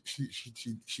 yep, she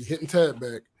hitting tab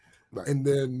back. Right. And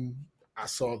then I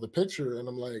saw the picture and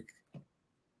I'm like,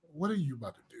 what are you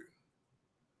about to do?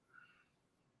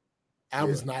 I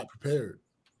was not prepared.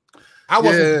 I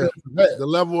wasn't prepared for that. The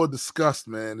level of disgust,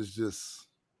 man, is just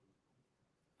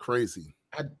crazy.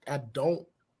 I don't.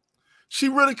 She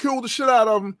ridiculed the shit out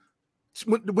of him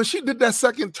when she did that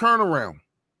second turnaround.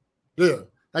 Yeah.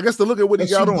 I guess to look at what he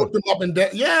got on. Looked him up and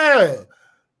down. Yeah.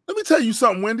 Let me tell you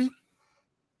something, Wendy.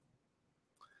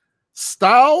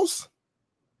 Styles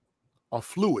are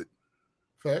fluid.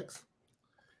 Facts.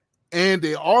 And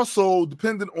they also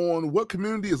dependent on what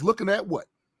community is looking at what.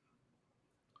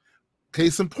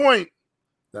 Case in point,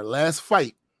 that last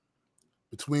fight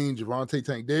between Gervonta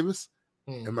Tank Davis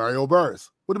and Mario Burris.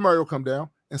 What did Mario come down?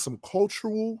 In some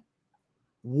cultural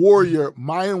warrior,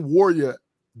 Mayan warrior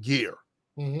gear.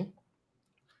 Mm-hmm.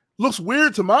 Looks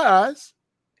weird to my eyes.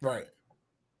 Right.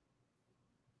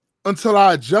 Until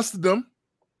I adjusted them.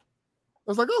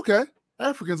 I was like, okay,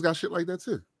 Africans got shit like that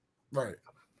too. Right.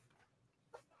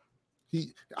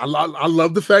 I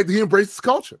love the fact that he embraces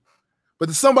culture. But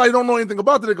if somebody don't know anything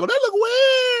about it, they go, that look weird.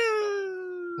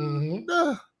 Mm-hmm.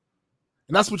 And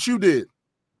that's what you did.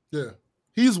 Yeah.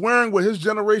 He's wearing what his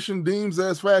generation deems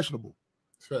as fashionable.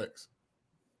 Facts.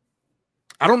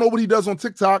 I don't know what he does on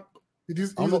TikTok.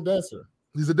 He's a dancer.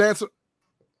 He's a dancer.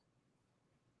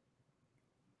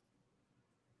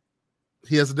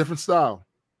 He has a different style.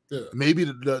 Yeah. Maybe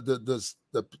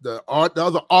the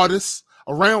other artists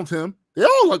around him, they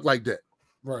all look like that.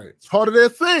 Right. It's part of their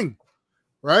thing.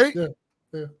 Right? Yeah.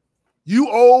 Yeah. You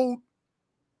old.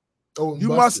 Oh, you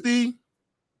musty.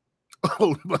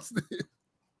 Oh, musty.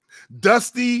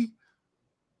 Dusty.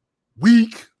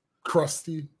 Weak.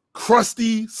 Crusty.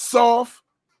 Soft.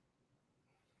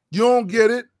 You don't get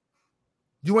it.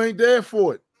 You ain't there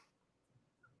for it.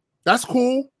 That's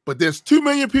cool. But there's 2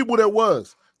 million people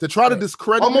that try to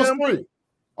discredit him.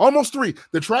 Almost three.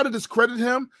 They try to discredit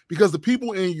him because the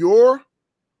people in your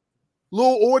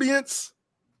little audience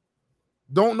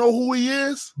don't know who he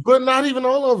is. But not even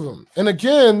all of them. And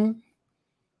again,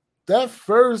 that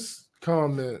first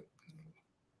comment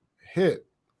hit.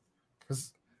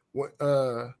 Because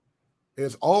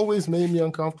it's always made me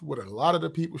uncomfortable that a lot of the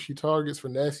people she targets for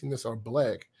nastiness are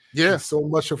black. Yeah. And so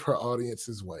much of her audience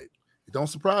is white. It don't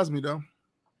surprise me, though.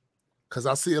 Because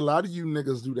I see a lot of you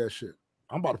niggas do that shit.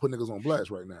 I'm about to put niggas on blast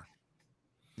right now.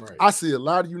 Right. I see a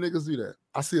lot of you niggas do that.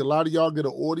 I see a lot of y'all get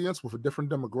an audience with a different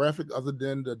demographic other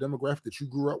than the demographic that you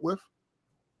grew up with.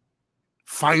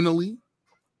 Finally.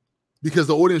 Because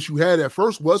the audience you had at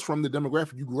first was from the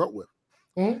demographic you grew up with.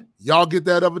 Mm-hmm. Y'all get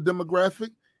that other demographic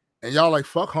and y'all like,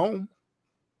 fuck home.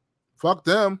 Fuck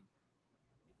them.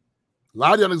 A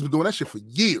lot of y'all niggas been doing that shit for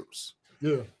years.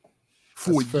 Yeah.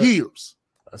 For years.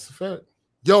 That's a fact.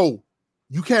 Yo,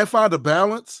 you can't find a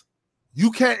balance.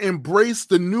 You can't embrace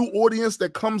the new audience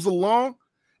that comes along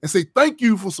and say, thank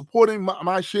you for supporting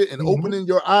my shit and opening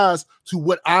your eyes to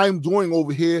what I'm doing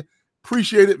over here.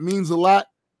 Appreciate it. Means a lot.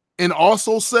 And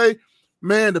also say,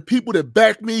 man, the people that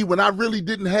back me when I really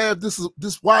didn't have this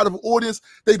wide of an audience,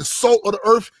 they the salt of the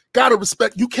earth. Gotta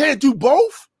respect. You can't do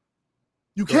both.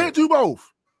 You can't do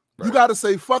both. Right. You gotta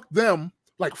say, fuck them.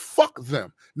 Like, fuck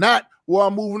them. Not, well,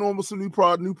 I'm moving on with some new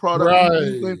product, Right.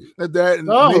 and that, and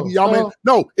No, maybe y'all no.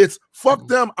 no, it's fuck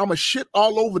them. I'm a shit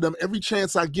all over them every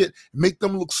chance I get, make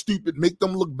them look stupid, make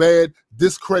them look bad,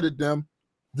 discredit them,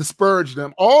 disparage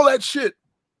them, all that shit.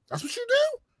 That's what you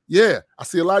do? Yeah. I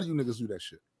see a lot of you niggas do that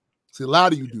shit. I see a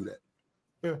lot of you do that.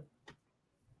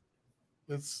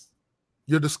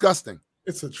 You're disgusting.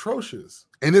 It's atrocious.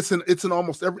 And it's in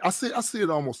almost every I see it in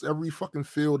almost every fucking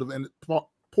field of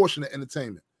portion of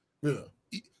entertainment. Yeah.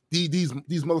 These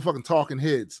motherfucking talking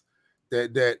heads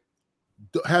that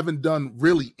haven't done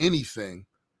really anything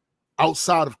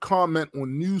outside of comment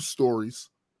on news stories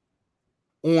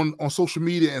on social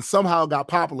media and somehow got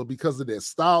popular because of their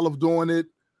style of doing it.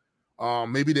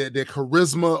 Maybe their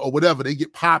charisma or whatever, they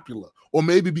get popular. Or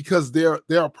maybe because they're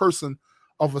a person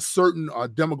of a certain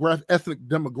ethnic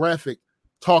demographic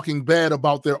talking bad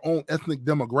about their own ethnic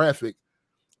demographic,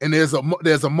 and there's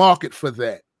a market for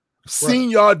that.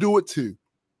 Seen y'all do it too.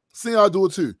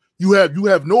 You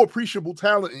have no appreciable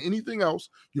talent in anything else.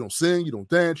 You don't sing, you don't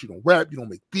dance, you don't rap, you don't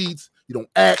make beats, you don't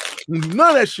act, you do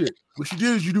none of that shit. What you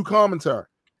do is you do commentary,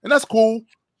 and that's cool,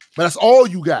 but that's all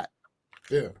you got.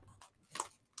 Yeah.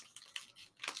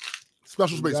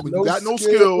 Special space. When you got no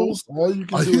skills, all you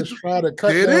can do is try to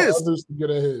cut down others to get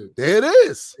ahead. There it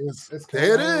is.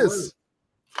 There it is.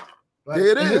 There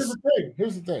it is.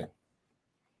 Here's the thing.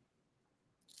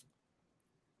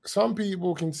 Some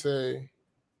people can say,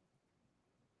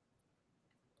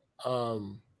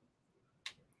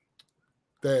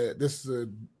 that this is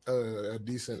a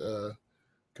decent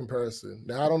comparison.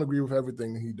 Now, I don't agree with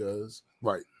everything he does.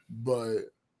 Right. But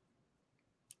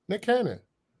Nick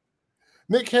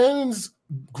Cannon's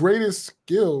greatest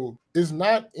skill is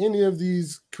not any of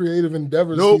these creative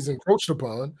endeavors he's encroached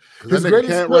upon. His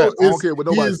greatest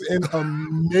skill is an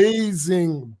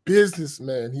amazing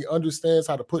businessman. He understands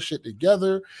how to put shit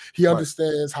together. He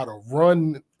understands how to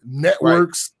run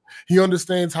networks. He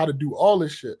understands how to do all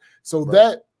this shit. So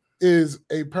that is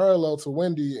a parallel to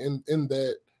Wendy in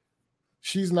that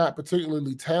she's not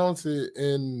particularly talented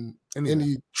in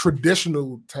any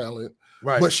traditional talent.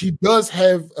 Right. But she does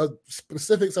have a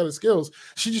specific set of skills.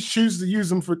 She just chooses to use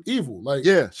them for evil. Like,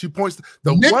 yeah, she points to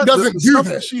Nick doesn't do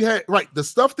that. She had the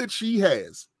stuff that she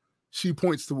has, she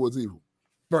points towards evil.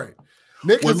 Right.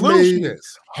 Nick has made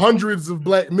hundreds of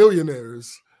black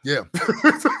millionaires. Yeah.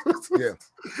 Yeah.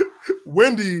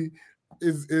 Wendy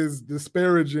is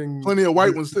disparaging plenty of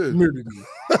white ones too. Community.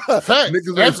 Fact.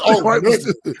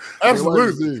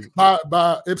 Absolutely.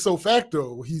 By ipso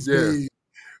facto, he's made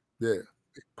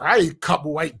probably a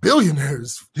couple white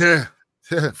billionaires. Yeah.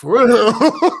 For real.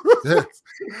 Yeah.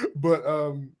 But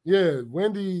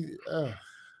Wendy.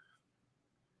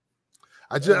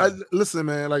 I listen,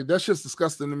 man. Like, that shit's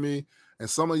disgusting to me. And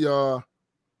some of y'all,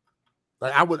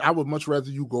 like, I would much rather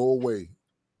you go away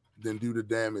than do the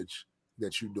damage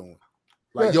that you're doing.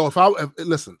 Like,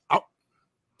 to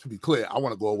be clear, I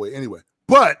want to go away anyway.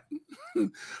 But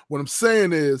what I'm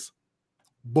saying is,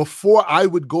 before I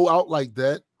would go out like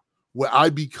that, where I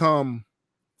become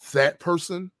that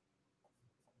person,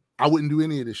 I wouldn't do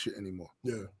any of this shit anymore.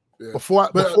 Yeah. Before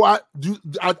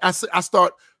I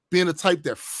start being the type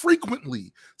that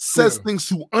frequently says things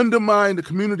to undermine the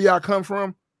community I come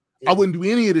from, I wouldn't do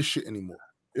any of this shit anymore.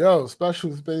 Yo,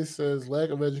 Special Space says lack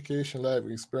of education, lack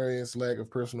of experience, lack of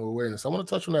personal awareness. I want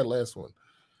to touch on that last one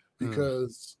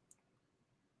because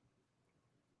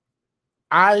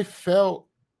I felt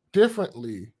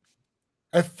differently.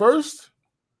 At first,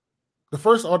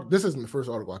 this isn't the first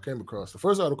article I came across. The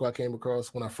first article I came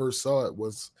across when I first saw it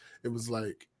was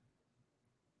like,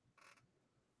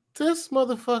 this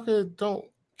motherfucker don't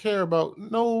care about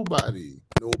nobody.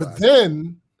 But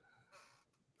then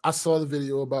I saw the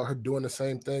video about her doing the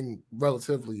same thing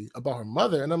relatively about her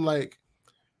mother, and I'm like,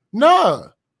 nah,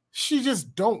 she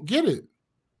just don't get it.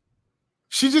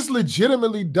 She just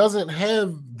legitimately doesn't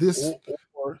have this.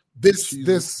 This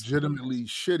legitimately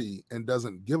shitty and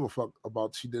doesn't give a fuck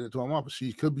about she did it to her mom. But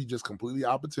she could be just completely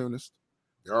opportunist.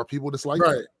 There are people that's like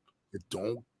that. They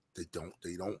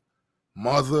don't.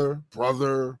 Mother,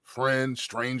 brother, friend,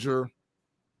 stranger.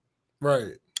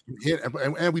 Right.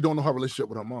 And we don't know her relationship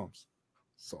with her moms.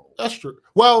 So that's true.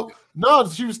 Well, no,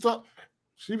 she was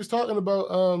talking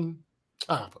about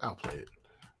I'll play it.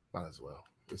 Might as well.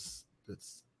 It's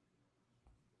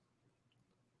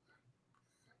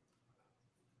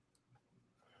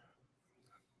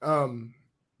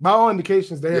by all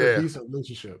indications they had a decent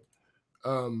relationship.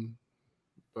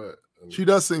 But she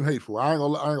does seem hateful. I ain't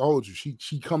gonna hold you.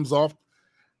 She comes off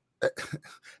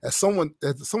as someone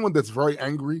that's very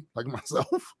angry, like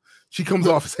myself. She comes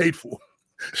off as hateful.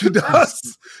 She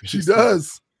does. She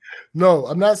does. No,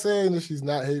 I'm not saying that she's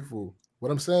not hateful.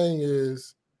 What I'm saying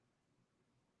is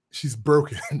she's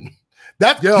broken.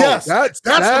 That's Yo, yes, that's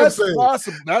what I'm saying.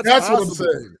 possible. That's What I'm possible.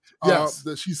 saying. Yes,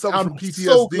 that she's suffering from I'm PTSD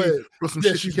so glad. from some Yeah,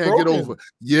 shit she she's can't get broken. over.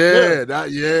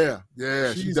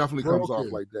 Yeah. She She's definitely comes off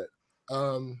broken. like that.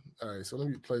 All right, so let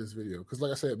me play this video because,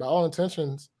 like I said, by all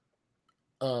intentions,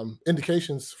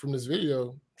 indications from this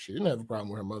video, she didn't have a problem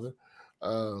with her mother.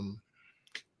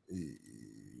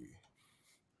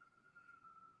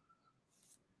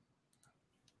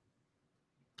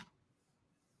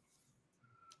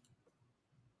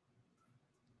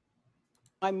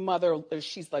 My mother,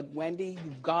 she's like, Wendy,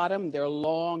 you got them. They're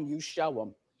long. You show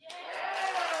them.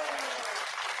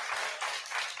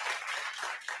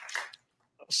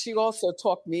 She also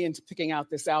talked me into picking out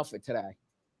this outfit today.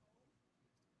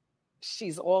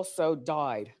 She's also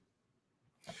died.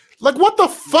 Like, what the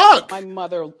fuck? My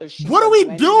mother, she's What are like, we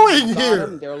Wendy, doing you got here?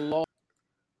 'em, they're long.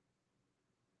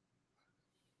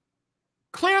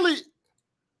 Clearly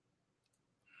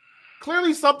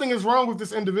something is wrong with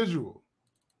this individual.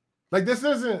 Like, this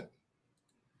isn't,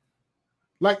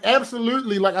 like,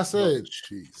 absolutely, like I said,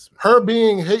 her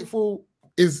being hateful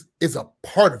is a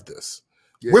part of this,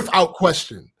 without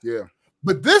question. Yeah.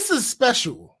 But this is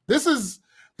special. This is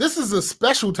a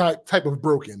special type of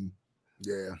broken.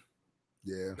 Yeah.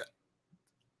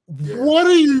 What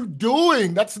are you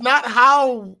doing? That's not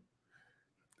how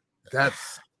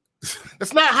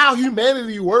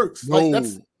humanity works. No, Like,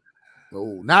 that's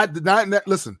not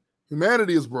listen,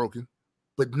 humanity is broken,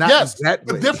 but not in that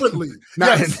way. but differently.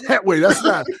 Not in that way. That's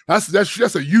not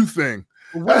that's a you thing.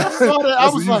 When I saw that, I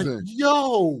That's a was you like, thing.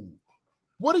 yo,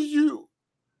 what are you?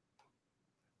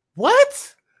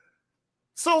 What?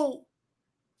 So,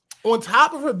 on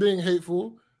top of her being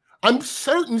hateful, I'm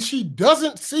certain she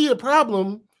doesn't see a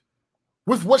problem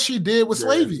with what she did with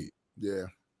Swavey. Yeah,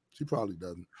 she probably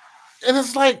doesn't. And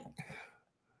it's like,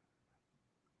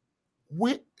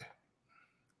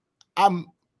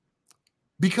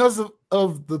 because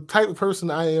of the type of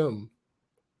person I am,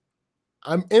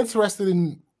 I'm interested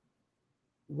in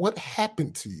what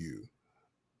happened to you.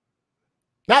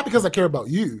 Not because I care about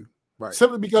you, right?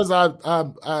 Simply because I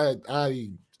have a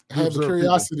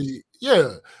curiosity.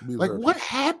 Yeah, like, what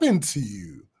happened to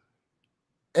you,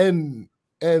 and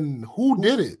who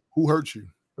did it? Who hurt you?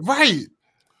 Right?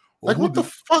 Like, what the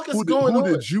fuck is going on?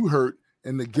 Who did you hurt?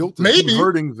 And the guilt of Maybe you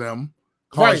hurting them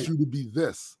caused you to be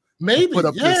this. Maybe put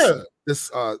up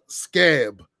this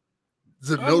scab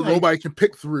that nobody can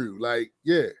pick through. Like,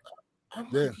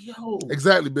 like, yo.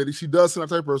 Exactly, Biddy. She does seem that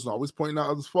type of person, always pointing out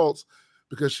others' faults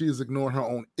because she is ignoring her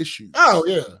own issues. Oh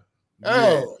yeah.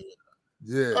 Oh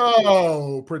yeah.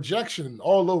 Oh, projection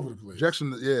all over the place.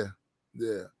 Projection, yeah.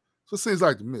 So it seems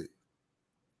like to me.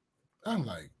 I'm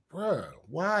like, bruh,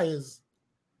 why is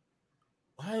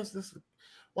this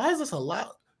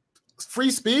allowed?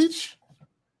 Free speech?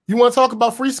 You want to talk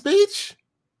about free speech?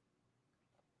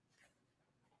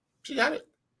 She got it.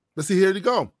 But see, here you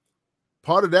go.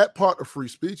 Part of free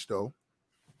speech, though,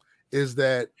 is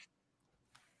that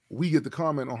we get to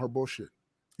comment on her bullshit.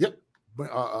 Yep.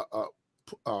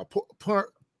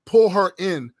 Pull her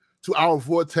in to our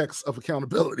vortex of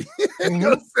accountability. You know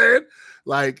what I'm saying?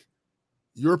 Like,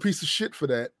 you're a piece of shit for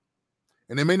that.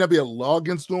 And there may not be a law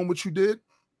against doing what you did,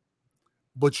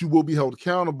 but you will be held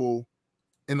accountable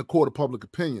in the court of public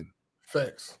opinion.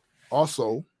 Facts.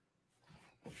 Also,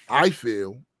 I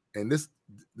feel, and this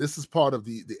is part of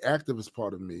the activist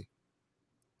part of me,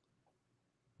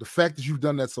 the fact that you've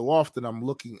done that so often, I'm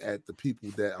looking at the people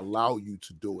that allow you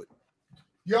to do it.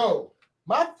 Yo,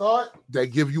 my thought, that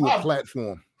give you a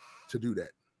platform to do that.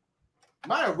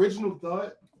 My original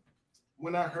thought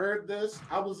when I heard this,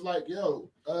 I was like, yo,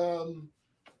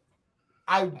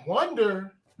 I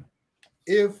wonder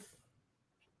if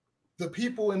the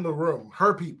people in the room,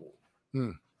 her people,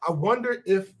 I wonder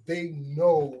if they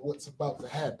know what's about to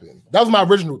happen. That was my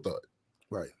original thought.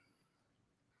 Right.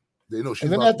 They know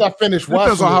she's and then after I finished watching,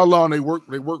 depends on how long they work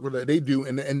with that. They do,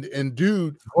 and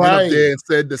dude went up there and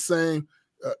said the same.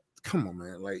 Come on,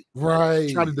 man, like,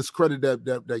 try to discredit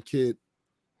that kid.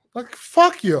 Like,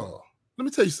 fuck y'all. Let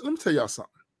me tell y'all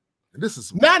something. This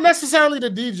is not necessarily the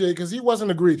DJ because he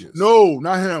wasn't egregious. No,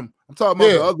 not him. I'm talking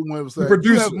about the other one. Was like,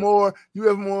 you have more.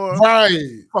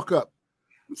 Right. Fuck up.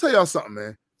 Let me tell y'all something,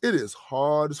 man. It is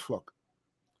hard as fuck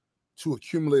to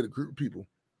accumulate a group of people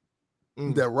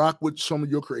that rock with some of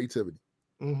your creativity.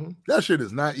 That shit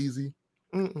is not easy.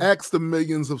 Ask the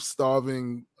millions of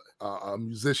starving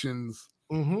musicians,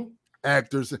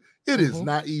 actors. It is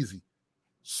not easy.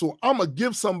 So I'm gonna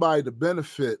give somebody the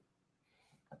benefit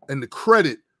and the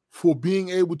credit for being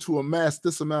able to amass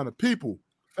this amount of people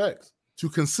to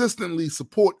consistently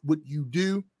support what you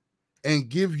do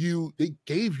and they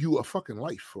gave you a fucking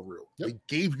life for real. Yep. They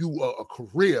gave you a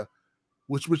career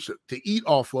which to eat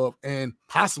off of, and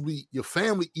possibly your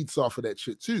family eats off of that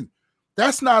shit too.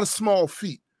 That's not a small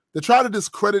feat. To try to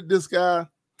discredit this guy,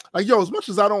 like, yo, as much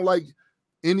as I don't like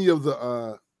any of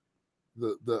the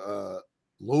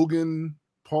Logan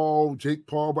Paul, Jake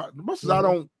Paul, but as much as I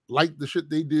don't like the shit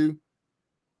they do,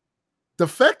 the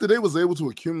fact that they was able to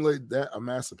accumulate that a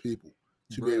mass of people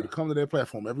to be able to come to their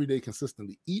platform every day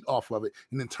consistently, eat off of it,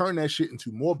 and then turn that shit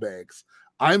into more bags,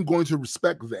 I'm going to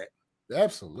respect that.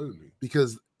 Absolutely.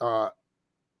 Because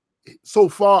so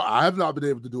far, I have not been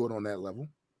able to do it on that level.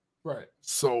 Right.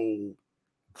 So,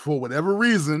 for whatever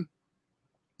reason,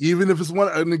 even if it's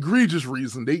an egregious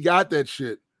reason, they got that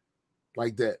shit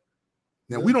like that.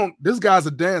 Now, this guy's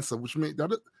a dancer, which means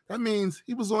that means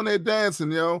he was on there dancing,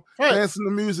 dancing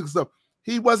the music stuff.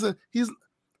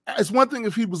 It's one thing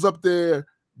if he was up there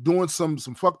doing some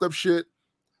fucked up shit,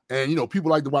 and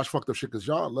people like to watch fucked up shit because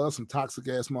y'all love some toxic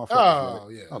ass motherfuckers. Oh,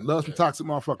 right? yeah. I love some toxic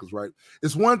motherfuckers, right?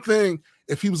 It's one thing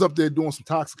if he was up there doing some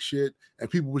toxic shit and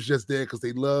people was just there because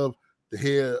they love to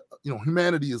hear,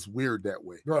 humanity is weird that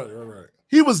way. Right.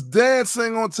 He was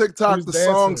dancing on TikTok,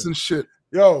 songs and shit.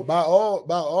 Yo, by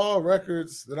all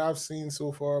records that I've seen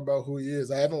so far about who he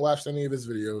is, I haven't watched any of his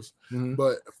videos,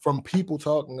 but from people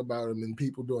talking about him and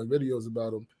people doing videos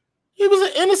about him, he was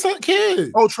an innocent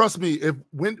kid. Oh, trust me, if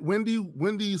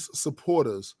Wendy's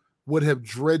supporters would have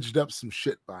dredged up some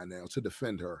shit by now to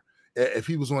defend her, if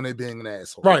he was on there being an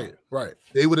asshole. Right.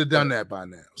 They would have done that by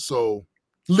now. So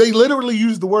they literally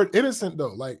used the word innocent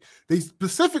though. Like they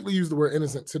specifically used the word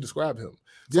innocent to describe him.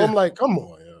 So I'm like, come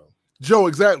on, Joe,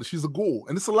 exactly. She's a ghoul.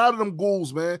 And it's a lot of them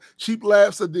ghouls, man. Cheap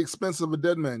laughs at the expense of a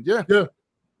dead man. Yeah.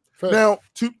 Fair.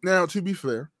 Now, to be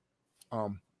fair,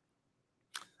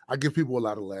 I give people a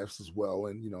lot of laughs as well.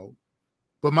 And,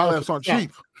 but my laughs aren't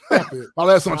cheap. Stop it. My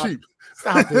laughs aren't cheap.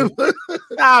 Stop it.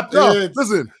 Stop it.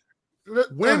 Listen,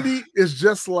 Wendy is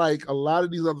just like a lot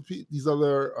of these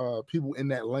other people in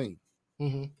that lane,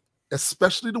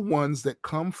 especially the ones that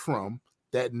come from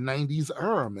that 90s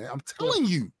era, man. I'm telling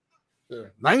you.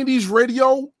 90s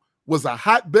radio was a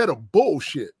hotbed of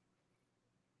bullshit.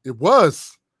 It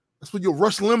was. That's where your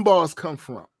Rush Limbaughs come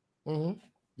from.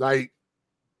 Like,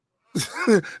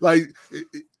 the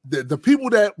people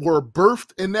that were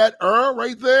birthed in that era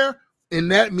right there, in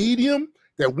that medium,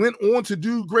 that went on to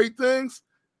do great things.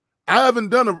 I haven't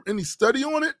done any study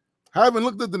on it. I haven't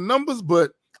looked at the numbers,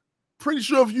 but pretty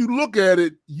sure if you look at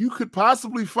it, you could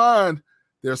possibly find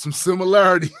there's some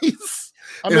similarities.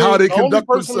 How they conduct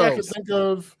themselves. I can think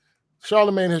of,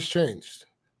 Charlemagne has changed.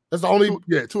 That's the only.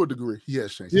 To a degree, he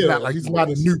has changed. He's not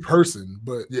a new person,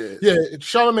 but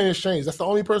Charlemagne has changed. That's the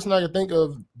only person I can think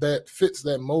of that fits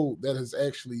that mold that has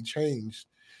actually changed,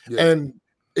 and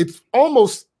it's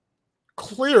almost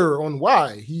clear on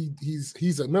why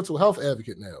he's a mental health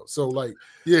advocate now. So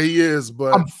he is,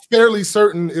 but I'm fairly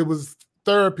certain it was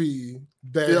therapy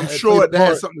that. I'm sure that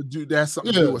has something to do. That has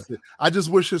something to do with it. I just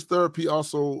wish his therapy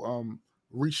also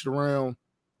reached around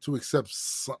to accept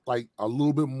a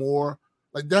little bit more,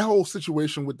 like that whole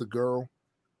situation with the girl.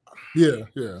 He's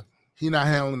not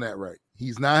handling that right.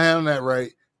 He's not handling that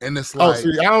right, and it's like,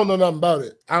 I don't know nothing about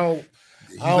it.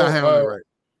 He's not handling it right.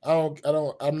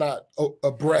 I'm not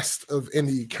abreast of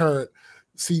any current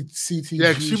CTG.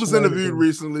 Yeah, she was interviewed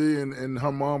recently, and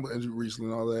her mom was interviewed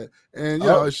recently, and all that. And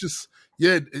it's just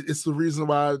it's the reason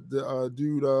why the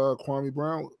dude Kwame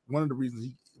Brown, one of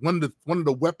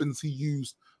the weapons he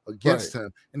used against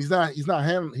him, and he's not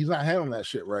handling that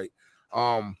shit right.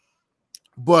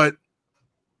 But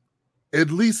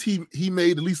at least he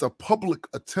made at least a public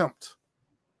attempt,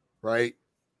 right?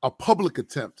 A public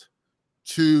attempt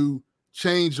to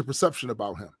change the perception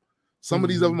about him. Some of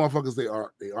these other motherfuckers, they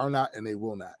are not, and they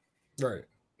will not. Right.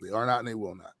 They are not, and they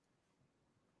will not.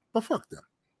 But fuck them.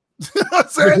 I'm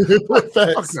saying? Fuck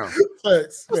them.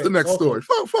 Facts. What's the next story?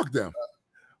 Fuck them.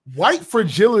 White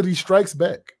fragility strikes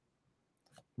back.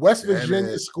 West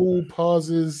Virginia school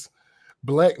pauses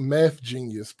Black math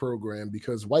genius program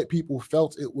because white people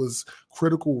felt it was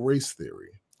critical race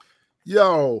theory.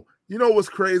 Yo, you know what's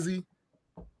crazy?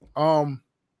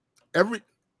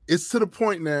 It's to the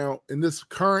point now in this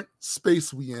current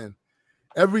space we in,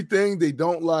 everything they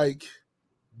don't like,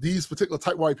 these particular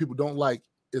type of white people don't like,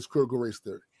 is critical race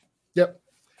theory. Yep.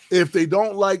 If they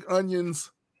don't like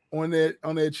onions on their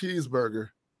cheeseburger,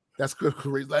 that's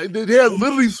critical race. Like, they're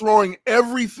literally throwing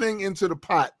everything into the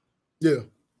pot. Yeah.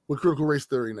 With critical race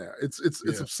theory now. It's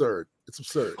absurd. It's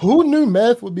absurd. Who knew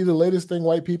math would be the latest thing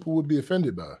white people would be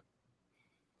offended by?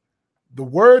 The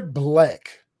word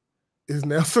black is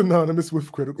now synonymous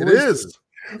with critical race theory.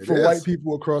 for white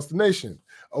people across the nation.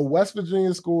 A West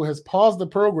Virginia school has paused the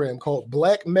program called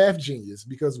Black Math Genius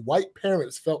because white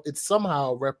parents felt it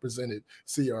somehow represented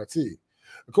CRT.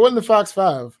 According to Fox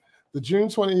 5, the June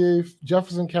 28th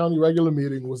Jefferson County regular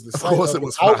meeting was the site of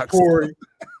an outpouring,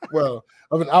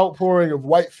 of an outpouring of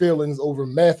white feelings over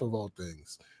math of all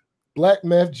things. Black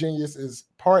Math Genius is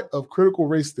part of critical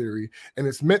race theory, and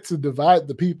it's meant to divide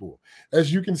the people.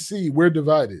 As you can see, we're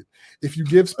divided. If you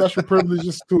give special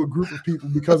privileges to a group of people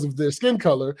because of their skin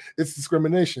color, it's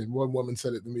discrimination, one woman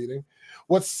said at the meeting.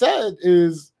 What's sad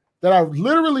is that I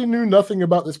literally knew nothing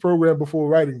about this program before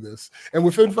writing this, and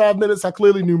within 5 minutes, I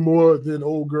clearly knew more than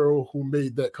old girl who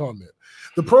made that comment.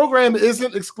 The program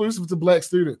isn't exclusive to Black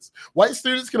students. White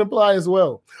students can apply as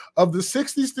well. Of the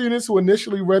 60 students who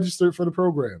initially registered for the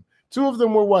program, 2 of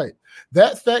them were white.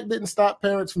 That fact didn't stop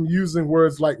parents from using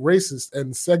words like racist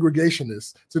and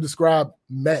segregationist to describe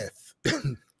math.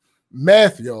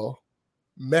 Math, y'all.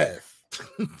 Math.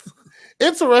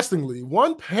 Interestingly,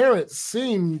 one parent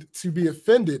seemed to be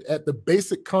offended at the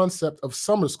basic concept of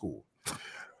summer school.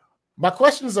 My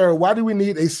questions are, why do we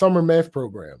need a summer math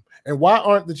program? And why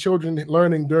aren't the children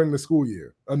learning during the school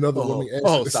year? Another woman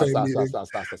asked the same meeting.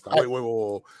 Stop.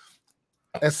 Wait.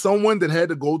 As someone that had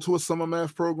to go to a summer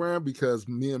math program because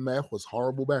me and math was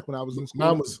horrible back when I was in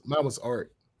school. Mine was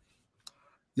art.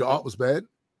 Your art was bad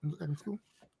in school?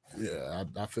 Yeah,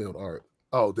 I failed art.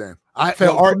 Oh, damn. I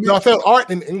failed art. No, I failed art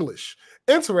in English.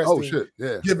 Interesting. Oh, shit.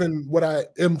 Yeah. Given what I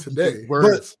am today.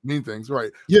 Words mean things,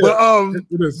 right? Yeah. But,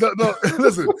 it is. No,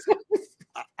 listen.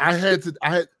 I had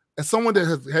as someone that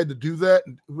has had to do that,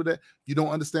 you don't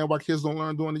understand why kids don't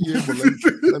learn during the year.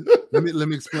 But let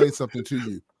me explain something to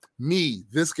you. Me,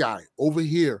 this guy over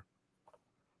here,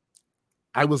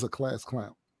 I was a class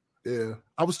clown. Yeah.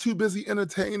 I was too busy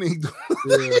entertaining.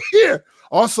 Yeah.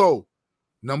 Also,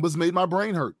 numbers made my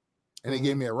brain hurt and it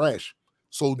gave me a rash.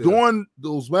 So during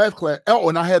those math class,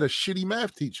 and I had a shitty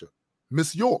math teacher,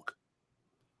 Miss York.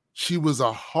 She was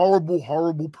a horrible,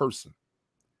 horrible person.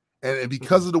 And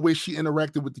because of the way she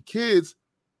interacted with the kids,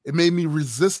 it made me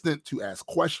resistant to ask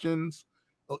questions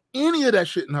or any of that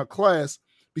shit in her class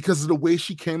because of the way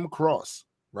she came across,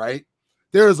 right?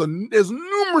 There's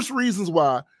numerous reasons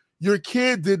why your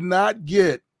kid did not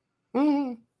get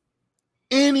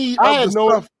any of the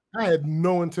stuff. I had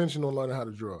no intention on learning how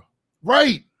to draw.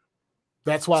 Right.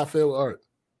 That's why I failed art.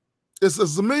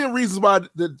 There's a million reasons why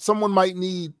that someone might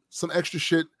need some extra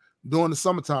shit during the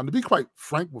summertime. To be quite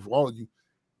frank with all of you,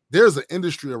 there's an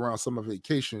industry around summer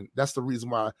vacation. That's the reason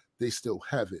why they still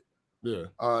have it. Yeah.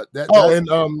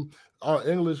 Our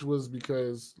English was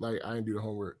because like I didn't do the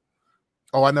homework.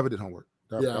 Oh, I never did homework.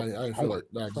 I didn't feel like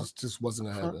that. Just wasn't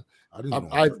gonna happen.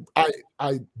 I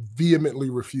I vehemently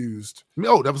refused.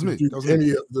 Oh, that was me. That was any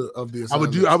me. of the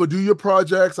I would do your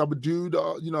projects. I would do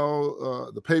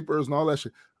the the papers and all that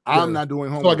shit. I'm not doing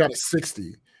homework. So I got a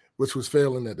 60, which was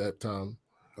failing at that time.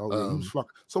 Oh, yeah,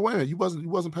 so wait a minute, you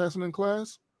wasn't passing in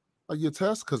class like your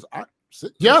test? Because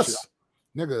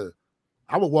nigga,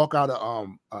 I would walk out of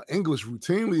English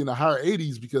routinely in the higher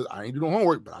 80s because I ain't do no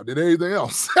homework, but I did everything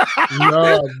else.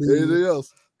 Everything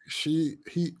else.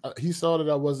 He saw that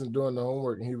I wasn't doing the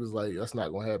homework and he was like, "That's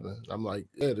not gonna happen." I'm like,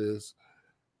 "Yeah, it is."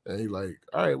 And he like,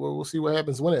 "All right, well, we'll see what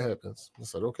happens when it happens." I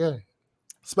said, "Okay."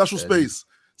 Special space.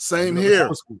 Same here.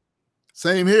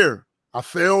 Same here. I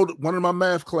failed one of my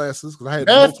math classes because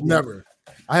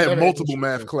I had multiple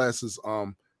math classes.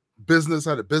 Business,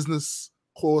 I had a business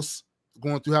course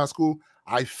going through high school.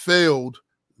 I failed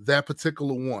that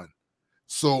particular one.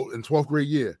 So in 12th grade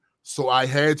year. So I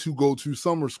had to go to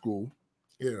summer school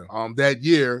that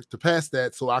year to pass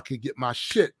that so I could get my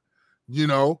shit.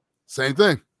 Same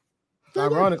thing.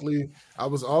 Ironically, I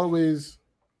was always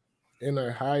in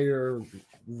a higher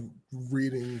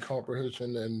reading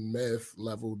comprehension and math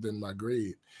level than my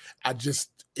grade.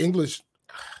 English,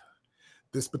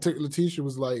 this particular teacher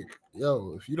was like,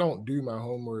 "Yo, if you don't do my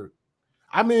homework,"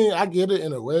 I mean, I get it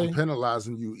in a way. I'm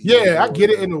penalizing you. Yeah, I get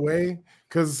it in a way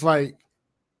because it's like,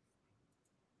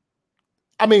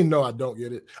 I mean, no, I don't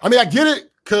get it. I mean, I get it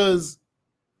because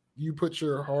you put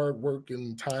your hard work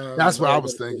and time. That's what I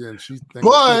was thinking.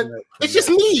 But it's just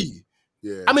me.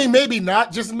 Yeah. I mean, maybe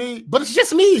not just me, but it's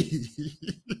just me.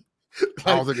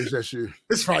 I don't think it's just you.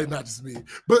 It's probably not just me,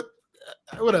 but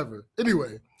whatever.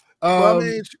 Anyway. I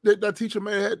mean, that teacher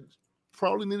may have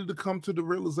probably needed to come to the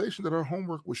realization that her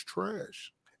homework was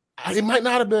trash. It might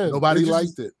not have been. Nobody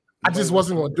liked it. I just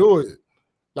wasn't going to do it.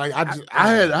 Like I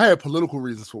had political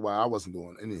reasons for why I wasn't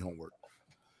doing any homework.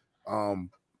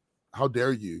 How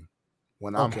dare you?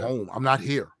 When I'm home, I'm not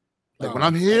here. Like when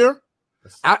I'm here,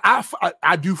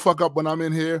 I do fuck up when I'm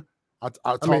in here.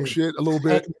 I talk shit a little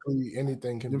bit. Technically,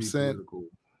 anything can You know what be I'm saying? political.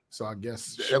 So I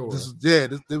guess This sure.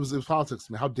 was politics,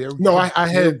 man. How dare you? No, How I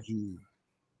had- dare you?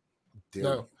 Dare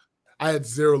No, you. I had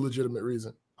zero legitimate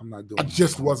reason. I'm not doing I it.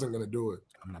 just wasn't gonna do it.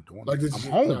 I'm not doing Like it. this.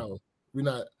 I'm home. No, we're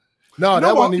not. No, You that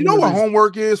know wasn't what, even. you know the what reason.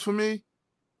 homework is for me?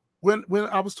 When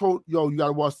I was told, yo, you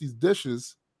gotta wash these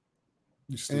dishes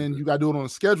You stupid. and you gotta do it on a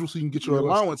schedule so you can get your You are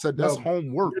allowance. Said that's dumb.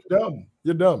 homework. You're dumb.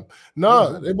 You're dumb.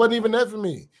 No, it wasn't even that for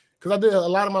me. Because I did a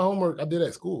lot of my homework I did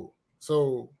at school.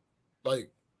 So,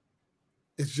 like,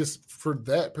 it's just for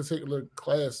that particular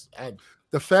class.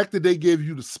 The fact that they gave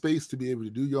you the space to be able to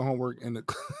do your homework in the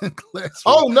class.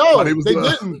 Oh no, they was they doing-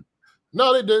 didn't.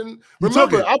 No, they didn't. You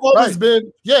took Remember, it, I've always right.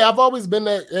 been, I've always been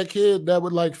that kid that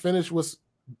would like finish what's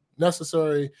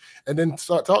necessary and then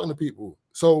start talking to people.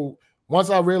 So once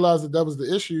I realized that was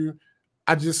the issue,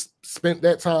 I just spent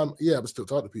that time. Yeah, I would still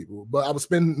talk to people, but I would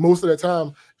spend most of that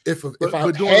time if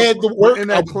I doing had the work in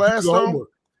I that would do class, the though, homework.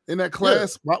 in that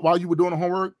class, while you were doing the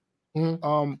homework,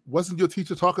 Mhm. wasn't your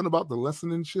teacher talking about the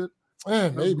lesson and shit?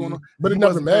 Maybe, going on? but it You never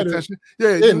wasn't paying mattered. attention? Yeah,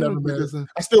 It you never knew mattered. because,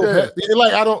 I still yeah.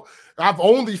 passed. I've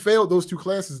only failed those two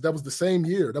classes. That was the same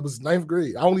year. That was 9th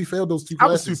grade. I only failed those two I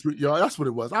was classes. that's what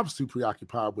it was. I was too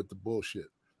preoccupied with the bullshit.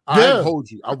 Yeah. I didn't hold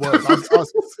you. I was.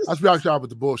 I was preoccupied with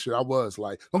the bullshit. I was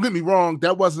like, don't get me wrong,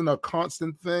 that wasn't a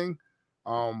constant thing.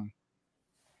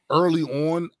 Early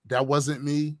on, that wasn't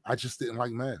me. I just didn't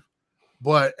like math.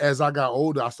 But as I got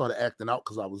older, I started acting out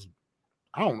because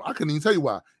I couldn't even tell you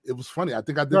why. It was funny. I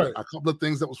think I did Right. a couple of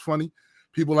things that was funny.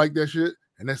 People like that shit.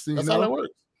 And next thing That's you how know, that works.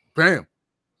 bam.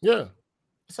 Yeah,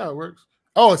 that's how it works.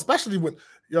 Oh, especially when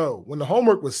the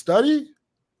homework was study.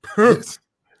 Yes.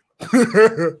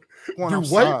 Dude, Going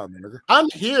what? outside, man, nigga. I'm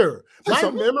here. Say My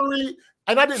something. memory,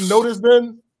 and I didn't know this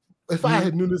then. If I Mhm.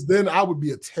 had knew this then, I would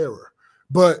be a terror.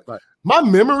 But Right. my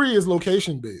memory is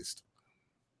location based.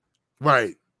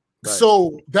 Right. Right.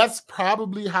 So that's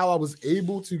probably how I was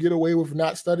able to get away with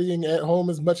not studying at home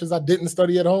as much as I didn't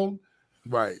study at home.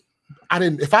 Right.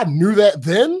 If I knew that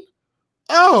then,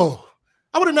 I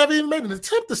would have never even made an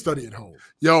attempt to study at home.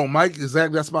 Yo, Mike,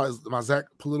 exactly. That's my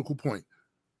exact political point.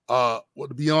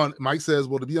 Mike says,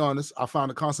 well, to be honest, I found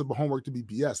the concept of homework to be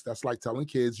BS. That's like telling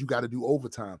kids you got to do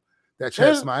overtime. That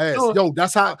chaps Yeah, my ass. sure. Yo,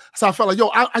 that's how I felt like, yo,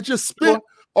 I just spent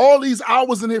all these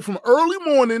hours in here from early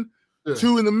morning Yeah.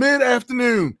 to in the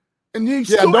mid-afternoon. And you Yeah,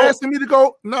 still don't- asking me to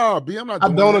go? Nah, B, I'm not I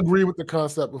doing don't that. agree with the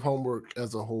concept of homework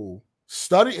as a whole.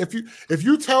 Study, if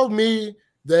you tell me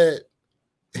that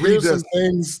Read here's some this.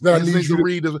 things that I Just need need you to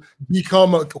read this.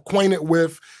 become acquainted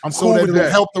with, I'm so cool that with it'll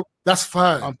that. help that's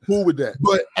fine. I'm cool with that.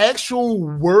 But actual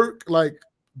work, like,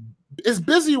 it's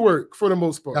busy work for the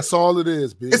most part. That's all it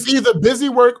is, B. It's either busy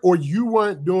work or you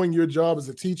weren't doing your job as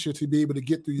a teacher to be able to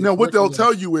get through your What they'll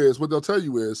curriculum. tell you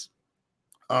is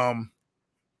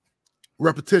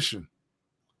repetition.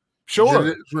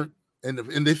 Sure.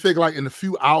 And they figure like in a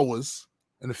few hours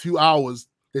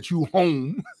that you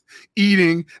home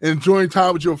eating and enjoying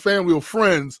time with your family or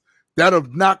friends, that'll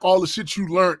knock all the shit you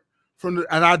learned from the.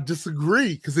 And I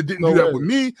disagree because it didn't No do that way. with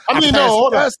me. I mean, passed no,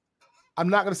 hold on. tests. I'm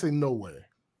not gonna say no way.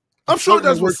 I'm sure Certainly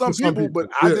that's with works some for people, but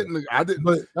Yeah. I didn't.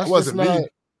 But that's wasn't just not, me.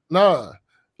 nah.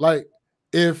 Like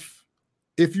if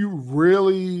you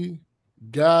really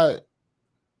got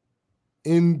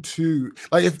into,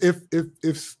 like,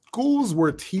 if schools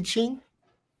were teaching,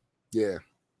 Yeah,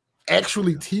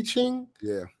 actually teaching,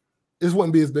 yeah, this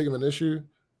wouldn't be as big of an issue.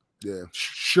 yeah.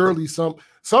 Surely some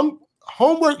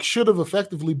homework should have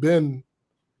effectively been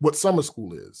what summer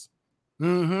school is.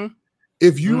 Mm-hmm.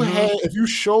 If you Mhm. if you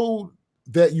showed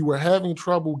that you were having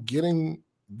trouble getting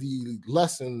the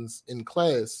lessons in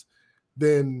class,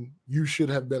 then you should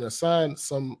have been assigned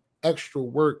some extra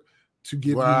work to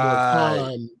give you more Right.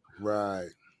 time Right.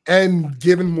 and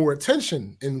given more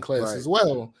attention in class Right. as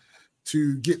well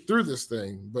to get through this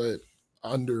thing. But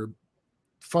under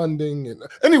funding and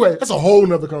anyway, that's a whole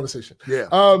nother conversation. Yeah.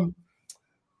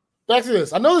 Back to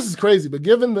this. I know this is crazy, but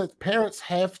given that parents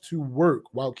have to work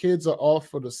while kids are off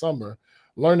for the summer,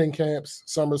 learning camps,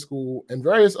 summer school, and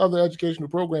various other educational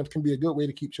programs can be a good way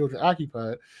to keep children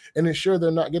occupied and ensure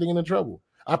they're not getting into trouble.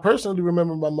 I personally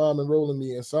remember my mom enrolling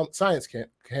me in some science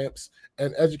camps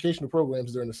and educational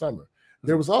programs during the summer.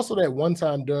 There was also that one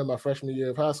time during my freshman year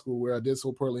of high school where I did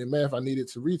so poorly in math, I needed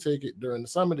to retake it during the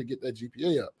summer to get that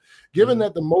GPA up. Given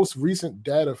that the most recent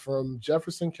data from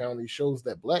Jefferson County shows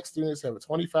that Black students have a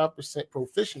 25%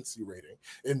 proficiency rating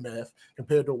in math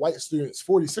compared to white students'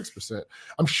 46%,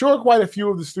 I'm sure quite a few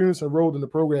of the students enrolled in the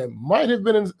program might have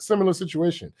been in a similar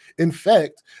situation. In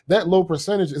fact, that low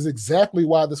percentage is exactly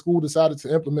why the school decided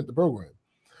to implement the program.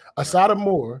 Asada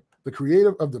Moore, the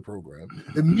creator of the program,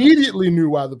 immediately knew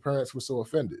why the parents were so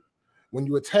offended. when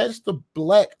you attach the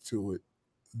black to it,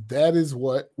 that is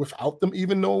what, without them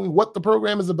even knowing what the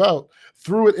program is about,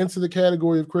 threw it into the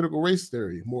category of critical race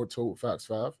theory. More told Fox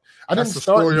 5. That's the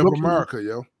story of America,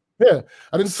 yo. Yeah,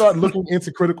 I didn't start looking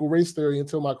into critical race theory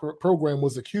until my program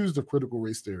was accused of critical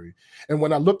race theory. And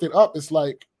when I looked it up, it's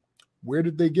like, where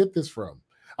did they get this from?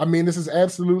 I mean, this is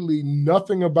absolutely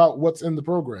nothing about what's in the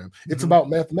program. It's about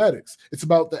mathematics. It's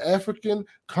about the African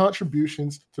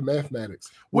contributions to mathematics.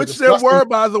 Which there were,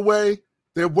 by the way.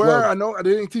 There were. Well, I know I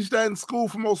didn't teach that in school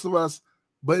for most of us,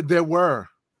 but there were.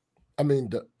 I mean,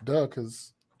 duh,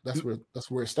 because that's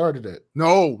where it started at.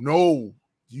 No.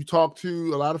 You talk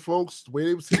to a lot of folks, the way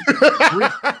they would see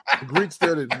the Greeks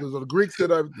did it. The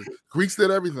Greeks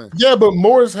did everything. Yeah, but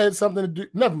Moors had something to do.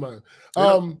 Never mind.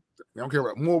 They don't care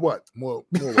about more what? More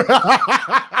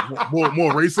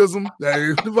racism.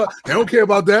 They don't care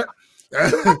about that. I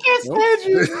can't stand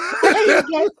you.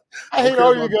 I hate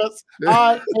all your guts.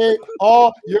 I hate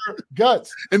all your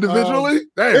guts. Individually?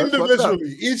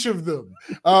 Individually, each of them.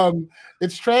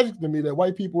 It's tragic to me that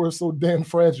white people are so damn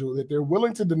fragile that they're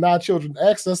willing to deny children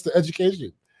access to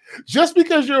education. Just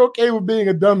because you're okay with being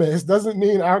a dumbass doesn't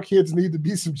mean our kids need to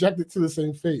be subjected to the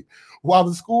same fate. While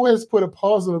the school has put a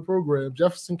pause on the program,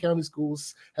 Jefferson County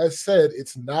Schools has said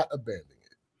it's not abandoning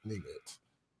it.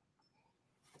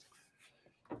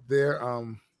 There, I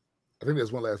think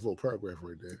there's one last little paragraph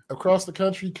right there. Across the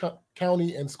country,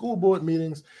 county and school board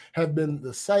meetings have been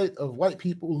the site of white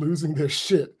people losing their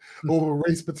shit over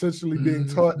race potentially being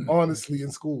taught honestly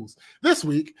in schools. This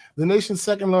week, the nation's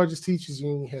second largest teachers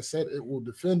union has said it will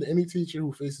defend any teacher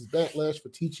who faces backlash for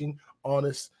teaching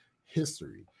honest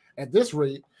history. At this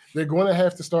rate, they're going to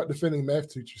have to start defending math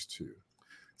teachers too.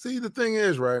 See, the thing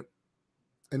is, right?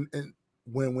 And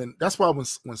when that's why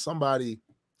when somebody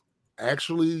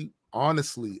actually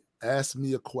honestly asked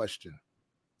me a question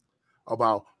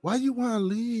about why you want to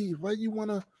leave, why you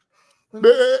want to,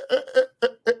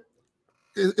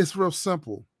 it's real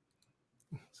simple.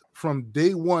 From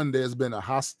day one, there's been a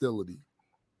hostility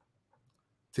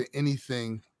to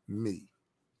anything me.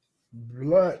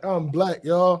 I'm black,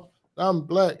 y'all. I'm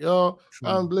black, y'all.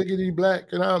 I'm bliggity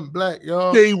black, and I'm black,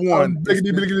 y'all. Day one,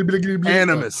 bliggity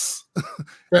animus.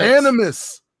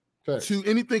 Animus to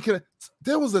anything.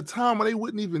 There was a time when they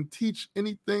wouldn't even teach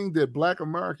anything that Black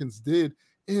Americans did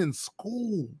in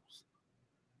schools.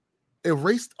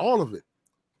 Erased all of it.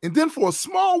 And then for a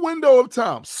small window of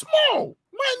time,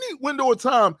 minute window of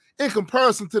time in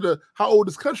comparison to how old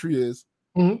this country is,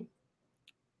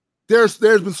 there's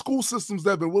been school systems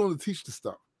that have been willing to teach this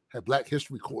stuff. Have Black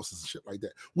history courses and shit like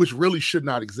that, which really should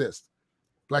not exist.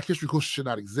 Black history courses should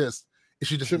not exist. It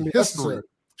should just be history.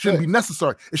 Shouldn't be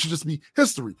necessary. It should just be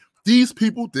history. These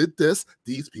people did this.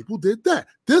 These people did that.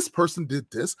 This person did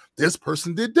this. This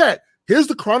person did that. Here's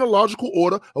the chronological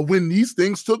order of when these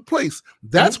things took place.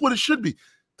 That's what it should be.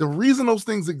 The reason those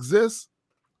things exist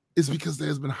is because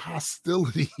there's been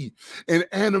hostility and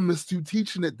animus to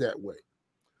teaching it that way.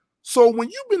 So when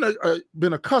you've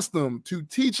been accustomed to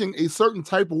teaching a certain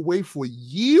type of way for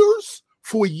years,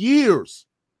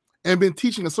 and been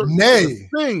teaching a certain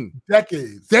thing,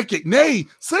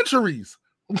 centuries.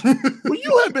 When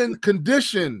you have been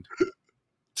conditioned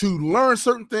to learn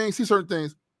certain things, see certain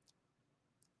things,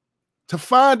 to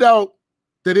find out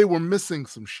that they were missing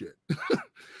some shit,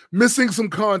 missing some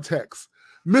context,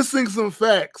 missing some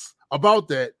facts about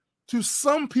that, to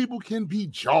some people can be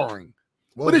jarring.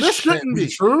 Well, but it shouldn't be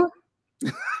true.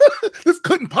 This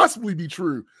couldn't possibly be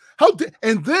true.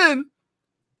 And then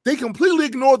they completely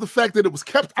ignored the fact that it was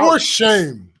kept out. For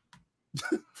shame.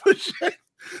 For shame.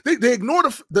 They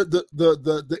ignored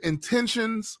the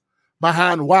intentions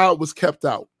behind why it was kept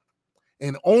out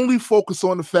and only focus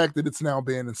on the fact that it's now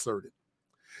being inserted.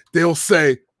 They'll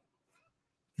say,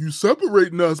 you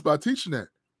separating us by teaching that,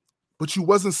 but you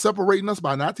wasn't separating us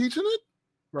by not teaching it?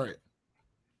 Right.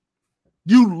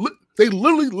 They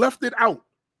literally left it out.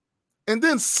 And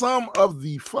then some of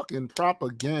the fucking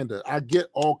propaganda, I get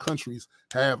all countries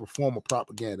have a form of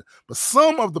propaganda, but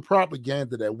some of the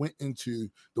propaganda that went into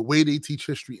the way they teach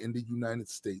history in the United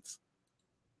States,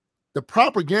 the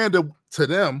propaganda to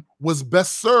them was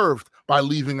best served by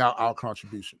leaving out our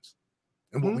contributions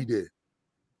and what we did.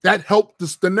 That helped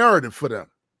the narrative for them,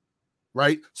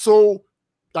 right? So,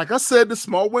 like I said, the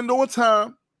small window of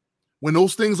time when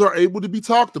those things are able to be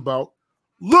talked about,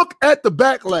 look at the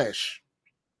backlash.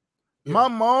 Yeah. My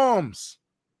mom's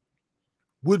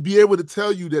would be able to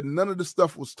tell you that none of the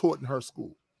stuff was taught in her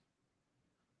school.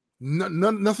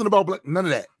 Nothing about black, none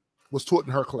of that was taught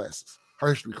in her classes, her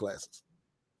history classes.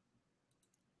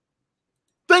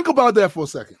 Think about that for a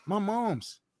second. My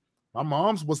mom's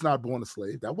was not born a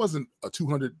slave. That wasn't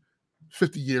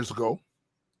 250 years ago.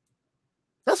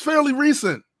 That's fairly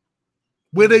recent,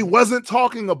 where they wasn't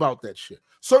talking about that shit.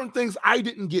 Certain things I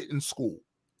didn't get in school.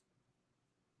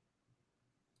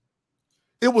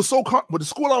 It was so, but the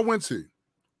school I went to,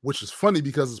 which is funny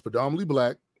because it's predominantly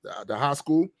black, the high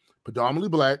school, predominantly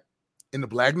black, in the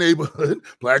black neighborhood,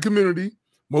 black community,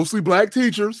 mostly black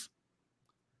teachers.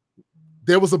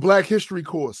 There was a black history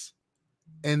course,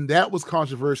 and that was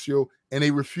controversial, and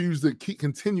they refused to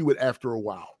continue it after a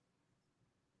while.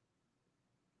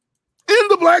 In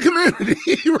the black community,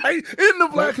 right? In the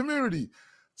black community.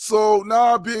 So,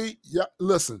 nah, B, yeah,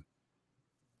 listen.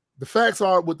 The facts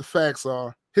are what the facts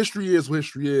are. History is what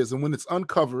history is, and when it's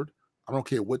uncovered, I don't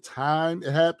care what time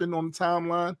it happened on the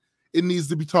timeline, it needs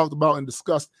to be talked about and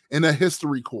discussed in a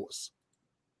history course.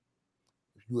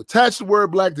 If you attach the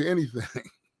word black to anything,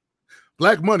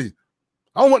 black money,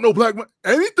 I don't want no black money.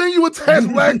 Anything you attach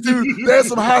black to, there's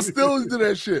some hostility to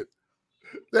that shit.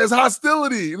 There's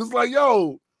hostility. And it's like,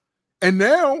 yo, and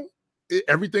now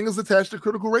everything is attached to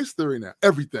critical race theory now.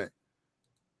 Everything.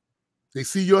 They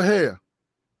see your hair.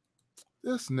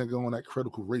 This nigga on that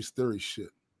critical race theory shit.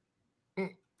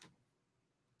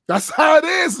 That's how it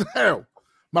is now.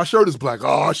 My shirt is black.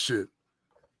 Oh, shit.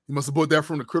 You must have bought that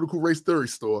from the critical race theory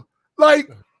store. Like,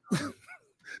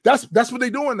 that's what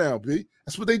they doing now, B.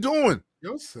 That's what they doing.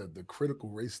 Yo said the critical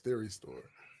race theory store.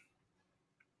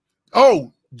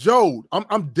 Oh, Joe,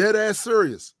 I'm dead ass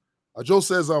serious. Joe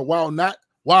says,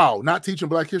 not teaching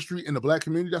black history in the black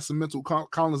community. That's a mental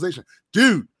colonization.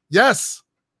 Dude, yes.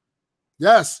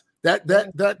 Yes.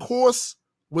 That course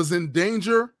was in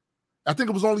danger. I think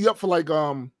it was only up for like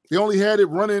they only had it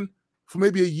running for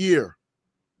maybe a year.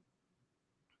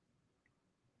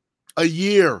 A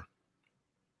year.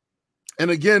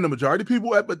 And again, the majority of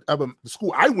people at the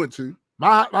school I went to,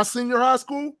 my senior high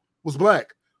school, was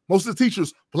black. Most of the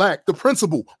teachers, black. The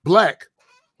principal, black.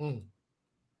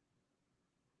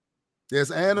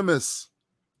 There's animus.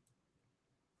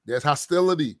 There's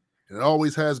hostility. And it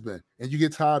always has been. And you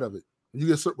get tired of it.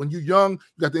 When you're young,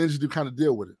 you got the energy to kind of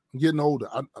deal with it. I'm getting older.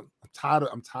 I'm tired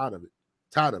of it.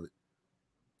 Tired of it.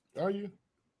 Are you?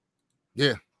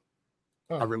 Yeah.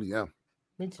 Oh, I really am.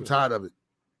 me too. I'm tired of it.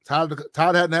 Tired of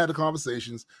having had the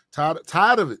conversations.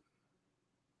 Tired of it.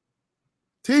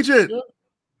 Teach it.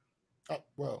 Yeah.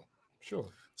 Well, sure.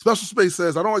 Special Space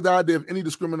says, I don't like the idea of any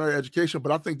discriminatory education,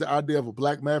 but I think the idea of a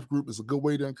black math group is a good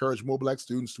way to encourage more black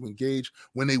students to engage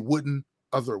when they wouldn't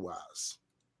otherwise.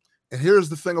 And here's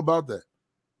the thing about that.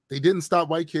 They didn't stop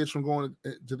white kids from going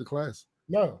to the class.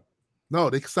 No.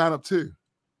 No, they can sign up too.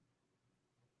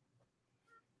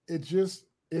 It just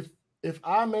if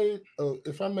I made a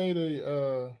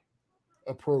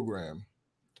program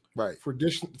Right. for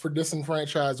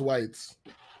disenfranchised whites,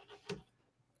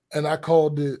 and I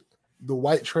called it the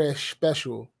White Trash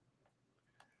Special,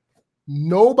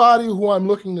 nobody who I'm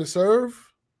looking to serve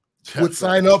would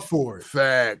sign up for it.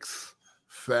 Facts.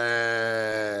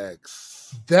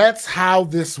 That's how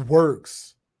this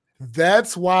works.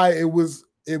 That's why it was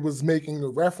making a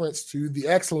reference to the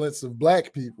excellence of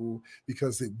black people,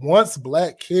 because it wants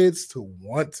black kids to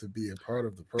want to be a part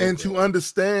of the program. And to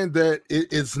understand that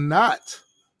it is not,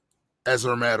 as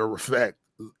a matter of fact,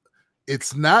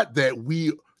 it's not that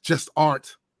we just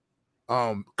aren't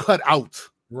cut out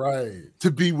right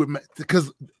to be with,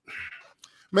 because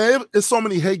man, it's so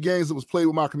many hate games that was played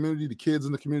with my community, the kids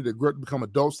in the community that grew up to become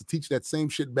adults to teach that same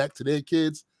shit back to their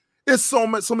kids. It's so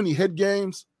many head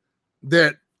games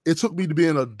that it took me to be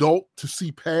an adult to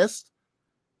see past.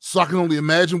 So I can only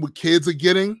imagine what kids are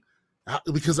getting,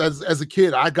 because as a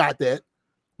kid, I got that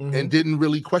and didn't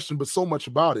really question but so much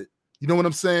about it. You know what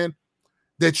I'm saying?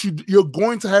 That you're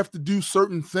going to have to do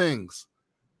certain things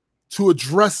to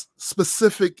address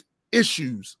specific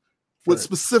issues with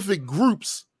specific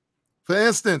groups. For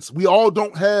instance, we all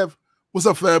don't have, what's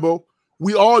up, Fabo?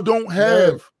 We all don't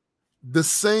have the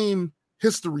same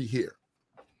history here.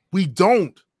 We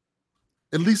don't.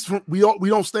 At least we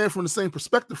don't stand from the same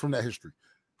perspective from that history.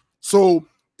 So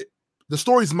the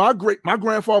stories my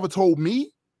grandfather told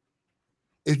me,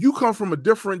 if you come from a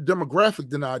different demographic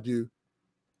than I do,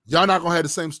 y'all not gonna have the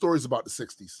same stories about the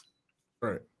 60s.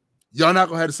 Right. Y'all not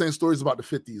gonna have the same stories about the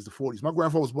 50s, the 40s. My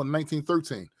grandfather was born in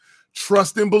 1913.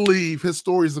 Trust and believe his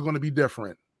stories are going to be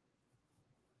different.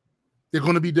 They're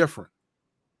going to be different.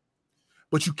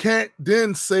 But you can't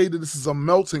then say that this is a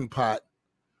melting pot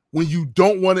when you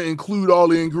don't want to include all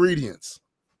the ingredients.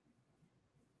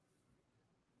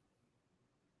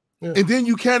 Yeah. And then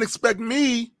you can't expect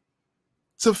me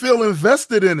to feel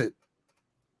invested in it.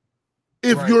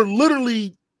 If you're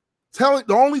literally the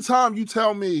only time you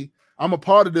tell me I'm a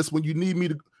part of this when you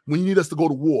need us to go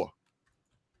to war.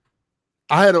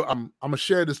 I'm gonna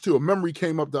share this too. A memory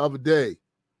came up the other day.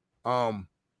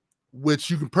 which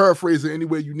you can paraphrase it any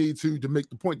way you need to make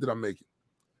the point that I'm making.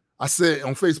 I said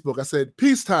on Facebook, I said,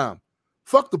 peacetime.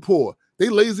 Fuck the poor. They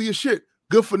lazy as shit.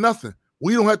 Good for nothing.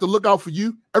 We don't have to look out for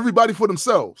you. Everybody for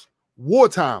themselves.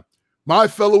 Wartime. My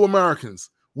fellow Americans,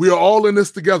 we are all in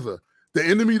this together. The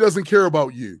enemy doesn't care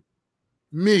about you.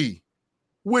 Me.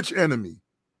 Which enemy?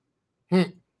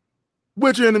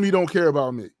 Which enemy don't care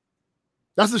about me?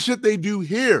 That's the shit they do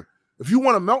here. If you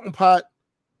want a melting pot,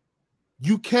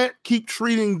 you can't keep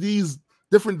treating these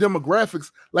different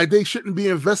demographics like they shouldn't be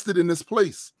invested in this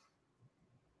place.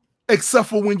 Except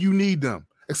for when you need them.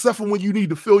 Except for when you need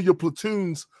to fill your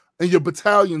platoons and your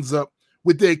battalions up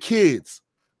with their kids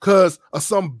because of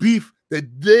some beef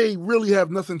that they really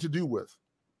have nothing to do with.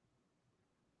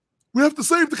 We have to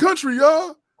save the country,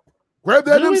 y'all. Grab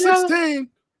that M16.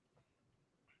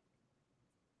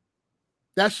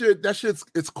 That shit's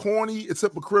it's corny, it's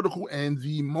hypocritical, and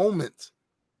the moment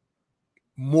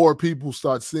more people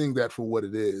start seeing that for what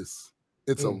it is,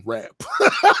 it's a wrap.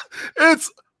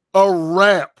 It's a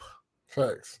wrap.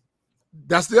 Facts.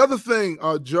 That's the other thing,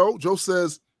 Joe. Joe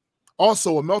says,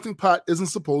 also, a melting pot isn't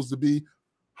supposed to be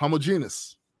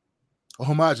homogeneous. Or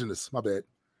homogeneous, my bad.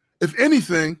 If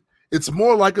anything, it's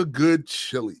more like a good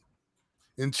chili.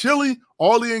 In chili,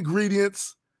 all the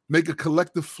ingredients make a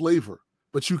collective flavor,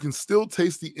 but you can still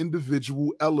taste the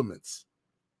individual elements.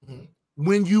 Mm-hmm.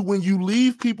 When you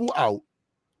leave people out,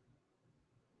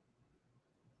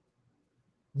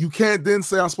 you can't then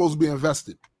say I'm supposed to be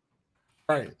invested.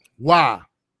 Right. Why?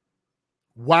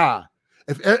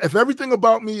 If everything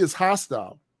about me is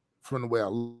hostile from the way I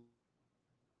look.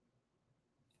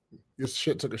 Your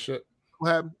shit took a shit. What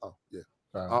happened? Oh,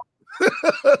 yeah.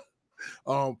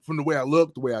 From the way I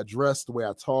look, the way I dress, the way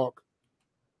I talk,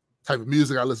 type of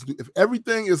music I listen to. If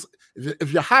everything is,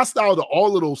 if you're hostile to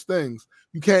all of those things,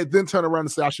 you can't then turn around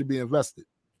and say I should be invested.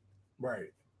 Right.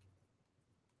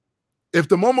 If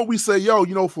the moment we say,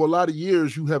 yo, for a lot of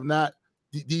years you have not,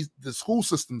 the school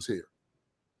systems here,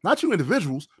 not you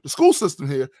individuals, the school system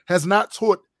here has not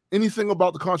taught anything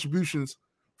about the contributions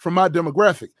from my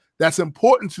demographic. That's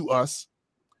important to us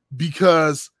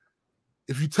because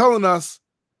if you're telling us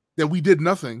that we did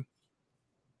nothing,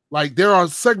 like there are a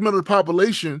segment of the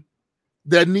population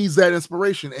that needs that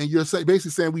inspiration, and you're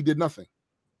basically saying we did nothing.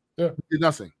 Yeah. We did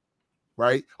nothing,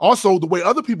 right? Also, the way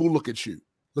other people look at you,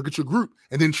 look at your group,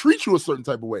 and then treat you a certain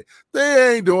type of way.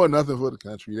 They ain't doing nothing for the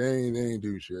country. They ain't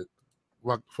do shit.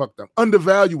 Fuck them.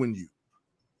 Undervaluing you.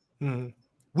 Mm-hmm.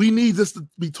 We need this to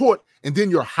be taught, and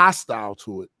then you're hostile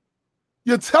to it.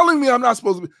 You're telling me I'm not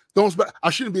supposed to be, I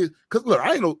shouldn't be, because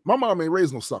look, my mom ain't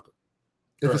raised no sucker.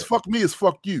 If it's fuck me, it's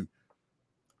fuck you.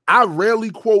 I rarely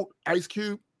quote Ice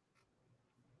Cube,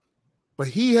 but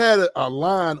he had a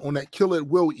line on that Kill at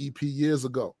Will EP years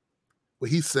ago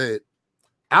where he said,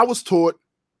 I was taught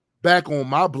back on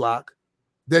my block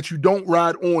that you don't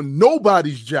ride on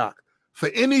nobody's jock. For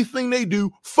anything they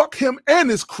do, fuck him and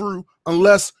his crew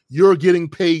unless you're getting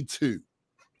paid too.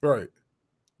 Right.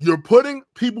 You're putting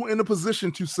people in a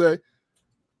position to say,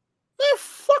 man,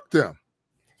 fuck them.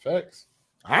 Facts.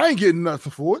 I ain't getting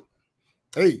nothing for it.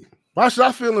 Hey, why should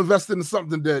I feel invested in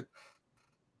something that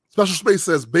Special Space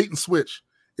says bait and switch?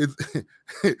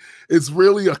 It's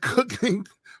really a cooking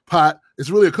pot.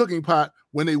 It's really a cooking pot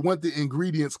when they want the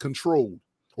ingredients controlled.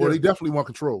 Or they definitely want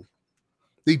control.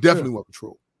 They definitely want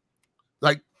control.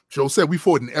 Like Joe said, we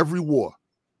fought in every war.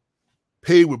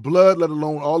 Paid with blood, let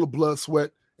alone all the blood,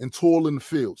 sweat, and toil in the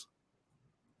fields.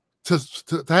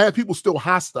 To have people still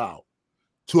hostile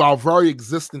to our very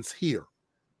existence here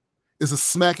is a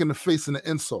smack in the face and an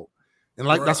insult. And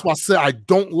that's why I said I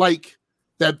don't like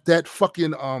that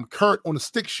fucking carrot on the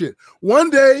stick shit. One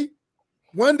day,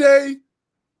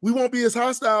 we won't be as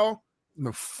hostile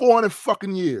in 400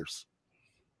 fucking years.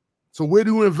 So where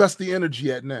do you invest the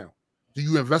energy at now? Do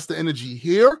you invest the energy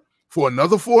here for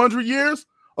another 400 years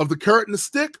of the carrot and the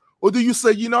stick? Or do you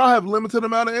say, I have limited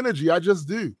amount of energy. I just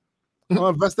do. I'll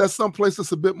invest that someplace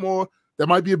that's a bit more, that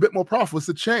might be a bit more profitable. It's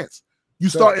a chance. You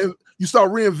start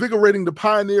reinvigorating the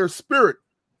pioneer spirit.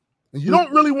 And you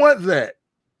don't really want that.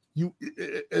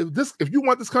 If you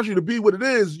want this country to be what it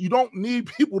is, you don't need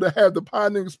people to have the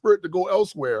pioneering spirit to go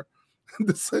elsewhere.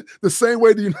 The same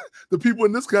way the people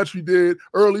in this country did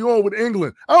early on with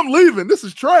England. I'm leaving. This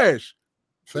is trash.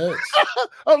 Facts.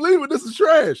 I'm leaving. This is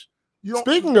trash.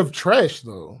 Speaking of trash,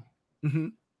 though, mm-hmm.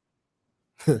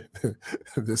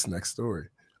 This next story.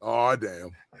 Oh,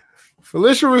 damn.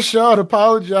 Phylicia Rashad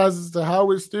apologizes to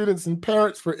Howard students and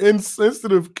parents for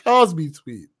insensitive Cosby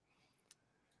tweet.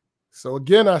 So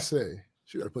again, I say,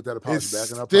 she got to put that apology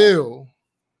back in her still pocket.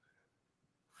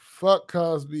 Fuck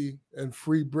Cosby and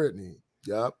free Britney.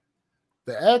 Yep.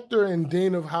 The actor and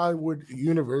dean of Howard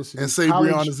University. And say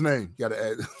Rihanna's name. You gotta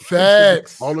add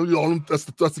Facts. all of them. That's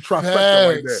the trifecta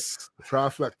right there. Facts. The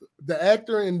trifecta. The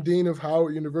actor and dean of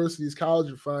Howard University's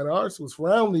College of Fine Arts was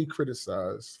roundly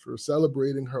criticized for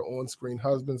celebrating her on-screen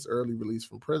husband's early release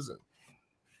from prison.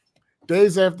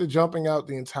 Days after jumping out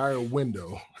the entire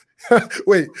window.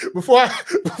 Wait, before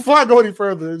I go any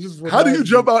further, just how do you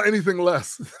jump out anything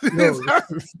less?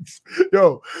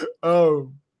 Yo,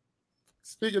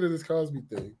 speaking of this Cosby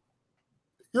thing,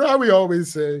 you know how we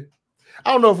always say,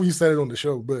 I don't know if we said it on the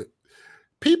show, but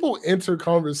people enter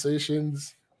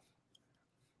conversations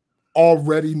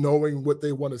already knowing what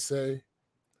they want to say.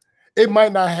 It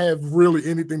might not have really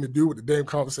anything to do with the damn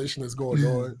conversation that's going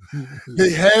on.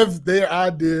 They have their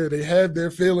idea, they have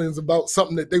their feelings about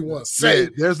something that they want to say. Yeah,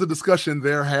 there's a discussion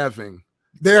they're having.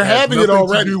 They're having it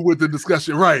already. To do with the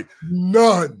discussion, right?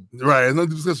 None. Right, and the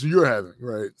discussion you're having,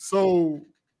 right? So,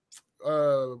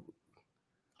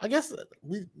 I guess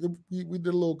we did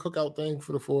a little cookout thing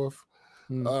for the 4th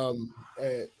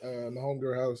at my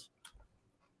homegirl house,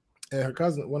 and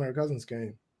one of her cousins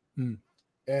came,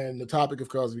 and the topic of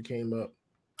Cosby came up,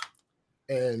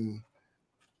 and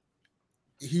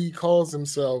he calls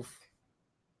himself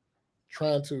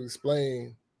trying to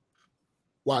explain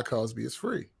why Cosby is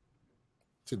free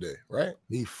today, right?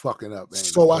 He fucking up, man.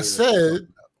 So I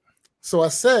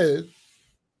said,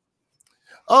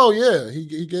 oh yeah,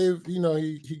 he gave,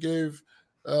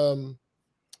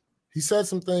 he said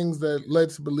some things that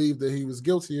led to believe that he was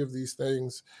guilty of these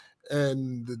things,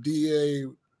 and the DA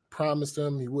promised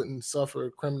him he wouldn't suffer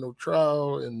a criminal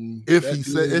trial, and if he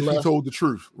told the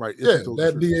truth, right?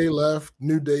 That DA left,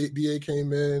 new DA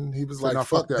came in, he was like, no,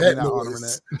 fuck that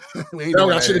noise. That don't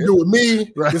got shit to do with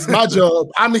me. Right. It's my job.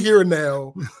 I'm here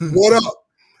now. What up?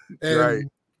 And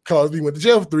Cosby went to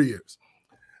jail for 3 years.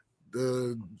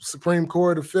 The Supreme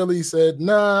Court of Philly said,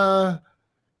 nah,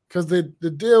 because the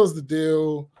deal's the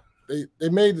deal. They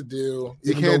made the deal.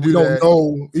 You even can't though we do don't that.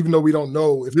 know, even though we don't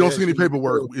know if we don't see any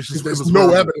paperwork. It's just there's no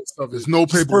verbal. evidence of it. There's no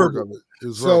paperwork of it.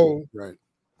 It's so right.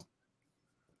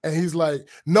 And he's like,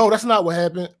 no, that's not what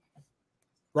happened.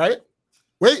 Right?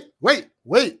 Wait.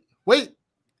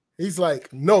 He's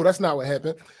like, no, that's not what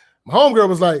happened. My homegirl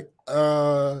was like,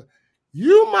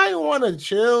 you might want to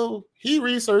chill. He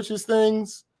researches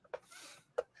things.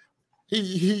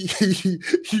 He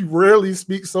rarely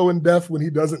speaks so in depth when he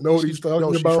doesn't know what he's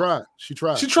talking about. She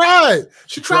tried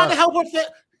to help her.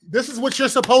 This is what you're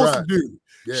supposed to do.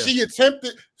 Yeah. She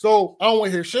attempted. So I don't want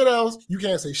to hear shit else. You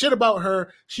can't say shit about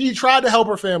her. She tried to help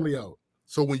her family out.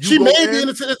 So when she made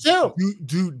the attempt,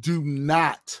 you do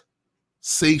not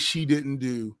say she didn't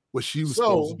do what she was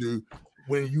supposed to do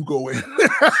when you go in.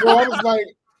 So I was like,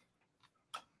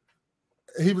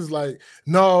 he was like,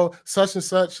 no, such and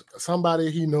such, somebody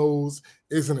he knows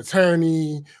is an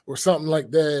attorney or something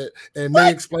like that. And they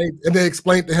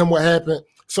explained to him what happened.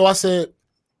 So I said,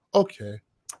 okay,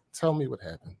 tell me what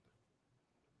happened.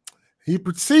 He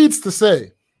proceeds to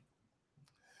say,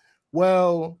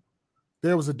 well,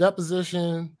 there was a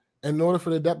deposition. In order for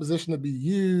the deposition to be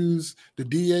used, the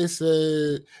DA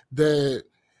said that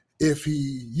if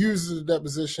he uses the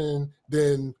deposition,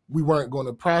 then we weren't going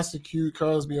to prosecute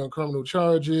Cosby on criminal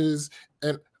charges.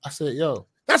 And I said, yo,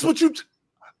 that's what you...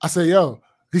 I said, yo.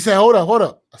 He said, hold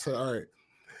up. I said, all right.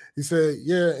 He said,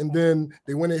 yeah. And then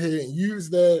they went ahead and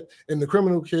used that in the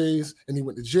criminal case, and he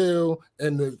went to jail,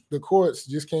 and the courts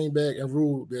just came back and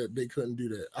ruled that they couldn't do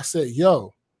that. I said,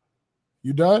 yo,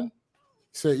 you done?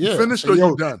 He said, yeah. You finished or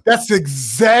you done? That's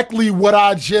exactly what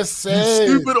I just said.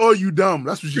 You stupid or you dumb?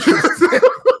 That's what you said.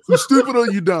 You stupid or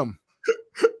you dumb?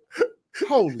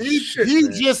 Holy shit! He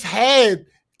just had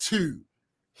to.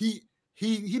 He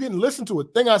didn't listen to a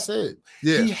thing I said.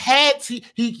 Yeah. He had to.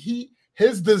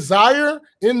 His desire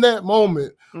in that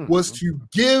moment was to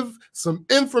give some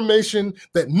information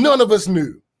that none of us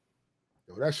knew.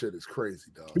 Yo, that shit is crazy,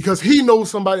 dog. Because he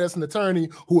knows somebody that's an attorney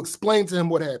who explained to him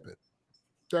what happened.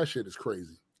 That shit is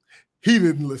crazy. He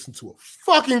didn't listen to a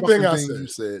fucking thing I said. You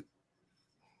said.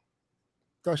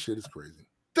 That shit is crazy.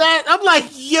 That I'm like,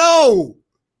 yo,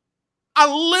 I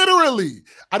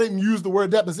didn't use the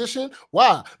word deposition.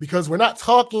 Why? Because we're not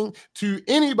talking to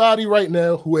anybody right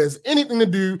now who has anything to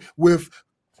do with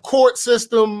court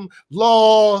system,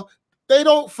 law. They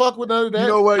don't fuck with none of that. You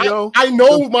know what, yo? I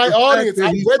know my audience.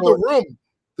 I read the room.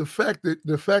 The fact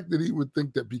that he would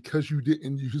think that because you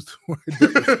didn't use the word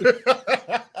deposition.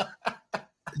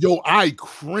 Yo, I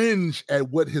cringe at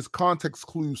what his context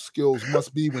clue skills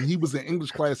must be when he was in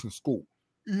English class in school.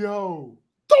 Yo,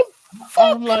 the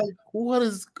fuck? I'm like, what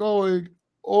is going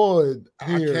on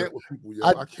here? I can't with people, yo.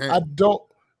 I can't. I don't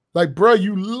like, bro.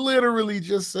 You literally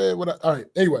just said what. All right.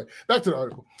 Anyway, back to the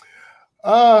article.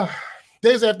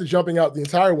 Days after jumping out the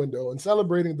entire window and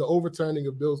celebrating the overturning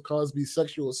of Bill Cosby's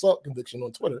sexual assault conviction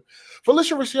on Twitter,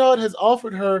 Phylicia Rashad has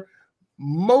offered her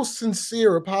most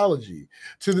sincere apology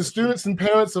to the students and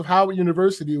parents of Howard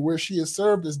University, where she has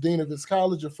served as dean of its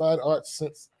College of Fine Arts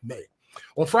since May.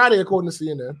 On Friday, according to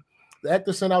CNN, the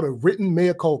actor sent out a written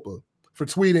mea culpa for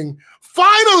tweeting,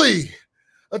 "Finally,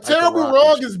 a terrible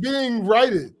wrong is being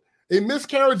righted. A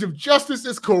miscarriage of justice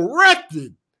is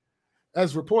corrected."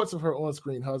 As reports of her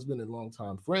on-screen husband and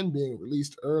longtime friend being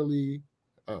released early.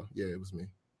 Oh, yeah, it was me.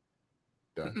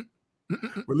 Done.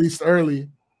 Released early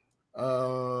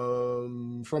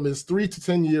from his 3 to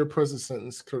 10 year prison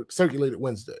sentence circulated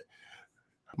Wednesday.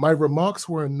 My remarks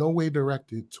were in no way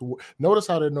directed to. Notice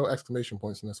how there are no exclamation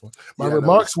points in this one. My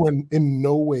remarks were in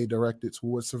no way directed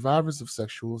towards survivors of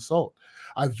sexual assault.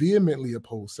 I vehemently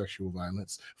oppose sexual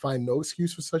violence, find no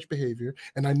excuse for such behavior,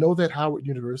 and I know that Howard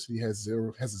University has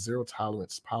a zero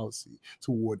tolerance policy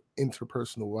toward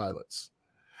interpersonal violence.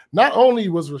 Not only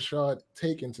was Rashad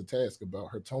taken to task about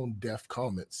her tone-deaf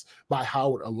comments by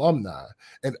Howard alumni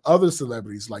and other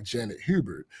celebrities like Janet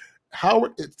Hubert,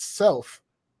 Howard itself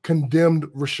condemned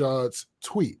Rashad's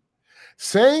tweet,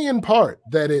 saying in part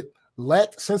that it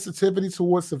lacked sensitivity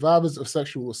towards survivors of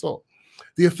sexual assault.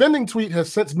 The offending tweet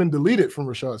has since been deleted from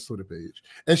Rashad's Twitter page,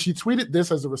 and she tweeted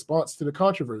this as a response to the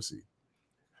controversy.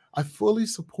 I fully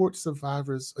support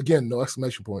survivors. Again, no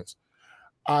exclamation points.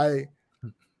 I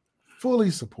fully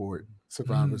support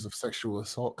survivors of sexual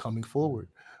assault coming forward.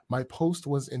 My post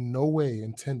was in no way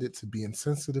intended to be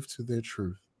insensitive to their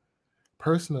truth.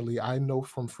 Personally, I know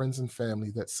from friends and family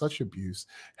that such abuse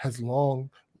has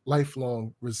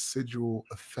lifelong residual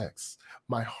effects.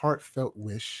 My heartfelt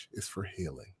wish is for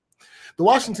healing. The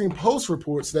Washington Post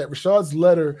reports that Rashad's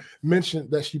letter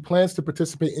mentioned that she plans to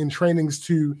participate in trainings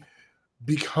to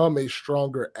become a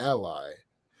stronger ally.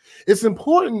 It's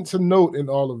important to note in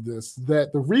all of this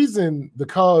that the reason the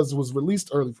cause was released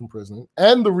early from prison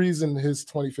and the reason his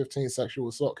 2015 sexual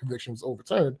assault conviction was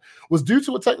overturned was due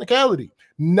to a technicality,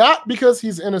 not because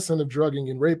he's innocent of drugging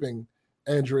and raping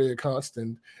Andrea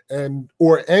Constant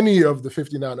or any of the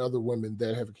 59 other women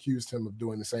that have accused him of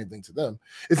doing the same thing to them.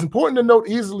 It's important to note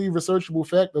easily researchable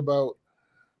fact about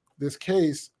this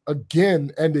case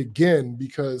again and again,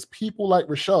 because people like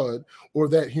Rashad or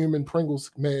that human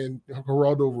Pringles man,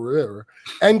 Geraldo Rivera,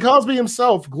 and Cosby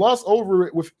himself gloss over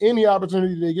it with any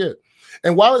opportunity they get.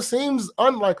 And while it seems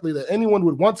unlikely that anyone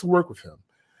would want to work with him,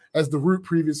 as The Root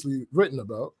previously written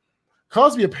about,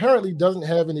 Cosby apparently doesn't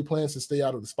have any plans to stay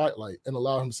out of the spotlight and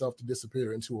allow himself to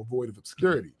disappear into a void of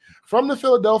obscurity. From the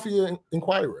Philadelphia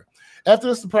Inquirer, after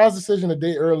a surprise decision a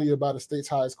day earlier by the state's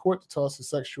highest court to toss his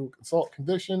sexual assault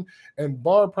conviction and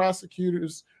bar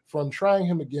prosecutors from trying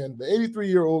him again, the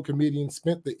 83-year-old comedian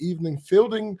spent the evening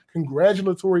fielding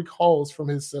congratulatory calls from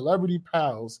his celebrity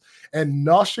pals and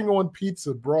noshing on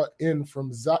pizza brought in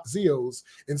from Zio's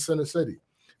in Center City.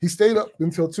 He stayed up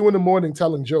until 2 a.m.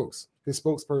 telling jokes. His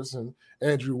spokesperson,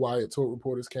 Andrew Wyatt, told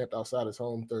reporters camped outside his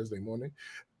home Thursday morning.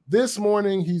 This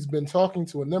morning, he's been talking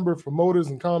to a number of promoters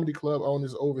and comedy club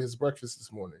owners over his breakfast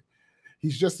this morning.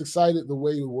 He's just excited the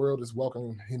way the world is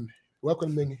welcoming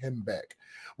him back.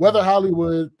 Whether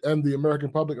Hollywood and the American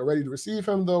public are ready to receive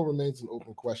him, though, remains an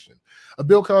open question. A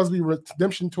Bill Cosby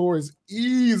redemption tour is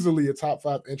easily a top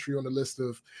 5 entry on the list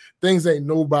of things ain't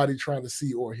nobody trying to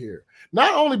see or hear.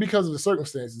 Not only because of the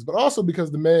circumstances, but also because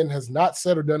the man has not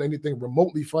said or done anything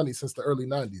remotely funny since the early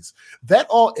 90s. That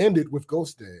all ended with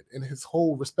Ghost Dad and his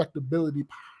whole respectability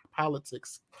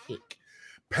politics kick.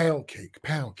 Pound cake,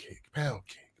 pound cake, pound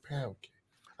cake, pound cake.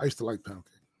 I used to like pound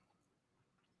cake.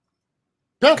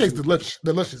 Pound cake's delicious.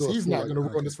 He's not going to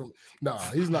ruin this for me. Nah,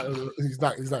 he's not going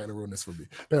to ruin this for me.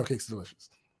 Pound cake's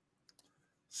delicious.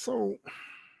 So,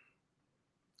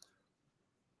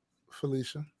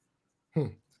 Phylicia,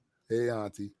 hey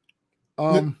auntie,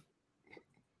 I'm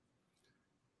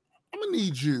gonna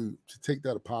need you to take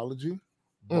that apology,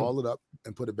 ball it up,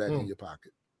 and put it back in your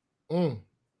pocket.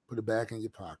 Put it back in your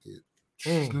pocket.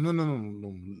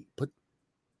 No.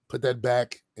 Put that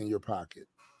back in your pocket.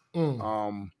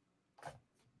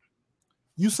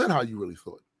 You said how you really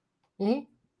thought.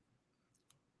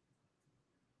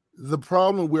 The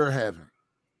problem we're having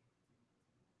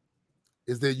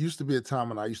is there used to be a time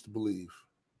when I used to believe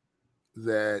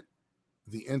that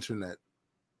the internet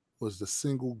was the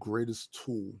single greatest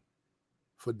tool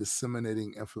for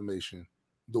disseminating information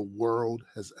the world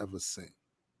has ever seen.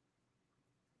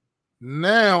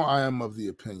 Now I am of the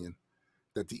opinion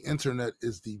that the internet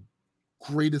is the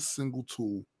greatest single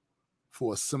tool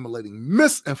for assimilating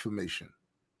misinformation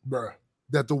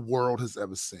that the world has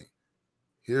ever seen.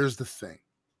 Here's the thing.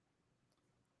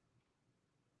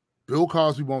 Bill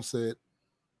Cosby won't say it.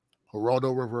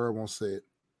 Geraldo Rivera won't say it.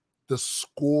 The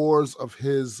scores of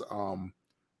his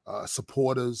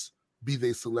supporters, be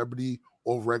they celebrity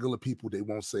or regular people, they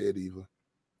won't say it either.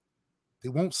 They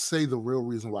won't say the real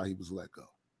reason why he was let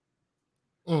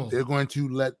go. They're going to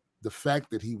let the fact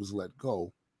that he was let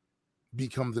go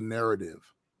become the narrative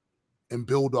and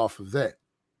build off of that,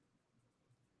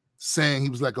 saying he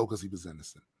was let go because he was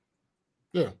innocent.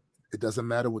 Yeah. It doesn't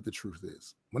matter what the truth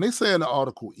is. When they say in the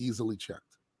article, easily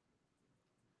checked,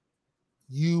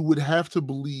 you would have to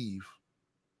believe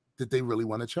that they really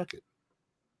want to check it.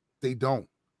 They don't.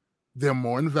 They're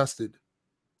more invested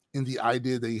in the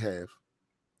idea they have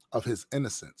of his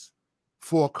innocence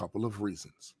for a couple of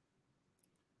reasons.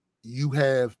 You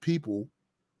have people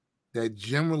that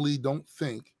generally don't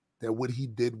think that what he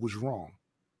did was wrong.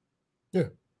 Yeah.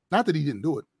 Not that he didn't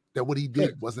do it, that what he did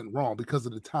Right. wasn't wrong because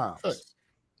of the times. Right.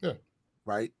 Yeah.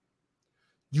 Right?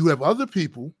 You have other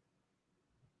people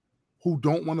who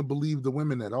don't want to believe the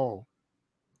women at all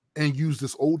and use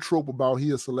this old trope about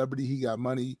he a celebrity, he got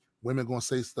money, women gonna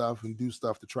say stuff and do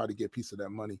stuff to try to get a piece of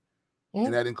that money. Mhm.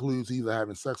 And that includes either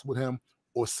having sex with him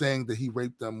or saying that he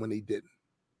raped them when they didn't.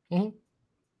 Mhm.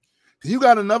 You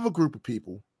got another group of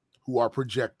people who are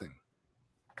projecting,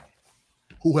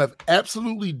 who have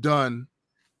absolutely done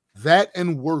that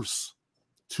and worse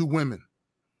to women.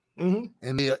 Mhm.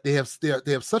 And they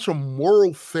have such a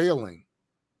moral failing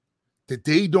that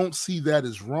they don't see that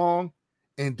as wrong,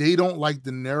 and they don't like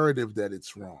the narrative that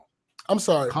it's wrong. I'm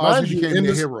sorry. Cosby Mind you, became in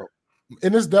the this, hero.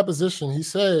 in this deposition, he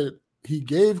said he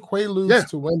gave Quaaludes Yeah.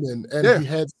 to women and Yeah. he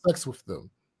had sex with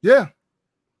them. Yeah.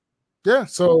 Yeah.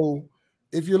 So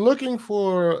if you're looking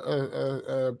for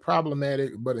a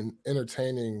problematic but an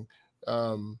entertaining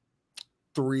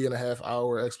 3.5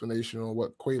 hour explanation on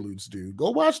what Quaaludes do,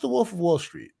 go watch The Wolf of Wall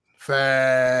Street. Facts.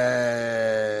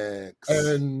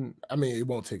 And I mean, it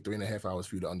won't take 3.5 hours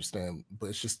for you to understand, but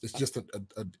it's just a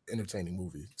entertaining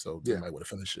movie. So you Yeah. might want to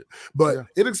finish it. But Yeah.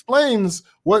 it explains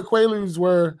what Quaaludes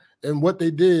were and what they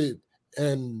did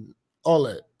and all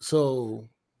that. So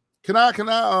Can I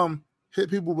hit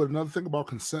people with another thing about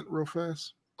consent real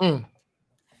fast? You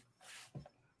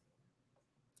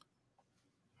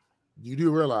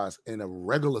do realize in a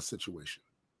regular situation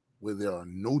where there are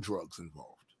no drugs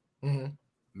involved, mhm.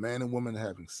 man and woman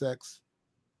having sex,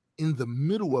 in the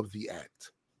middle of the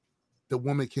act, the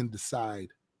woman can decide,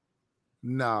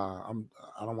 nah,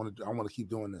 I want to keep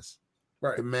doing this.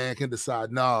 Right. The man can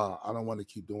decide, nah, I don't want to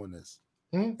keep doing this.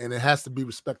 Mhm. And it has to be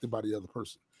respected by the other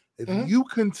person. If Mhm. you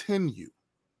continue,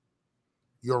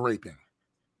 you're raping.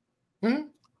 Mhm.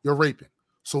 You're raping.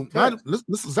 So Right. this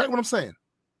is exactly what I'm saying.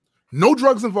 No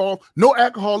drugs involved, no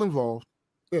alcohol involved.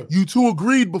 Yeah. You two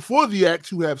agreed before the act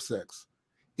to have sex.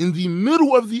 In the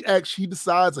middle of the act, she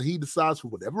decides or he decides for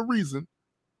whatever reason,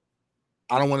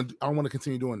 I don't want to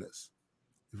continue doing this.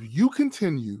 If you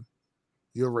continue,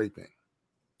 you're raping.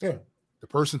 Yeah. The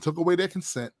person took away their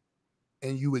consent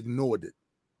and you ignored it.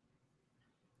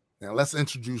 Now let's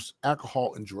introduce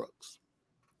alcohol and drugs.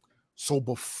 So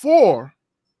before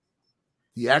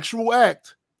the actual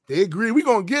act, they agree we're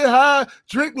gonna get high,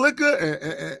 drink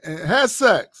liquor, and have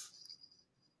sex.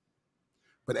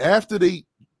 But after they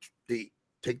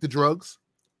take the drugs,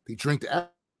 they drink the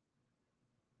alcohol.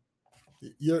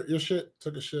 Your shit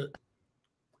took a shit.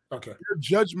 Okay. Your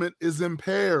judgment is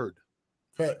impaired.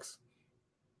 Facts.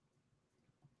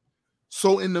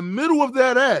 So in the middle of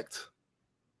that act,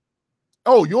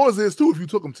 oh, yours is too if you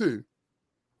took them too.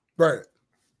 Right.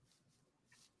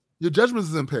 Your judgment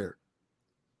is impaired.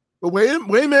 But wait a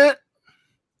minute.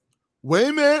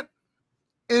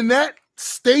 In that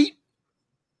state,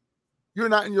 you're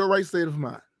not in your right state of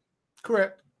mind.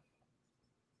 Correct.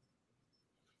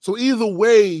 So either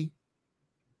way,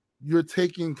 you're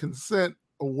taking consent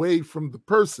away from the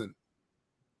person.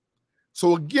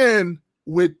 So again,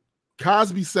 with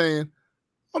Cosby saying,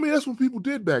 I mean, that's what people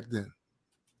did back then.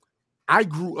 I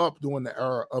grew up during the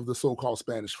era of the so-called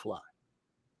Spanish fly.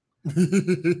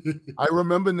 I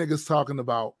remember niggas talking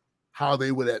about how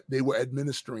they were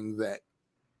administering that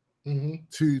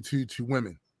to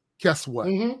women. Guess what?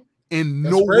 In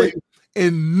no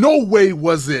way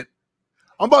was it,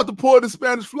 I'm about to pour the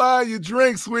Spanish fly in your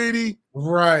drink, sweetie.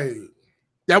 Right.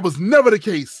 That was never the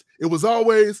case. It was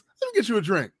always, let me get you a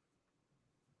drink.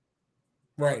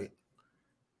 Right.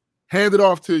 Hand it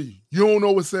off to you. You don't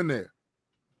know what's in there.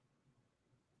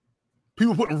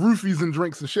 People putting roofies in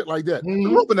drinks and shit like that. I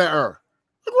grew up in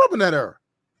that era.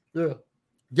 Yeah.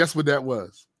 Guess what that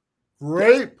was?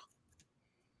 Rape.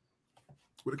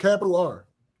 With a capital R.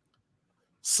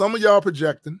 Some of y'all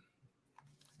projecting,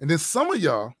 and then some of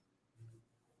y'all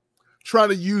trying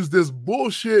to use this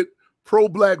bullshit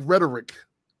pro-black rhetoric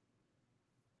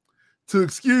to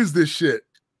excuse this shit.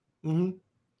 Mhm.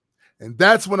 And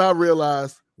that's when I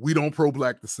realized we don't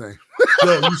pro-black the same.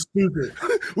 Yo, you stupid.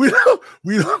 we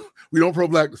don't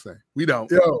pro-black the same. We don't.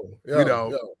 Yo, We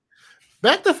don't. yo.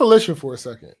 Back to Felicia for a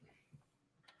second.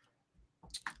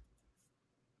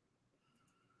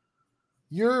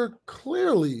 You're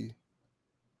clearly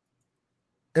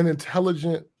an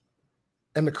intelligent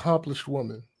and accomplished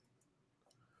woman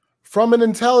from an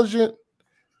intelligent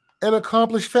and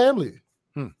accomplished family.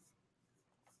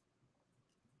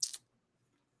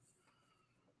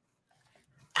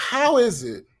 How is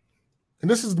it? And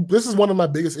this is one of my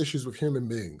biggest issues with human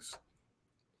beings.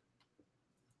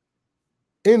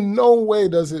 In no way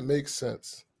does it make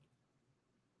sense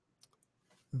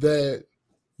that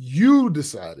you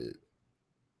decided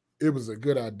it was a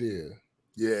good idea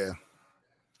Yeah.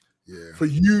 for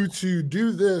you to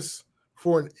do this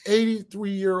for an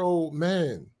 83-year-old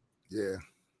man Yeah.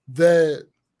 that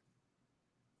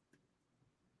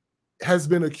has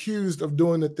been accused of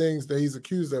doing the things that he's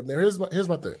accused of. Now, here's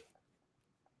my thing.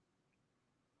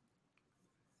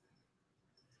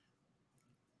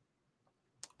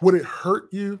 Would it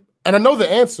hurt you? And I know the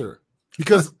answer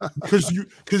because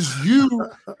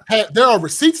you had, there are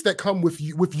receipts that come with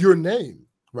you with your name.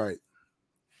 Right.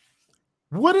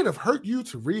 Would it have hurt you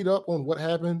to read up on what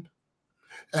happened?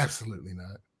 Absolutely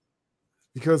not.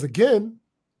 Because again,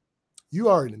 you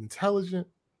are an intelligent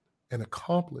and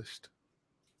accomplished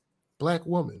Black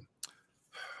woman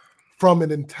from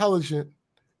an intelligent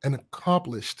and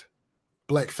accomplished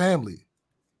Black family.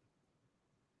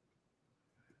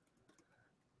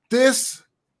 This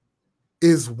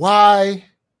is why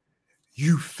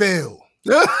you fail.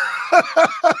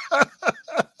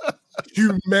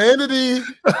 Humanity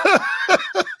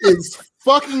is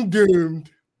fucking doomed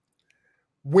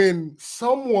when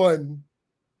someone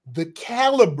the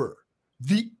caliber,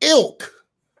 the ilk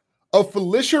of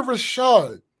Felicia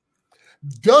Rashad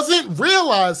doesn't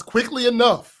realize quickly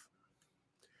enough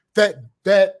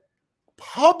that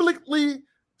publicly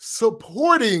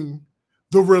supporting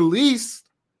the release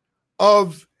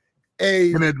of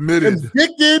An admitted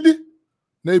convicted,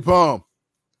 napalm.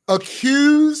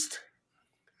 accused,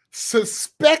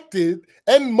 suspected,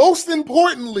 and most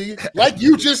importantly, like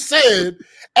you just said,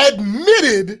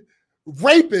 admitted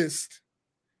rapist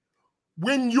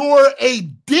when you're a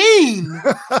dean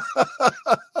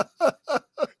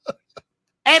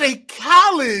at a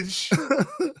college,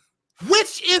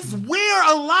 which is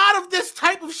where a lot of this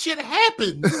type of shit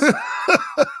happens.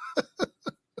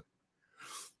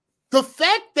 The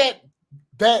fact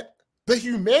that the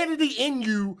humanity in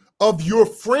you of your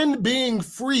friend being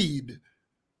freed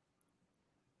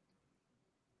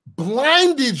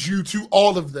blinded you to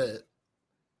all of that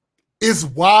is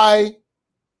why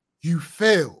you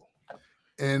fail.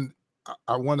 And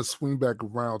I want to swing back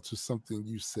around to something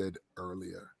you said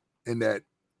earlier in that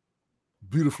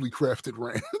beautifully crafted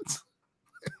rant.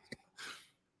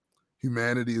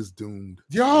 Humanity is doomed.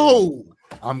 Yo,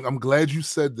 I'm glad you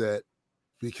said that,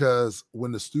 because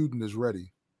when the student is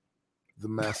ready, the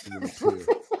master will appear.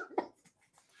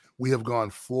 We have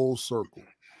gone full circle,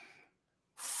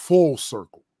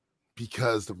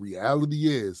 because the reality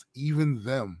is, even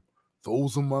them,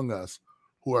 those among us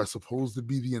who are supposed to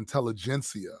be the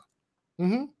intelligentsia,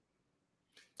 mm-hmm.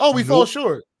 Oh, we fall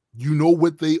short. You know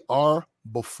what they are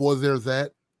before they're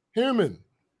that? Human.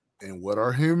 And what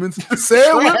are humans? Say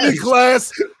it with me,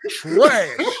 class.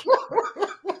 Trash.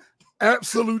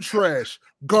 Absolute trash.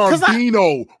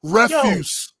 Garbino.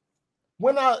 Refuse.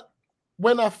 Yo,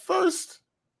 when I first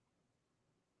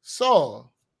saw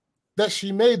that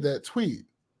she made that tweet,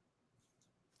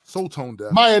 so toned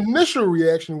down, my initial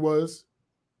reaction was,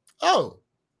 oh,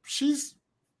 she's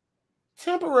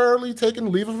temporarily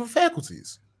taking leave of her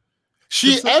faculties.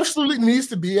 She absolutely needs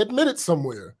to be admitted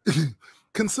somewhere.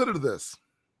 Consider this.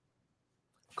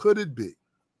 Could it be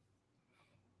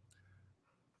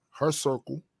her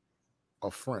circle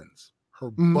of friends, her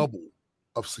bubble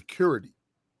of security,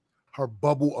 her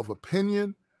bubble of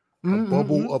opinion, her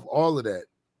bubble of all of that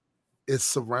is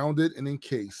surrounded and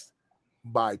encased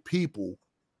by people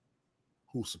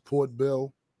who support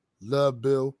Bill, love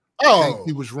Bill, think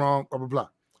he was wrong, blah, blah, blah.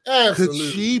 Absolutely.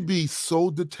 Could she be so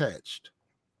detached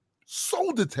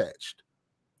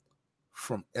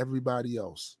from everybody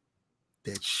else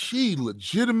that she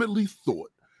legitimately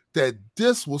thought that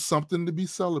this was something to be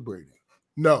celebrating?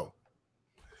 No.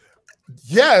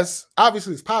 Yes,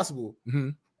 obviously it's possible.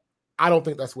 Mm-hmm. I don't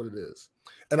think that's what it is.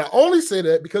 And I only say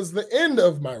that because the end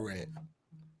of my rant,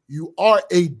 you are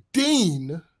a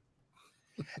dean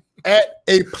at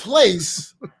a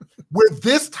place where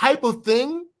this type of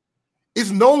thing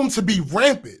is known to be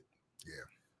rampant. Yeah.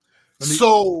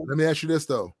 Let me ask you this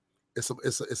though. it's a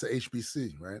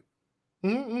HBC, right?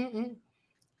 Mm-mm-mm.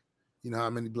 You know how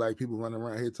many black people running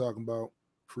around here talking about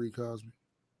free Cosby?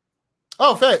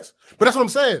 Oh, facts. But that's what I'm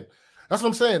saying. That's what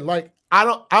I'm saying. Like,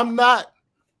 I'm not,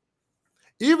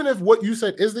 even if what you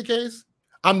said is the case,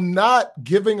 I'm not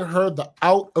giving her the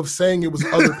out of saying it was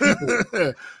other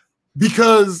people.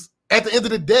 Because at the end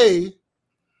of the day,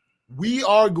 we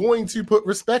are going to put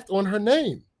respect on her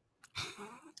name.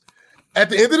 At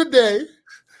the end of the day,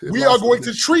 we are going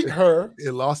to treat her.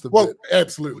 It lost a Well, bit.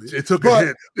 absolutely. It took a But-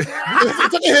 hit.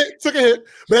 it took a hit.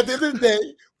 But at the end of the day,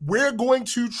 we're going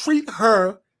to treat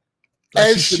her Like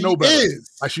as she should she know better.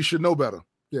 is. Like she should know better.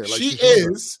 Yeah, like She should know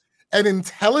better. is an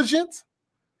intelligent,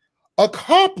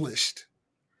 accomplished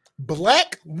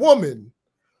Black woman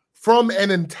from an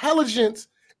intelligent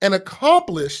and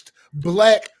accomplished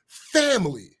Black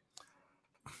family.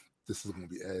 This is gonna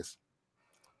be ass.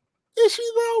 Is she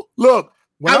though? Look,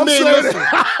 when I'm saying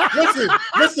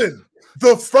listen.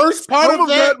 The first part some of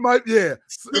that, might, yeah,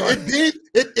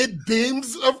 it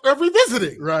deems of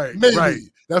revisiting. right, Maybe. right.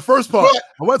 That first part.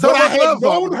 What I have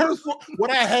known her for,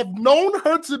 what I have known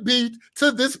her to be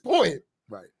to this point,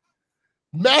 right,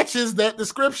 matches that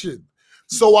description.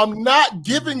 So I'm not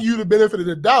giving you the benefit of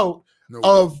the doubt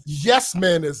of yes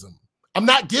manism. I'm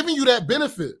not giving you that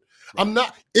benefit. I'm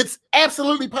not. It's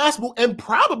absolutely possible and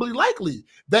probably likely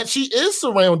that she is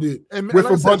surrounded with like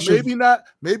a bunch of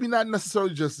maybe not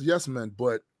necessarily just yes men,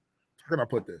 but how can I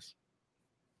put this?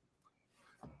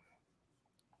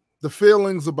 The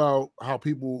feelings about how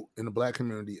people in the Black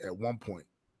community at one point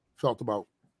felt about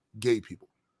gay people.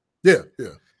 Yeah.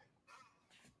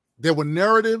 There were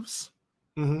narratives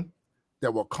Mm-hmm.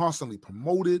 that were constantly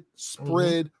promoted,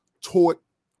 spread, taught,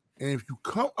 and if you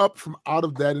come up from out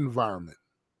of that environment,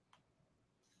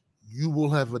 you will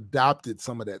have adopted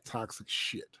some of that toxic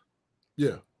shit.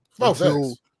 Yeah.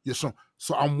 Until you're so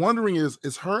I'm wondering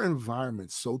is her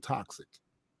environment so toxic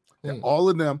that all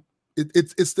of them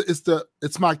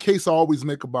it's my case I always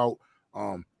make about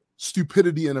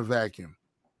stupidity in a vacuum.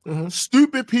 Mm-hmm.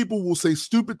 Stupid people will say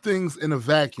stupid things in a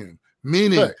vacuum,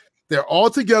 meaning they're all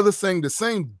together saying the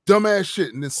same dumbass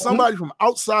shit, and then somebody from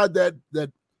outside that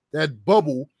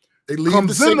bubble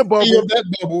comes in the bubble of that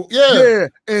bubble,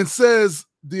 and says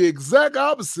the exact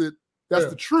opposite. That's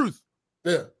the truth.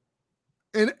 Yeah.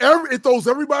 And it throws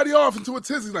everybody off into a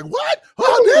tizzy. Like, what?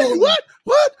 Oh, Daddy, what?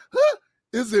 What? Huh?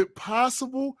 Is it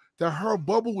possible that her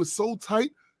bubble was so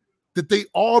tight that they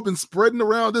all been spreading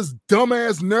around this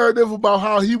dumbass narrative about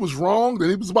how he was wrong, that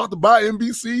he was about to buy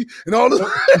NBC and all this,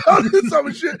 all this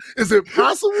other shit? Is it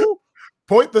possible?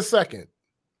 Point the second.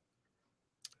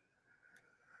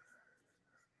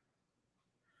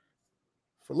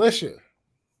 Felicia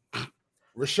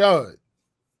Rashad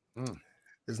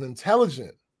is an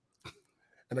intelligent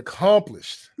and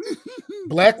accomplished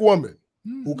Black woman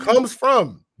who comes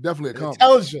from definitely an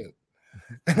intelligent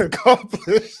and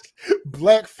accomplished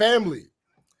Black family.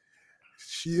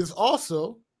 She is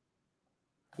also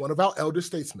one of our elder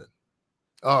statesmen.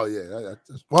 Oh yeah.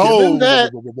 Hold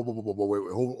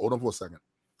on for a second.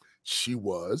 She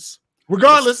was.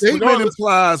 Regardless, statement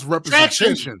implies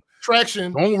representation.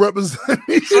 Traction. Don't represent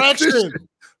me.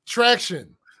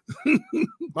 Traction.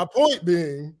 My point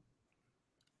being,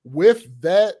 with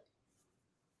that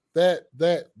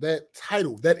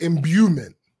title, that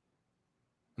imbuement,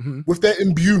 with that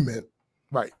imbuement,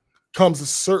 right, comes a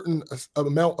certain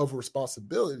amount of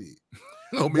responsibility.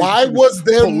 Why was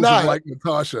there not like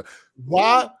Natasha?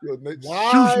 Why?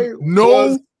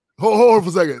 No. Hold on for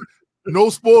a second.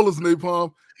 No spoilers,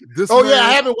 Napalm.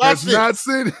 I haven't watched it. Not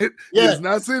seen it. Yeah, has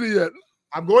not seen it yet.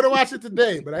 I'm going to watch it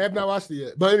today, but I have not watched it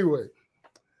yet. But anyway,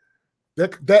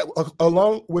 that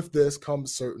along with this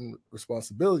comes certain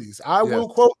responsibilities. I will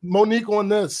quote Monique on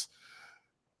this.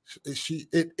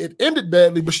 It ended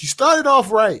badly, but she started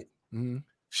off right. Mm-hmm.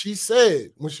 She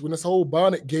said when this whole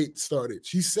bonnet gate started,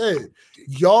 she said,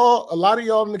 a lot of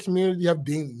y'all in the community have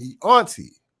deemed me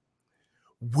auntie.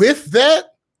 With that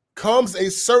comes a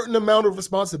certain amount of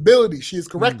responsibility. She is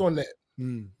correct on that.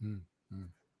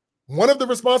 One of the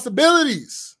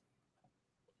responsibilities,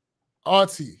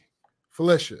 Auntie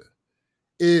Felicia,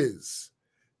 is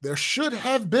there should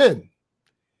have been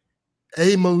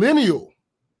a millennial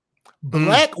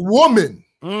Black woman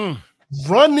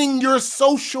running your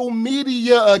social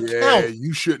media account. Yeah,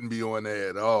 you shouldn't be on there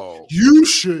at all. You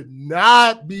should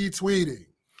not be tweeting.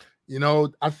 You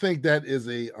know, I think that is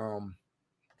a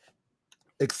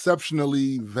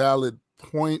exceptionally valid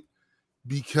point,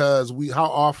 because how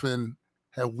often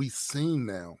have we seen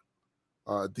now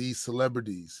these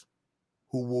celebrities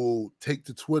who will take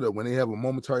to Twitter when they have a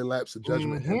momentary lapse of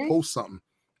judgment and post something?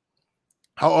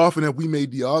 How often have we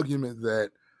made the argument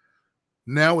that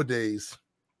nowadays,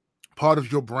 part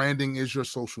of your branding is your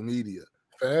social media.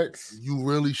 Facts. You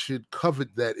really should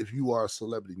covet that if you are a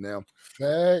celebrity. Now,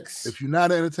 Facts. if you're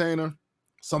not an entertainer,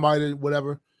 somebody,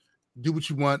 whatever, do what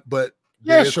you want, but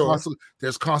Yeah, there's, sure.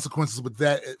 there's consequences with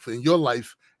that in your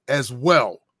life as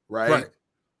well, right? Right.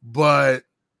 But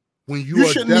when You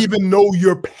shouldn't even know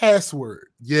your password.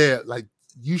 yeah, like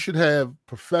you should have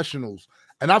professionals.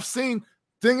 And I've seen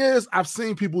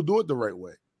people do it the right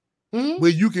way. Mhm.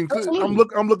 Where you can Absolutely.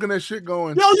 I'm looking at shit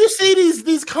going, Yo, you see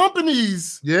these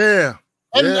companies, yeah.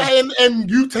 and, yeah. and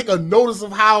you take a notice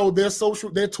of how their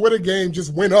Twitter game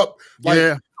just went up like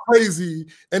yeah, crazy,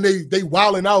 and they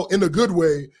wilding out in a good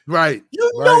way. right.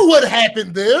 You right. know what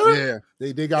happened there. Yeah,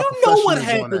 they got You know what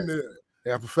professionals on happened that. there.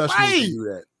 They have professionals Right. to do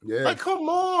that. Yeah. Like, come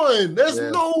on. There's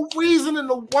Yeah. no reason in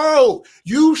the world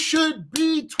you should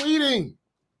be tweeting.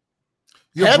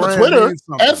 Your Have a brand Twitter. means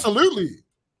something. Absolutely.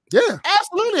 Yeah.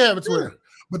 Absolutely have a Twitter.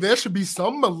 But there should be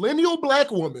some millennial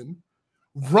black woman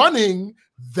running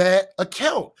that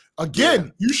account.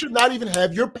 Again, you should not even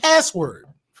have your password.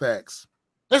 Facts.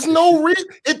 There's no reason.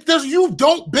 You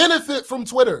don't benefit from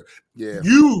Twitter. Yeah.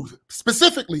 You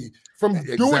specifically from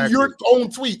doing Exactly. your own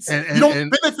tweets. And you don't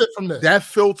benefit from that. That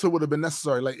filter would have been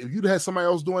necessary. Like if you'd had somebody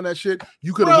else doing that shit,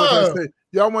 you could have went there and said,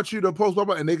 "Yeah, I want you to post blah,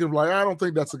 blah," and they could be like, "I don't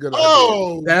think that's a good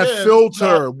idea." That yeah,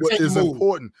 filter that's is move.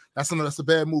 important. That's a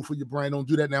bad move for your brand. Don't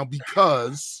do that now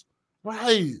because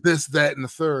Right. this, that, and the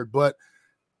third. But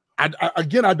I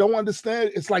don't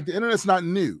understand. It's like the internet's not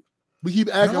new. We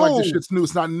keep acting like this shit's new.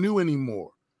 It's not new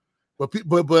anymore. But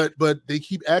they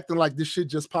keep acting like this shit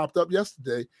just popped up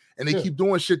yesterday, and they keep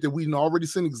doing shit that we've already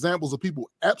seen examples of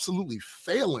people absolutely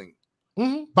failing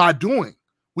by doing.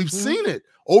 We've seen it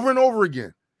over and over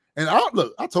again. And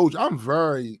I told you, I'm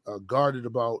very guarded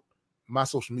about my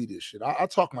social media shit. I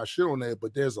talk my shit on there,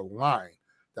 but there's a line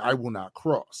that I will not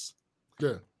cross.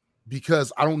 Yeah.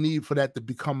 Because I don't need for that to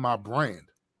become my brand.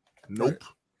 Nope.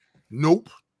 Nope.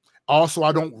 Also,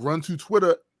 I don't run to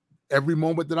Twitter every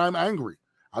moment that I'm angry.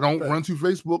 I don't run to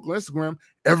Facebook or Instagram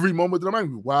every moment that I'm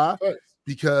angry. Why?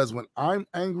 Because when I'm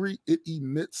angry, it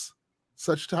emits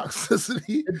such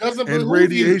toxicity and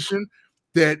radiation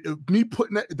that me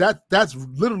putting that's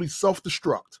literally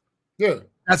self-destruct. Yeah.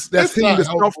 That's hitting the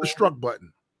self-destruct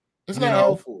button. It's not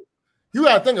helpful. You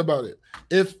gotta think about it.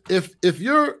 If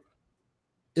you're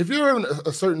in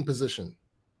a certain position,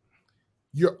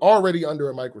 you're already under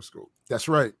a microscope. That's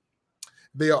right.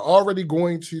 They are already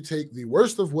going to take the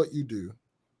worst of what you do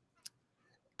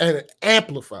and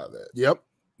amplify that. Yep.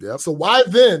 So why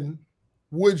then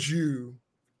would you,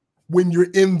 when you're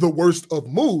in the worst of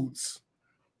moods,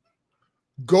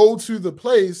 go to the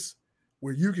place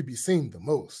where you could be seen the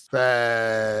most?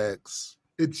 Facts.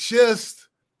 It just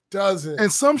doesn't.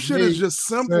 And some shit is just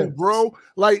simple, bro.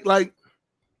 Like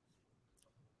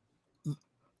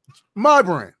my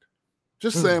brand.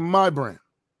 Just saying my brand.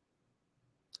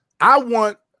 I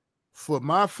want for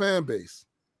my fan base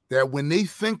that when they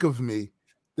think of me,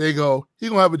 they go, he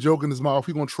gonna have a joke in his mouth.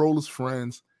 He gonna troll his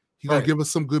friends. He gonna give us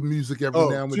some good music every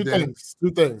now and then. Two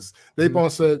things. They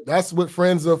said that's what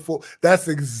friends are for. That's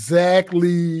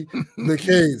exactly the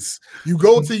case. You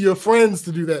go to your friends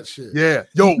to do that shit. Yeah.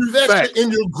 Yo, you do that shit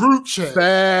in your group chat.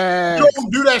 Facts. You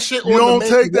don't do that shit on the main You don't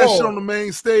take that wall. shit on the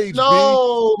main stage.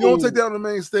 No. B. You don't take that on the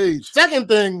main stage. Second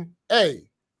thing, hey,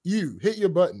 you hit your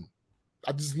button.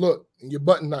 I just look and your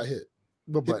button not hit.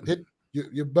 What button? Hit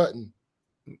your button.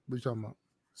 What you talking about?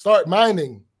 Start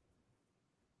mining.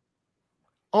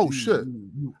 Oh shit!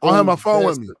 I don't have my phone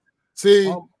with me.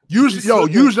 See, usually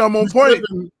I'm on point.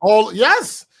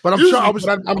 Yes, but I'm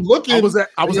looking. I was at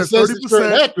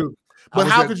 30%. But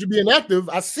how could you be inactive?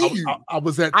 I see you. I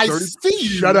was at 30%. I see you.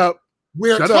 Shut up.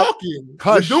 We're talking.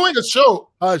 Hush. We're doing a show.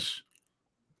 Hush.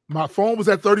 My phone was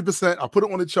at 30%. I put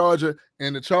it on the charger,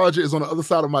 and the charger is on the other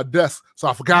side of my desk, so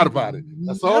I forgot about it.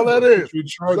 That's all that is. You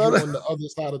charge it on the other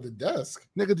side of the desk.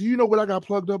 Nigga, do you know what I got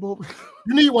plugged up over?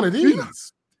 You need one of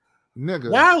these. Nigga.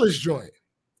 Wireless joint.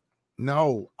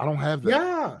 No, I don't have that.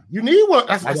 Yeah, you need one.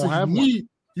 I don't have one.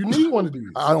 You need one of these.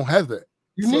 I don't have that.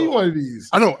 You need one of these.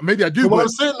 I know. Maybe I do. But what I'm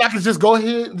saying, I can just go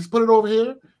ahead and just put it over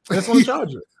here. That's on the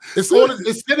charger. It's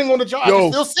sitting on the charger. I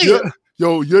can still see it.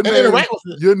 Yo, your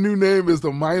new name is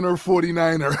the Minor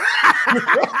 49er.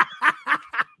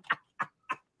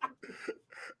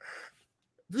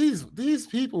 These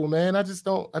people, man, I just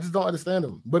don't understand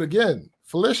them. But again,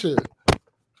 Felicia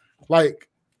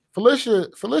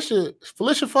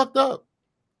fucked up.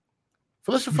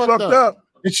 Felicia fucked up.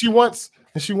 And she wants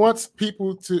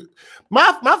people to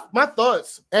my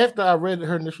thoughts after I read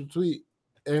her initial tweet,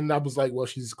 and I was like, well,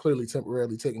 she's clearly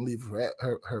temporarily taking leave of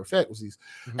her effect was these.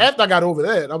 After I got over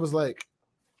that, I was like,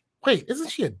 wait, isn't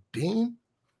she a dean?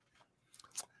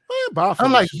 Man, bye,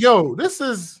 I'm like, Felicia. yo, this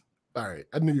is all right.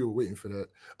 I knew you were waiting for that.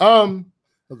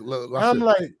 Look, I'm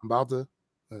like, I'm about to.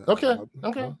 okay, about to-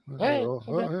 okay, oh, all right, oh,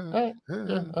 oh, okay, yeah, all right, yeah,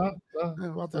 yeah,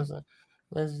 yeah, about to- that's it.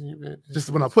 Just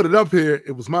when I put it up here,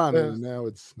 it was mine, Yeah. and now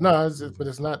it's No, but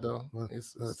it's not though.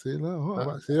 It's see, no, hold on,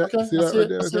 uh, see that? okay, See I that see right it,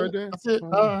 there? I That's see right it, there. I see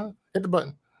it. Hit the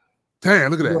button.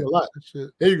 Damn, look at You're doing that. a lot. Shit.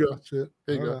 There you go. Shit.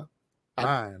 There you Hold go. on.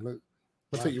 Fine. Look.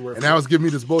 I'll take your word And for now it. it's giving me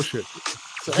this bullshit.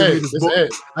 So, It's giving hey, me this listen, hey,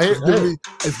 I hear, It's giving me.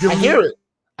 It's giving I me. hear it.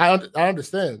 I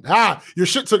understand. Your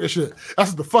shit took a shit.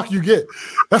 That's what the fuck you get.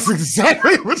 That's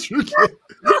exactly what you get.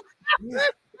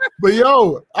 But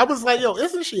yo, I was like, yo,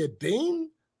 isn't she a dean?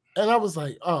 And I was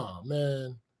like, oh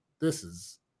man, this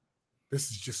is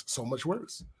just so much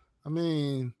worse. I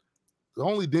mean, the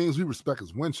only deans we respect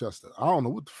is Winchester. I don't know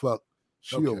what the fuck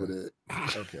she Okay. over there.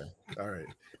 Okay. All right.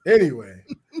 Anyway.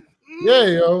 Yeah,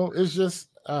 yo. It's just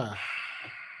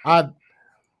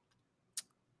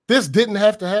this didn't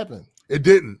have to happen. It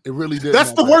didn't. It really didn't.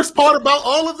 That's the worst part about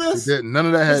all of this. It didn't. None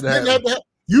of that had This to didn't happen. have to happen.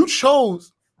 You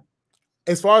chose,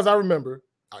 as far as I remember,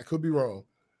 I could be wrong,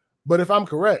 but if I'm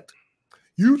correct,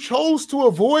 you chose to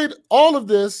avoid all of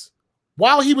this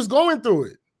while he was going through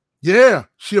it. Yeah,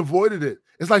 she avoided it.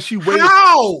 It's like she waited.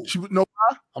 How? She would know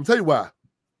why. I'm telling you why.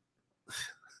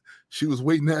 She was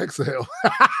waiting to exhale.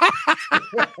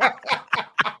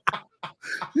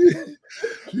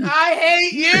 I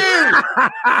hate you.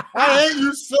 I hate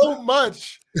you so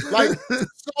much. Like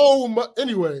so much.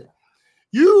 Anyway,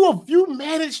 you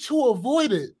managed to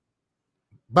avoid it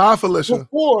Bye, Felicia.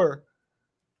 before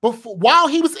while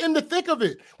he was in the thick of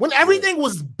it. When everything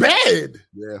was bad,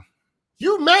 Yeah.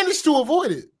 you managed to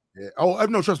avoid it. Yeah. Oh,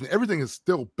 no, trust me. Everything is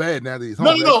still bad now that he's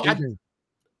No, home. no, That's no. okay.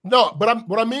 No, but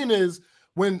what I mean is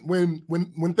when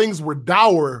things were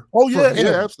dour. Oh, for yeah. him,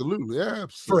 Yeah, absolutely. Yeah,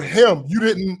 for absolutely. him, you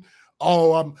didn't.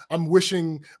 Oh, I'm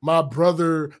wishing my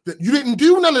brother that you didn't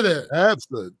do none of that.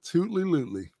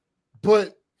 Absolutely.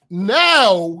 But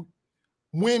now,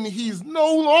 when he's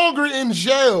no longer in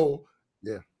jail,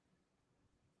 Yeah.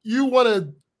 you want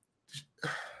to.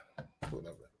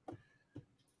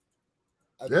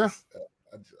 Yeah.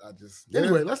 I just. Yeah.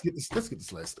 Anyway, let's get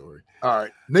this last story. All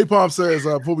right. Napalm says,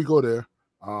 before we go there,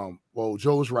 well,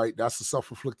 Joe's right. That's a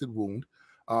self-inflicted wound.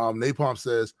 Napalm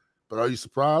says, but are you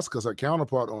surprised? Because her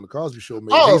counterpart on the Cosby Show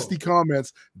made hasty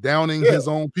comments downing his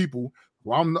own people.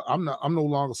 Well, I'm no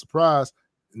longer surprised.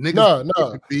 Niggas,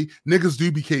 niggas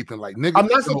do be caping like niggas. I'm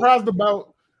not surprised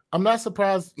I'm not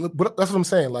surprised, but that's what I'm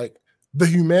saying. Like the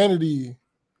humanity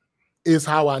is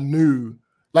how I knew.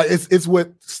 Like it's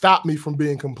what stopped me from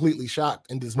being completely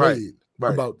shocked and dismayed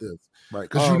about this. Right,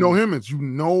 because you know him, and you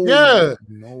know. Yeah.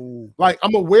 No. Like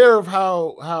I'm aware of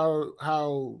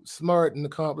how smart and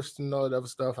accomplished and all that other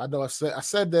stuff. I know I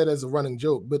said that as a running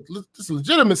joke, but there's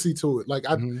legitimacy to it. Like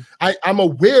I'm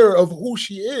aware of who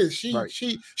she is.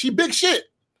 She big shit.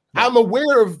 Right. I'm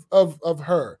aware of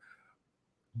her,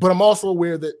 but I'm also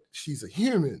aware that she's a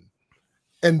human,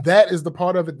 and that is the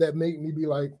part of it that made me be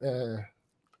like,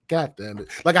 God damn it!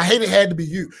 Like I hate it had to be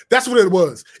you. That's what it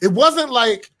was. It wasn't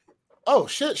like, oh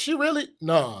shit, she really?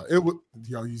 Nah, it was,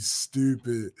 yo, you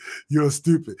stupid. You're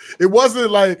stupid. It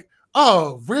wasn't like,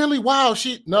 oh, really? Wow,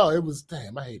 no, it was,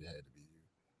 damn, I hate it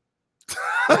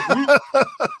had to be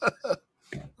you.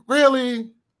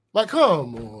 Really? Like,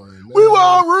 come on, man. We were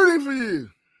all rooting for you.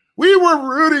 We were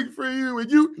rooting for you,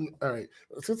 and you. All right,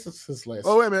 this last.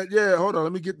 Oh wait a minute, yeah, hold on.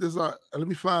 Let me get this. Let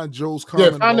me find Joe's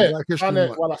comment. Yeah, find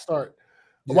that while I start.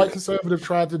 A white conservative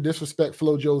tried to disrespect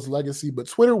FloJo's legacy, but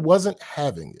Twitter wasn't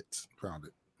having it. Found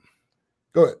it.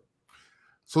 Go ahead.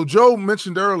 So Joe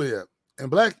mentioned earlier,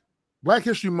 and Black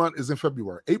History Month is in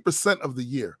February, 8% of the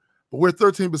year, but we're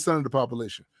 13% of the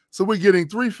population. So we're getting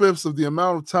 3/5 of the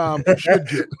amount of time we should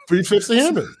get. 3/5 of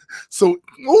human.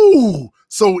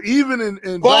 So even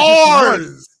in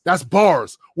bars, that's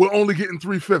bars. We're only getting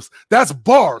 3/5. That's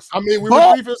bars. I mean, we were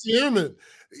 3/5 of human.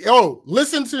 Yo,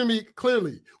 listen to me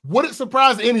clearly. Would it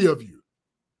surprise any of you?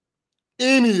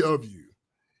 Any of you?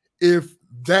 If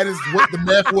that is what the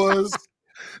math was,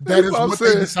 that is what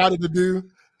they decided to do.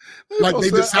 Like they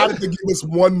decided to give us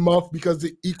 1 month because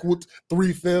it equaled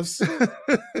 3/5.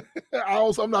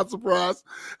 I'm not surprised.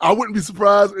 I wouldn't be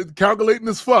surprised. It's calculating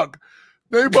as fuck.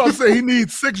 They about say he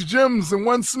needs 6 gems in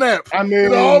 1 snap. I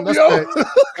mean,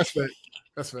 that's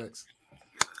facts.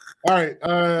 All right,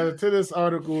 to this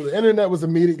article, the internet was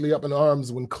immediately up in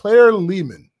arms when Claire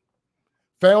Lehman,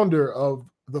 founder of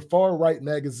the far-right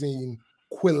magazine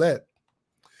Quillette,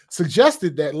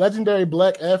 suggested that legendary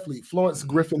Black athlete Florence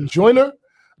Griffin Joyner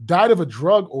died of a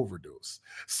drug overdose,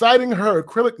 citing her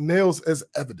acrylic nails as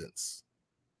evidence.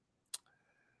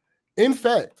 In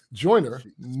fact, Joyner,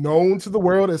 known to the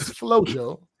world as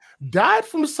FloJo, died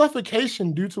from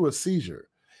suffocation due to a seizure.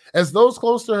 As those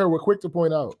close to her were quick to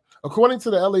point out, according to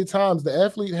the LA Times, the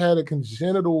athlete had a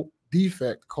congenital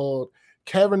defect called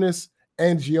cavernous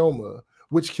angioma,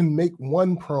 which can make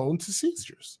one prone to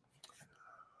seizures.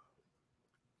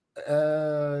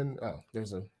 And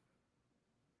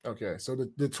so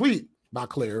the tweet by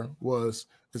Claire was,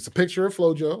 it's a picture of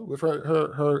FloJo with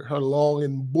her long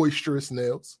and boisterous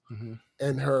nails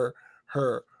and her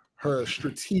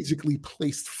strategically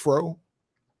placed fro.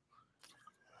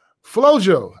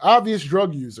 FloJo, obvious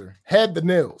drug user, had the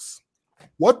nails.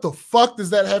 What the fuck does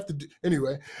that have to do?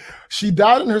 Anyway, she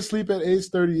died in her sleep at age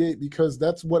 38 because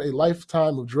that's what a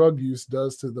lifetime of drug use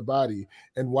does to the body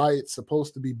and why it's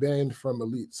supposed to be banned from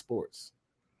elite sports.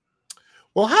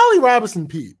 Well, Holly Robinson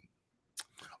peed.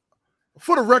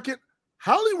 For the record,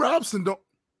 Holly Robinson don't.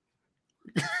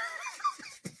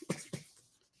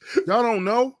 Y'all don't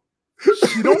know.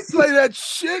 She don't play that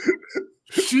shit.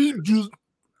 She just.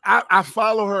 I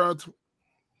follow her on Twitter.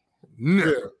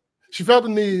 Yeah. She felt the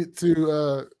need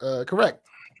to correct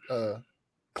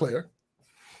Claire.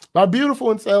 My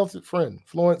beautiful and talented friend,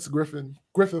 Florence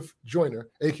Griffith Joyner,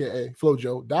 aka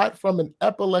FloJo, died from an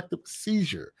epileptic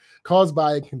seizure caused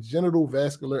by a congenital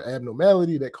vascular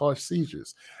abnormality that caused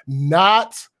seizures,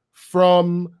 not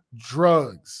from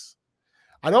drugs.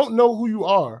 I don't know who you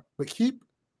are, but keep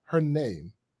her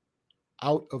name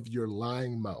out of your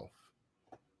lying mouth.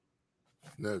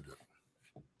 Nigga,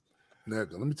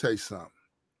 let me tell you something.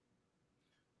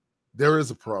 There is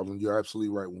a problem. You're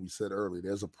absolutely right when we said earlier.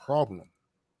 There's a problem.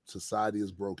 Society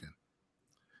is broken.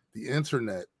 The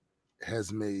internet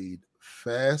has made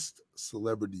fast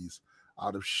celebrities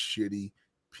out of shitty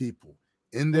people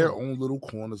in their own little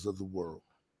corners of the world.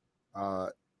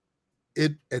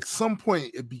 It at some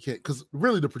point it became, because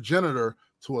really the progenitor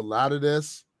to a lot of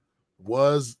this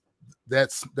was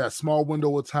that small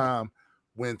window of time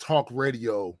when talk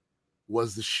radio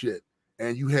was the shit.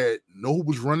 And you had who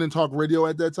was running talk radio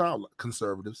at that time?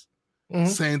 Conservatives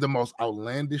saying the most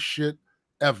outlandish shit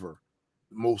ever.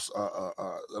 Most a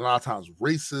lot of times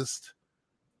racist,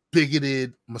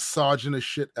 bigoted, misogynist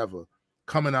shit ever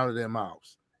coming out of their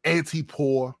mouths.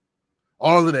 Anti-poor,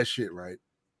 all of that shit, right?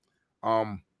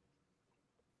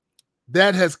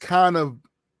 That has kind of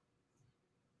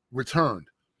returned.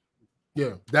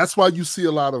 Yeah. That's why you see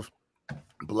a lot of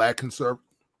black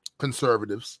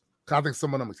conservatives. I think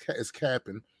some of them is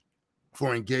capping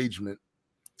for engagement.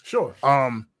 Sure.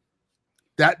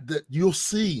 That you'll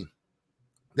see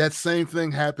that same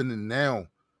thing happening now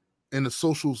in the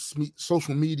social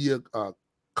media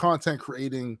content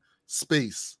creating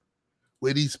space,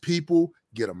 where these people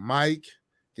get a mic,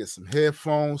 get some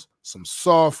headphones, some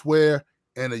software,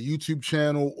 and a YouTube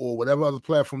channel or whatever other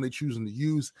platform they're choosing to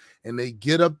use, and they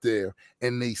get up there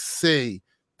and they say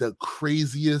the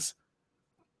craziest,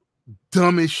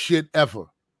 dumbest shit ever.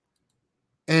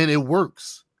 And it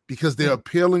works because they're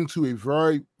appealing to a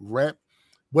very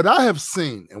what I have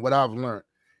seen and what I've learned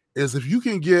is if you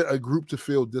can get a group to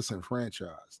feel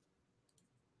disenfranchised,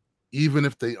 even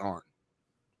if they aren't,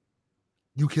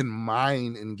 you can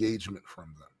mine engagement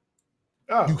from them.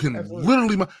 You can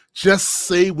literally just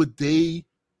say what they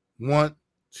want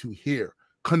to hear.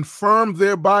 Confirm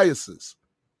their biases.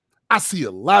 I see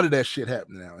a lot of that shit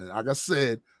happening now. And like I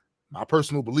said, my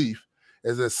personal belief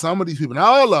is that some of these people, not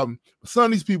all of them, but some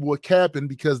of these people are capping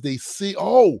because they see,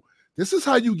 oh, this is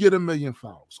how you get 1 million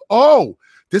followers. Oh,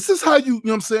 this is how you know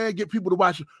what I'm saying, get people to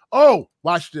watch it. Oh,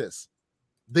 watch this.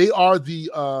 They are the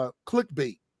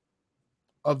clickbait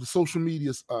of the social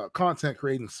media's content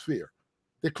creating sphere.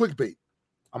 They're clickbait.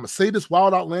 I'm going to say this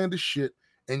wild, outlandish shit,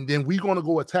 and then we're going to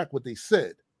go attack what they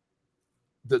said.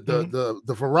 The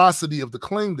veracity of the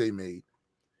claim they made.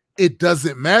 It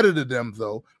doesn't matter to them,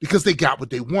 though, because they got what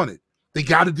they wanted. They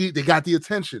got the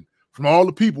attention from all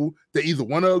the people that either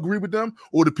want to agree with them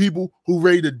or the people who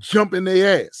ready to jump in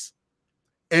their ass.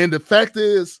 And the fact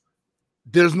is,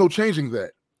 there's no changing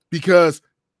that, because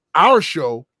our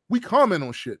show, we comment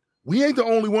on shit. We ain't the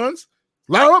only ones.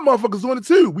 A lot of motherfuckers doing it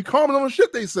too. We comment on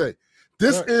shit they say.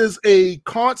 This is a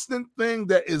constant thing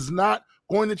that is not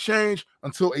going to change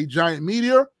until a giant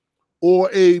meteor or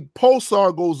a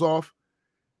pulsar goes off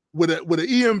with an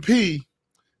EMP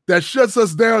that shuts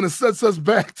us down and sets us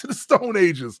back to the Stone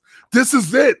Ages. This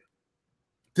is it.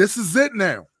 This is it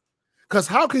now. Because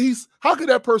how could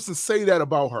that person say that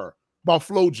about her, about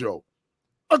FloJo?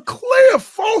 A clear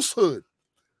falsehood.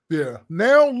 Yeah.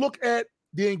 Now look at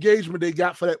the engagement they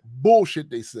got for that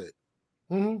bullshit they said.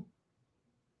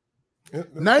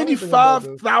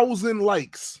 95,000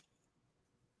 likes.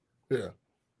 Yeah.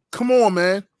 Come on,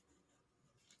 man.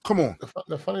 Come on.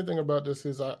 The funny thing about this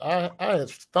is I had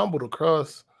stumbled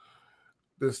across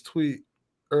this tweet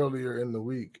earlier in the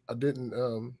week. I didn't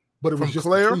but it was From just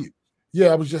Claire? a tweet.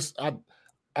 Yeah, it was just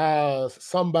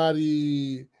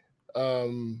somebody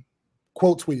quote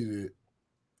tweeted it.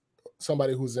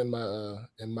 Somebody who's in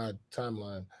my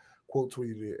timeline quote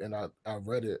tweeted it, and I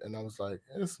read it, and I was like,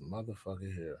 this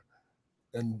motherfucker here.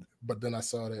 But then I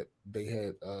saw that they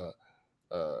had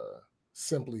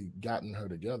simply gotten her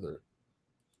together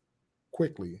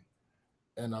quickly,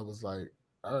 and I was like,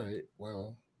 all right,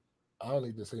 well, I don't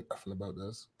need to say nothing about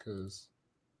this because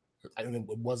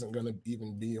it wasn't going to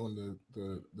even be on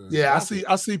the Yeah, topic.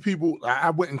 I see people. I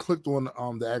went and clicked on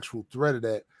the actual thread of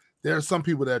that. There are some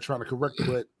people that are trying to correct it,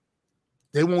 but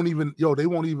they won't even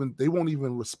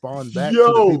respond back to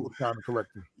the people trying to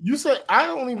correct it. You said I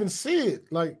don't even see it.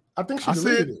 Like, I think she I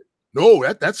deleted said it.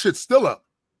 no, that shit's still up.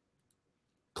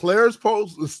 Claire's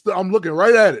post is still, I'm looking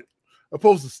right at it. The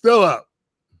post is still up.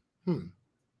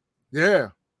 Yeah.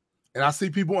 And I see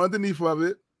people underneath of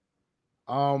it.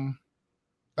 There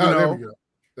we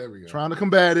go. Trying to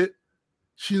combat it.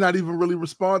 She's not even really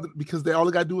responding because all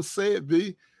they gotta do is say it,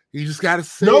 B. You just gotta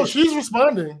say it. No, she's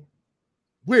responding.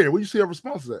 Where you see her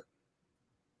response at?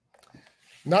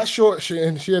 Not sure. She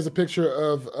has a picture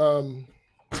of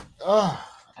I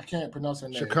can't pronounce her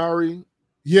name. Sha'Carri.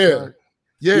 Yeah.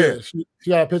 She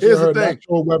got a picture Here's of the her. thing. Not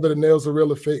sure whether the nails are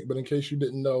real or fake, but in case you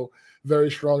didn't know, very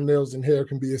strong nails and hair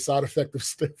can be a side effect of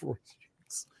steroids.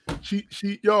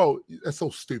 That's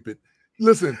so stupid.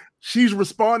 Listen, she's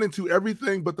responding to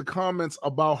everything but the comments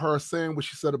about her saying what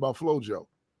she said about FloJo.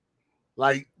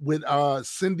 Like with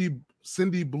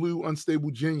Cindy Blue,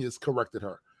 Unstable Genius corrected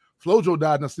her. FloJo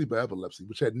died in a sleep of epilepsy,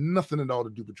 which had nothing at all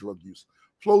to do with drug use.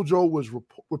 FloJo was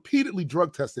repeatedly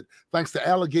drug tested thanks to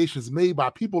allegations made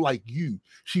by people like you.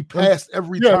 She passed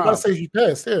every time. Yeah, I say she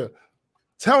passed. Yeah.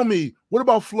 Tell me, what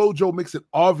about FloJo makes it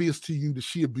obvious to you that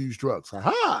she abused drugs?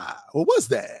 Aha! What was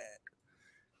that?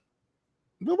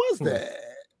 What was that?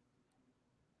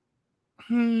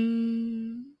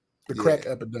 The crack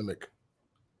epidemic.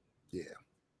 Yeah.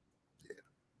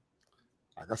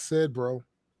 Like I said, bro,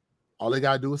 all they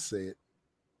gotta do is say it.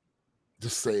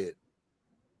 Just say it.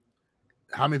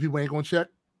 How many people ain't gonna check?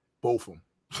 Both of them.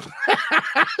 You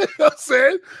know what I'm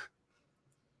saying?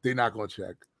 They're not gonna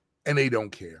check. And they don't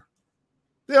care.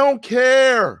 They don't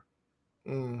care.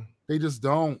 They just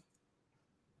don't.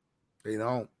 They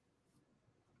don't.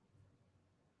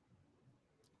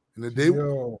 And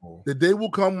the day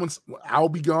will come when I'll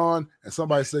be gone and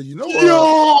somebody say, you know what?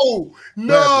 Yo.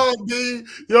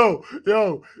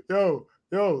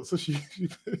 So she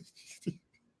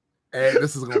and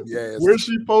this is gonna be ass. Where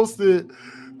she posted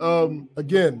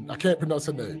again, I can't pronounce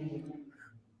her name.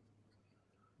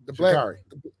 The Sha'Carri.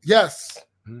 Yes.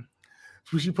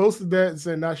 She posted that and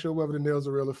said, not sure whether the nails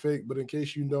are real or fake, but in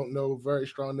case you don't know, very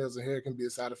strong nails and hair can be a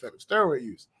side effect of steroid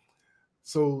use.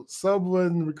 So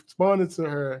someone responded to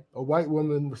her, a white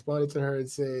woman responded to her and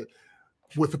said,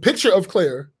 with a picture of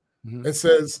Claire, and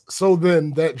says, so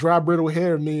then that dry, brittle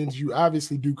hair means you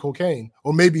obviously do cocaine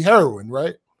or maybe heroin,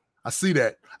 right? I see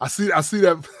that. I see that.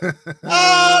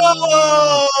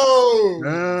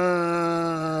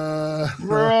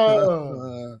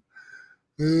 Bruh.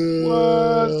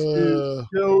 What is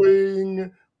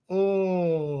going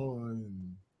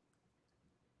on?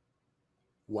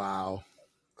 Wow.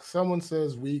 Someone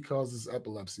says weed causes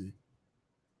epilepsy.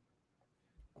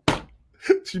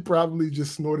 She probably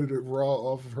just snorted it raw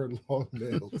off of her long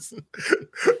nails.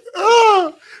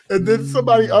 And then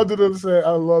somebody under them said,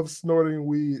 I love snorting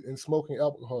weed and smoking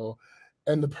alcohol.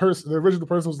 And the original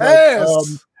person was like,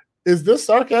 is this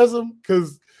sarcasm?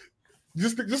 Because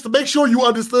just to make sure you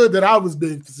understood that I was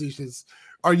being facetious.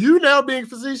 Are you now being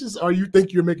facetious, or you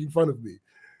think you're making fun of me?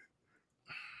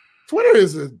 Twitter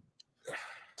is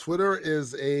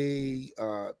a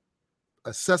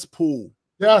cesspool.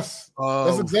 Yes,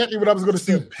 that's exactly what I was going to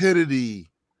say. Stupidity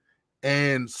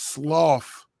and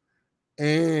sloth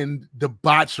and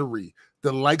debauchery,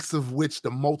 the likes of which the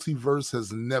multiverse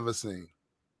has never seen.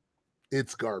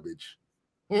 It's garbage,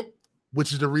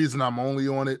 which is the reason I'm only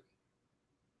on it,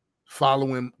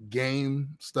 following game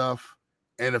stuff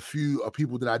and a few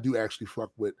people that I do actually fuck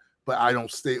with, but I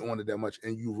don't stay on it that much.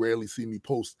 And you rarely see me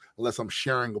post unless I'm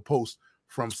sharing a post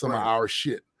from some of our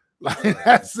shit. Like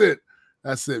that's it,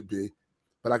 B.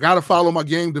 But I gotta follow my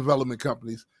game development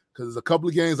companies because there's a couple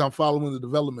of games I'm following the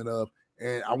development of,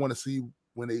 and I want to see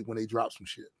when they drop some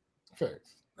shit.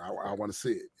 Thanks. I want to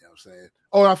see it. You know what I'm saying?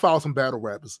 Oh, I follow some battle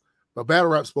rappers, but battle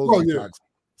rap's supposed to be toxic.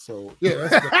 So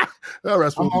yeah,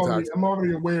 I'm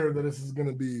already aware that this is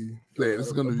gonna be this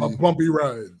is gonna be a bumpy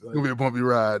ride. It's gonna be a bumpy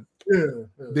ride. Yeah.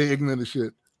 They ignorant as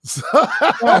shit. So,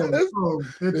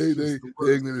 It's they just the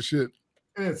worst. ignorant as shit.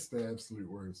 It's the absolute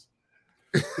worst.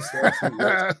 It's the absolute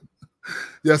worst.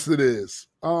 Yes, it is.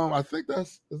 I think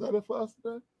is that it for us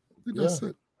today? I think that's Yeah.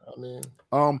 it. I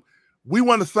mean, We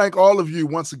want to thank all of you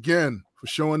once again for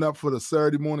showing up for the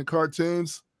Saturday morning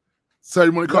cartoons,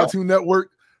 Saturday morning Yeah. Cartoon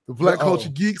Network, the Black Oh. Culture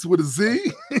Geeks with a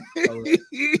Z. All right.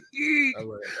 You all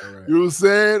right. know what I'm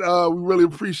saying? We really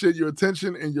appreciate your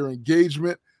attention and your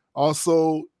engagement.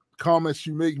 Also, comments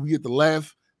you make, we get to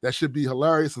laugh. That should be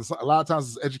hilarious. And a lot of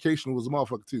times it's educational as a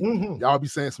motherfucker too. Mhm. Y'all be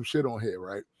saying some shit on here,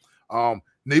 right?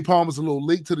 Napalm is a little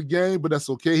late to the game, but that's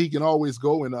okay. He can always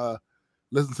go and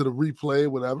listen to the replay,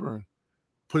 whatever, and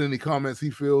put any comments he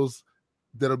feels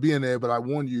that'll be in there. But I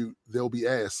warn you, they'll be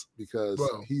ass because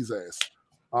Bro. he's ass.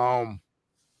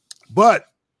 But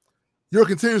your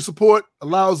continued support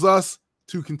allows us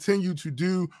to continue to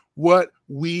do what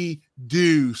we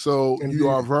do. So Indeed. you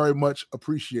are very much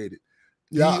appreciated.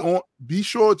 Yeah. Be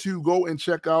sure to go and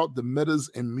check out the Metas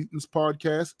and Mutants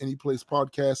podcast. Any place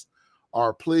podcasts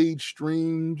are played,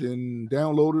 streamed, and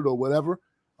downloaded or whatever.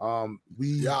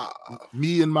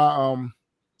 Me and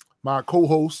my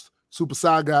co-host, Super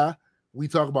Sci Guy, we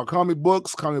talk about comic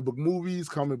books, comic book movies,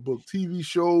 comic book TV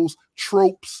shows,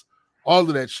 tropes, all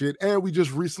of that shit. And we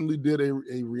just recently did a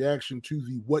reaction to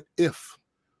the What If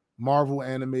Marvel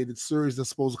animated series that's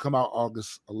supposed to come out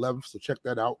August 11th. So check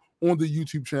that out on the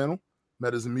YouTube channel,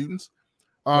 Metas and Mutants.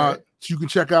 Right. You can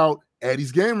check out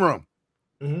Addie's Game Room.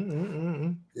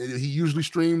 Mm-hmm. He usually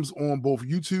streams on both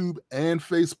YouTube and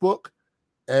Facebook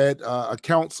at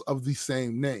accounts of the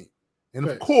same name. And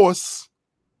of Okay. course,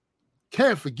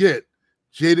 can't forget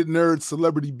Jaded Nerd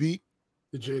Celebrity Beat.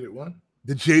 The Jaded One.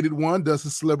 The Jaded One does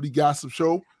his celebrity gossip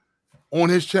show on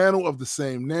his channel of the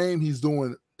same name. He's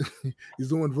doing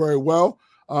very well.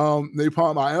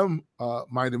 Napalm, I am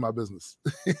minding my business.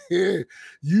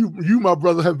 you, my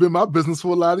brother, have been my business for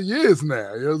a lot of years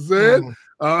now. You know what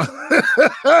I'm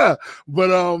saying?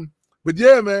 But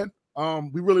yeah, man.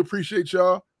 We really appreciate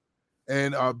y'all.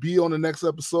 And be on the next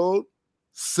episode.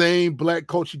 Same Black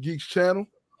Culture Geeks channel.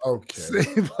 Okay.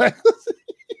 Same Black.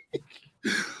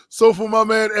 So for my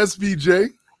man SBJ,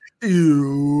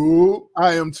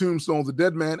 I am Tombstone the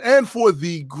Dead Man, and for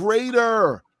the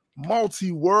greater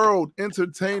multi-world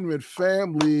entertainment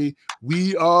family,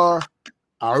 we are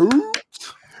out.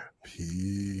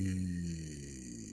 Peace.